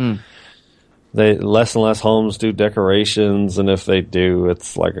involved. Less and less homes do decorations, and if they do,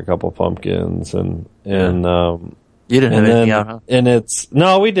 it's like a couple pumpkins and you didn't have anything out, huh? And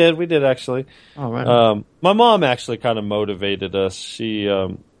we did actually. Oh, right. My mom actually kind of motivated us. She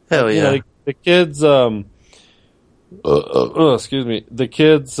hell yeah. You know, the kids excuse me. The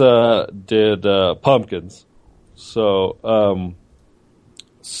kids did pumpkins. So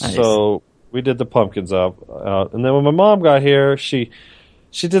nice. So we did the pumpkins out. And then when my mom got here, she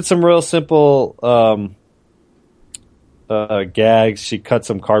did some real simple gags. She cut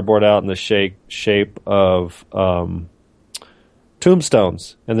some cardboard out in the shape of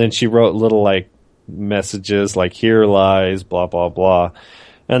tombstones, and then she wrote little like messages like "Here lies blah blah blah,"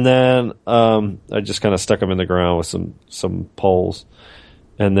 and then I just kind of stuck them in the ground with some poles,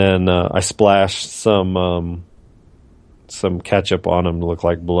 and then I splashed some ketchup on them to look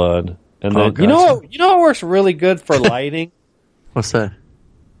like blood, and then you know what works really good for lighting? What's that?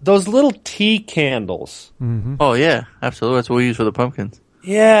 Those little tea candles. Mm-hmm. Oh yeah, absolutely. That's what we use for the pumpkins.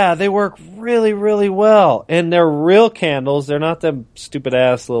 Yeah, they work really, really well. And they're real candles. They're not them stupid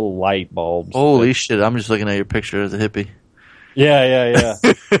ass little light bulbs. Holy shit, I'm just looking at your picture as a hippie. Yeah.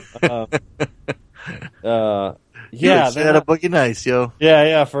 Yeah, they had a boogie nice, yo.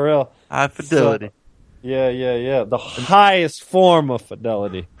 Yeah, for real. High fidelity. So, yeah. The highest form of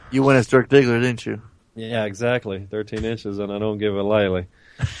fidelity. You went as Dirk Diggler, didn't you? Yeah, exactly. 13 inches, and I don't give it lightly.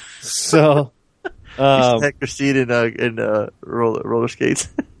 So, heck your seat in roller skates.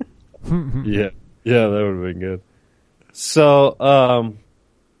 yeah, that would have been good. So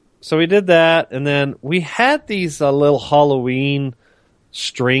we did that, and then we had these little Halloween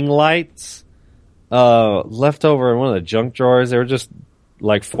string lights left over in one of the junk drawers. They were just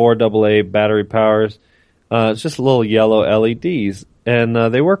like 4 AA battery powers. It's just little yellow LEDs, and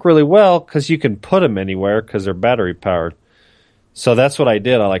they work really well because you can put them anywhere because they're battery powered. So that's what I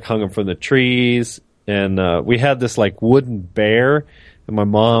did. I like hung them from the trees, and we had this like wooden bear, and my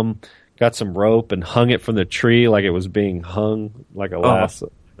mom got some rope and hung it from the tree like it was being hung like a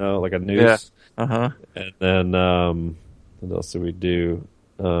lasso, like a noose. Yeah. And then what else did we do?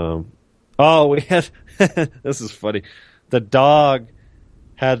 We had this is funny. The dog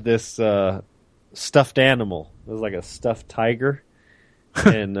had this stuffed animal. It was like a stuffed tiger,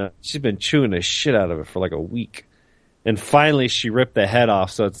 and she's been chewing the shit out of it for like a week. And finally, she ripped the head off.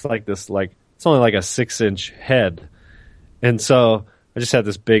 So it's like this, like it's only like a 6-inch head. And so I just had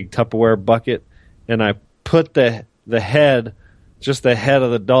this big Tupperware bucket, and I put the head, just the head of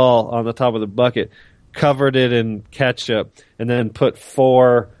the doll, on the top of the bucket, covered it in ketchup, and then put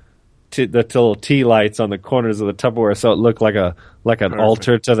 4 the little tea lights on the corners of the Tupperware, so it looked like an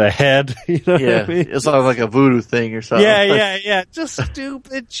altar to the head. You know what I mean? It's like a voodoo thing or something. Yeah. Just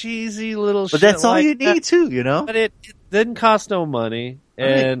stupid, cheesy little shit. But that's all like you need too, you know? But it didn't cost no money.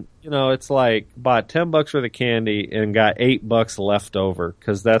 And, you know, it's like bought $10 worth of candy and got $8 left over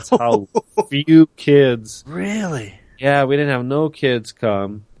because that's how few kids. Really? Yeah, we didn't have no kids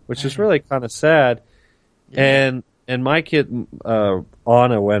come, which is really kind of sad. Yeah. And my kid,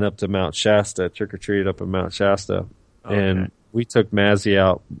 Anna, went up to Mount Shasta, trick-or-treated up in Mount Shasta. Okay. And we took Mazzy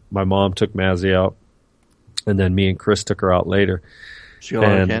out. My mom took Mazzy out. And then me and Chris took her out later. She got a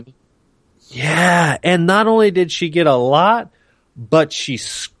lot of candy? Yeah. And not only did she get a lot, but she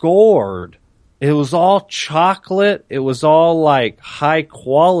scored. It was all chocolate. It was all like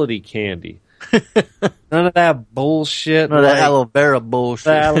high-quality candy. None of that bullshit. None of that aloe vera bullshit.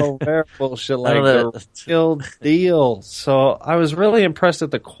 That aloe vera bullshit, like the real deal. So I was really impressed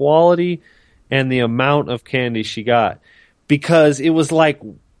at the quality and the amount of candy she got. because it was like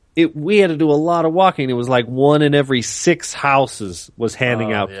we had to do a lot of walking. It was like 1 in every 6 houses was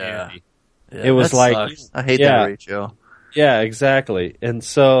handing out candy. Yeah, it was like sucks. I hate that ratio. Yeah, exactly. And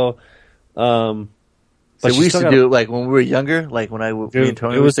so, but we used to do it like when we were younger, like when me and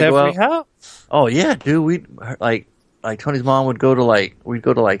Tony it was used to go every out. house. Oh yeah, dude. We'd like Tony's mom would go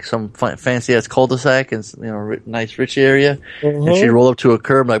to some fancy ass cul-de-sac and nice rich area, and she'd roll up to a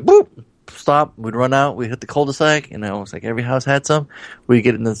curb like boop, stop. We'd run out. We'd hit the cul-de-sac, and it was like every house had some. We'd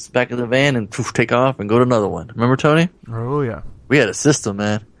get in the back of the van and poof, take off and go to another one. Remember, Tony? Oh yeah. We had a system,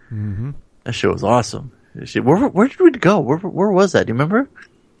 man. Mm-hmm. That shit was awesome. Where did we go? Where was that? Do you remember?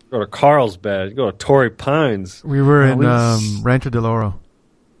 Go to Carlsbad. Go to Torrey Pines. We were in Rancho Del Oro.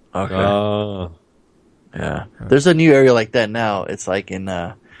 Okay. Yeah. There's a new area like that now. It's like in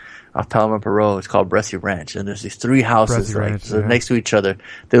off Palomar Road. It's called Bresci Ranch, and there's these 3 houses they're next to each other.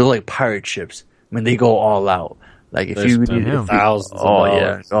 They look like pirate ships. I mean, they go all out. Like if you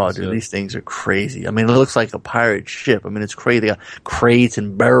thousands. Dude, these things are crazy. I mean, it looks like a pirate ship. I mean, it's crazy. They got crates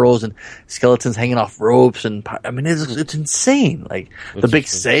and barrels and skeletons hanging off ropes, and I mean, it's insane. Like the big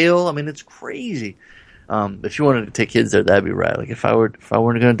sail. I mean, it's crazy. If you wanted to take kids there, that'd be right. Like if I weren't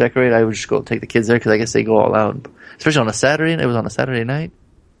going to decorate, I would just go take the kids there because I guess they go all out, especially on a Saturday. It was on a Saturday night.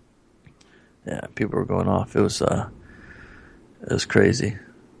 Yeah, people were going off. It was crazy.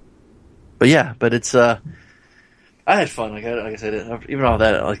 But yeah, it's I had fun. Like I said, even all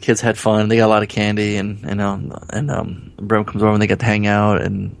that, like kids had fun. They got a lot of candy, and Brim comes over and they get to hang out,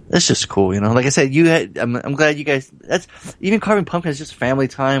 and it's just cool, Like I said, I'm glad you guys. That's even carving pumpkins. Just family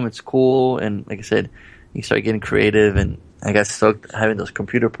time. It's cool, and like I said, you start getting creative, and I got stoked having those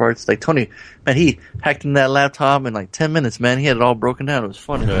computer parts. Like Tony, man, he hacked in that laptop in like 10 minutes. Man, he had it all broken down. It was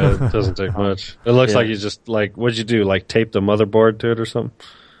funny. Yeah, it doesn't take much. It looks like you just what'd you do? Like tape the motherboard to it or something?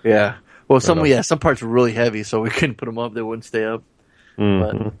 Yeah. Well, some parts were really heavy, so we couldn't put them up. They wouldn't stay up.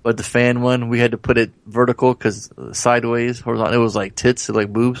 Mm-hmm. But the fan one, we had to put it vertical because sideways, horizontal. It was like tits,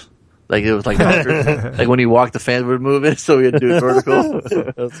 like boobs. Like it was like like when you walk, the fan would move it, so we had to do it vertical.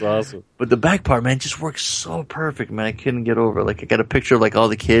 That's awesome. But the back part, man, just works so perfect, man. I couldn't get over it. Like I got a picture of like all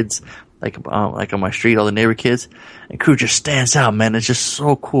the kids, like on my street, all the neighbor kids, and crew just stands out, man. It's just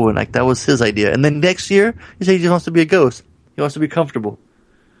so cool, and like that was his idea. And then next year, he said he just wants to be a ghost. He wants to be comfortable.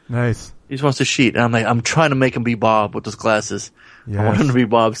 Nice. He just wants to cheat. And I'm like, I'm trying to make him be Bob with those glasses. Yes. I want him to be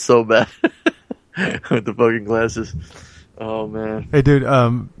Bob so bad. With the fucking glasses. Oh, man. Hey, dude,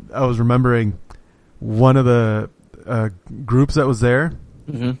 I was remembering one of the groups that was there.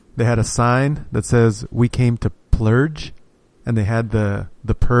 Mm-hmm. They had a sign that says, "We came to plurge." And they had the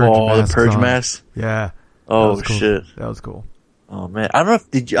purge mask. Oh, the purge on. mask? Yeah. Oh, cool. shit. That was cool. Oh, man. I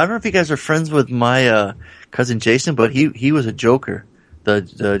don't know if you guys are friends with my cousin Jason, but he was a Joker.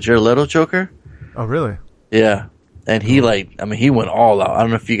 The Jared Leto Joker. Oh, really? Yeah. And he he went all out. I don't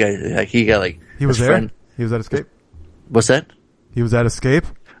know if you guys, he got He was there? Friend. He was at Escape? What's that? He was at Escape?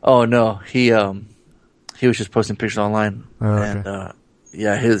 Oh, no. He was just posting pictures online. Oh, okay. And,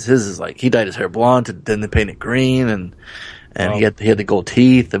 yeah, his is like, he dyed his hair blonde, then they painted green, and he had the gold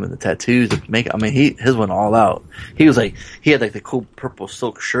teeth, and the tattoos, the makeup. I mean, his went all out. He was like, he had like the cool purple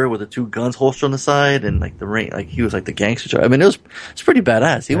silk shirt with the 2 guns holster on the side, and like the ring, like he was like the gangster. I mean, it's pretty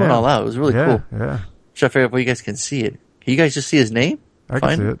badass. He went all out. It was really cool. Yeah. Try to figure out where you guys can see it. Can you guys just see his name? I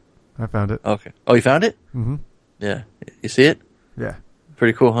can see it. I found it. Okay. Oh, you found it? Mm-hmm. Yeah. You see it? Yeah.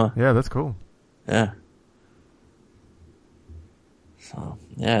 Pretty cool, huh? Yeah, that's cool. Yeah. So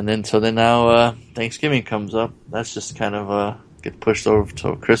yeah, and then now Thanksgiving comes up. That's just kind of get pushed over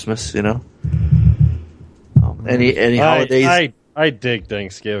to Christmas, Any holidays? I dig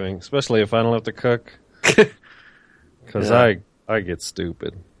Thanksgiving, especially if I don't have to cook, because I get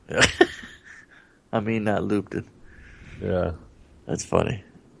stupid. Yeah. I mean, not looped it. Yeah, that's funny.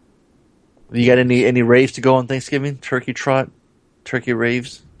 You got any raves to go on Thanksgiving? Turkey trot, turkey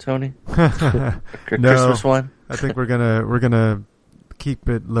raves, Tony? Christmas one? I think we're gonna keep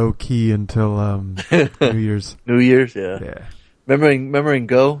it low key until New Year's. New Year's, yeah. Yeah. Remembering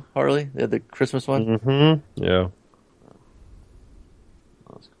Go, Harley? They had the Christmas one? Mm-hmm. Yeah.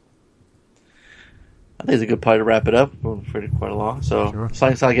 I think it's a good part to wrap it up. We're pretty quite long. So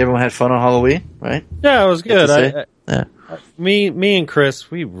sounds like everyone had fun on Halloween, right? Yeah, it was good. Yeah. Me and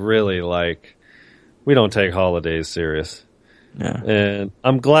Chris, we really we don't take holidays serious. Yeah. And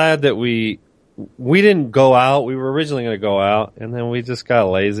I'm glad that we didn't go out. We were originally going to go out, and then we just got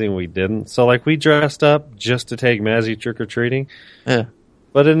lazy and we didn't. So we dressed up just to take Mazzy trick or treating. Yeah.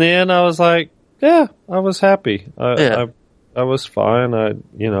 But in the end, I was like, yeah, I was happy. I was fine. I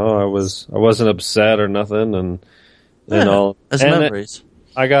wasn't upset or nothing, and all. As memories.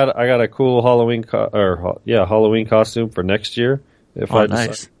 I got a cool Halloween Halloween costume for next year if I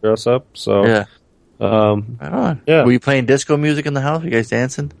decide to dress up. So yeah. Right on. Yeah. Were you playing disco music in the house? Were you guys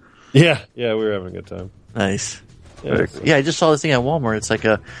dancing? Yeah, we were having a good time. Nice. Yeah, I just saw this thing at Walmart. It's like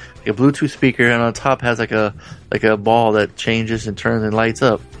a Bluetooth speaker, and on top has like a ball that changes and turns and lights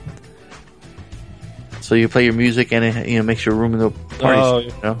up. So you play your music, and it makes your room in the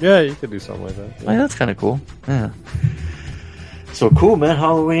party. Yeah, you could do something like that. Yeah. That's kind of cool. Yeah. So cool, man.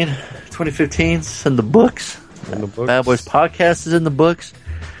 Halloween 2015's in the books. Bad Boys Podcast is in the books.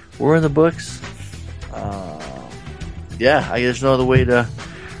 We're in the books. I guess there's no other way to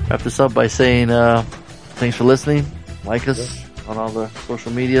wrap this up by saying thanks for listening. Like us on all the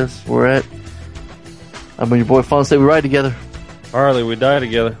social medias we're at. I'm your boy Fun. Say we ride together. Harley, we die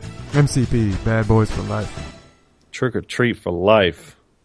together. MCP, Bad Boys for Life. Trick or treat for life.